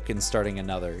one book and starting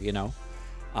another, you know.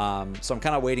 So I'm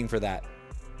kind of waiting for that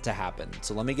to happen.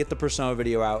 So let me get the Persona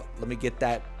video out. Let me get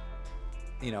that,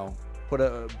 you know, put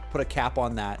a cap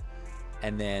on that,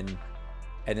 and then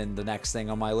the next thing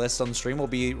on my list on the stream will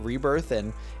be Rebirth.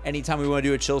 And anytime we want to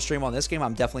do a chill stream on this game,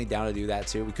 I'm definitely down to do that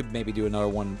too. We could maybe do another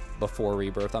one before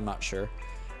Rebirth. I'm not sure.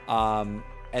 And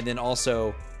then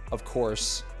also, of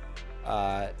course,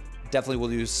 definitely we'll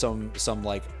do some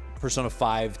like Persona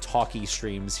 5 talkie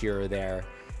streams here or there,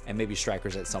 and maybe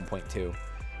Strikers at some point too.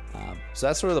 So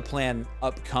that's sort of the plan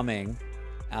upcoming,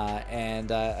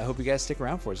 and I hope you guys stick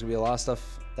around for it. It's gonna be a lot of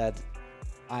stuff that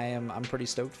I'm pretty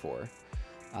stoked for.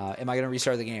 Am I gonna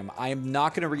restart the game? I am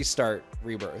not gonna restart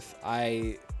Rebirth.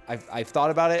 I've thought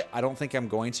about it. I don't think I'm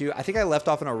going to. I think I left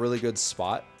off in a really good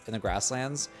spot in the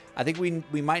grasslands. I think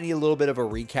we might need a little bit of a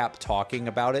recap talking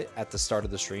about it at the start of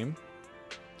the stream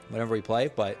whenever we play.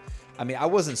 But I mean, I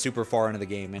wasn't super far into the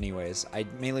game anyways. I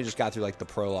mainly just got through like the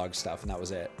prologue stuff and that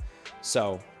was it.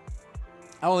 So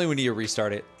I don't think we need to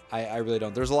restart it. I really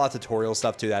don't. There's a lot of tutorial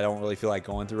stuff too that I don't really feel like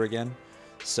going through again.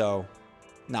 So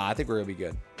nah, I think we're gonna be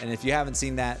good. And if you haven't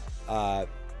seen that,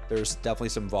 there's definitely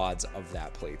some VODs of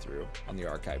that playthrough on the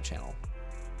archive channel.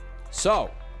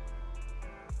 So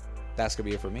that's gonna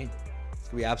be it for me. It's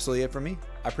gonna be absolutely it for me.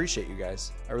 I appreciate you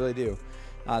guys. I really do.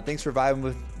 Thanks for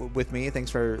vibing with me.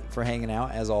 Thanks for hanging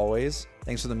out as always.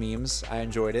 Thanks for the memes. I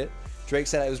enjoyed it. Drake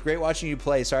said, it was great watching you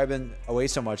play. Sorry I've been away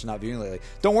so much and not viewing lately.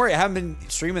 Don't worry, I haven't been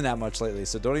streaming that much lately,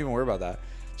 so don't even worry about that.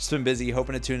 Just been busy,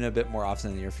 hoping to tune in a bit more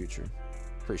often in the near future.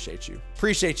 Appreciate you.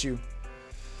 Appreciate you.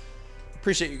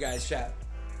 Appreciate you guys, chat.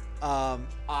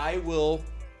 I will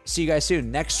see you guys soon.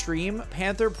 Next stream,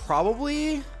 Panther,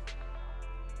 probably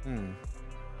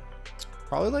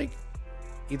like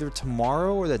either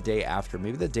tomorrow or the day after.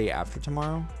 Maybe the day after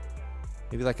tomorrow.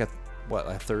 Maybe like a what,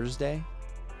 a Thursday?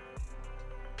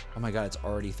 Oh my God, it's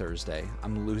already Thursday.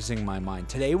 I'm losing my mind.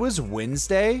 Today was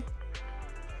Wednesday?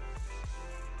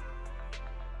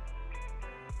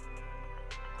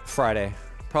 Friday.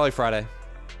 Probably Friday.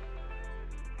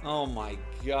 Oh my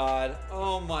God.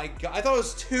 Oh my God. I thought it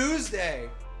was Tuesday.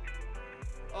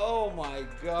 Oh my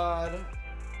God.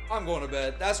 I'm going to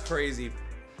bed. That's crazy.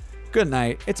 Good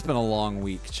night. It's been a long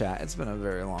week, chat. It's been a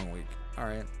very long week. All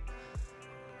right.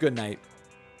 Good night.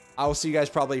 I will see you guys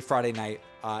probably Friday night.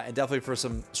 And definitely for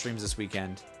some streams this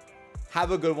weekend.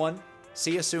 Have a good one.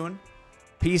 See you soon.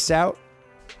 Peace out.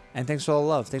 And thanks for all the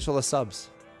love. Thanks for all the subs.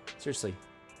 Seriously.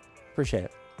 Appreciate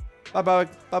it. Bye-bye.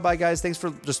 Bye-bye, guys. Thanks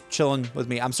for just chilling with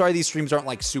me. I'm sorry these streams aren't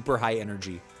like super high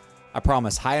energy. I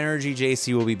promise. High energy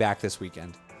JC will be back this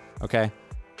weekend. Okay?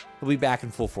 He'll be back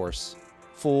in full force.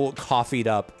 Full coffeeed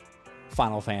up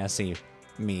Final Fantasy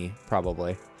me,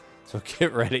 probably. So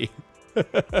get ready.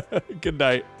 Good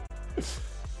night.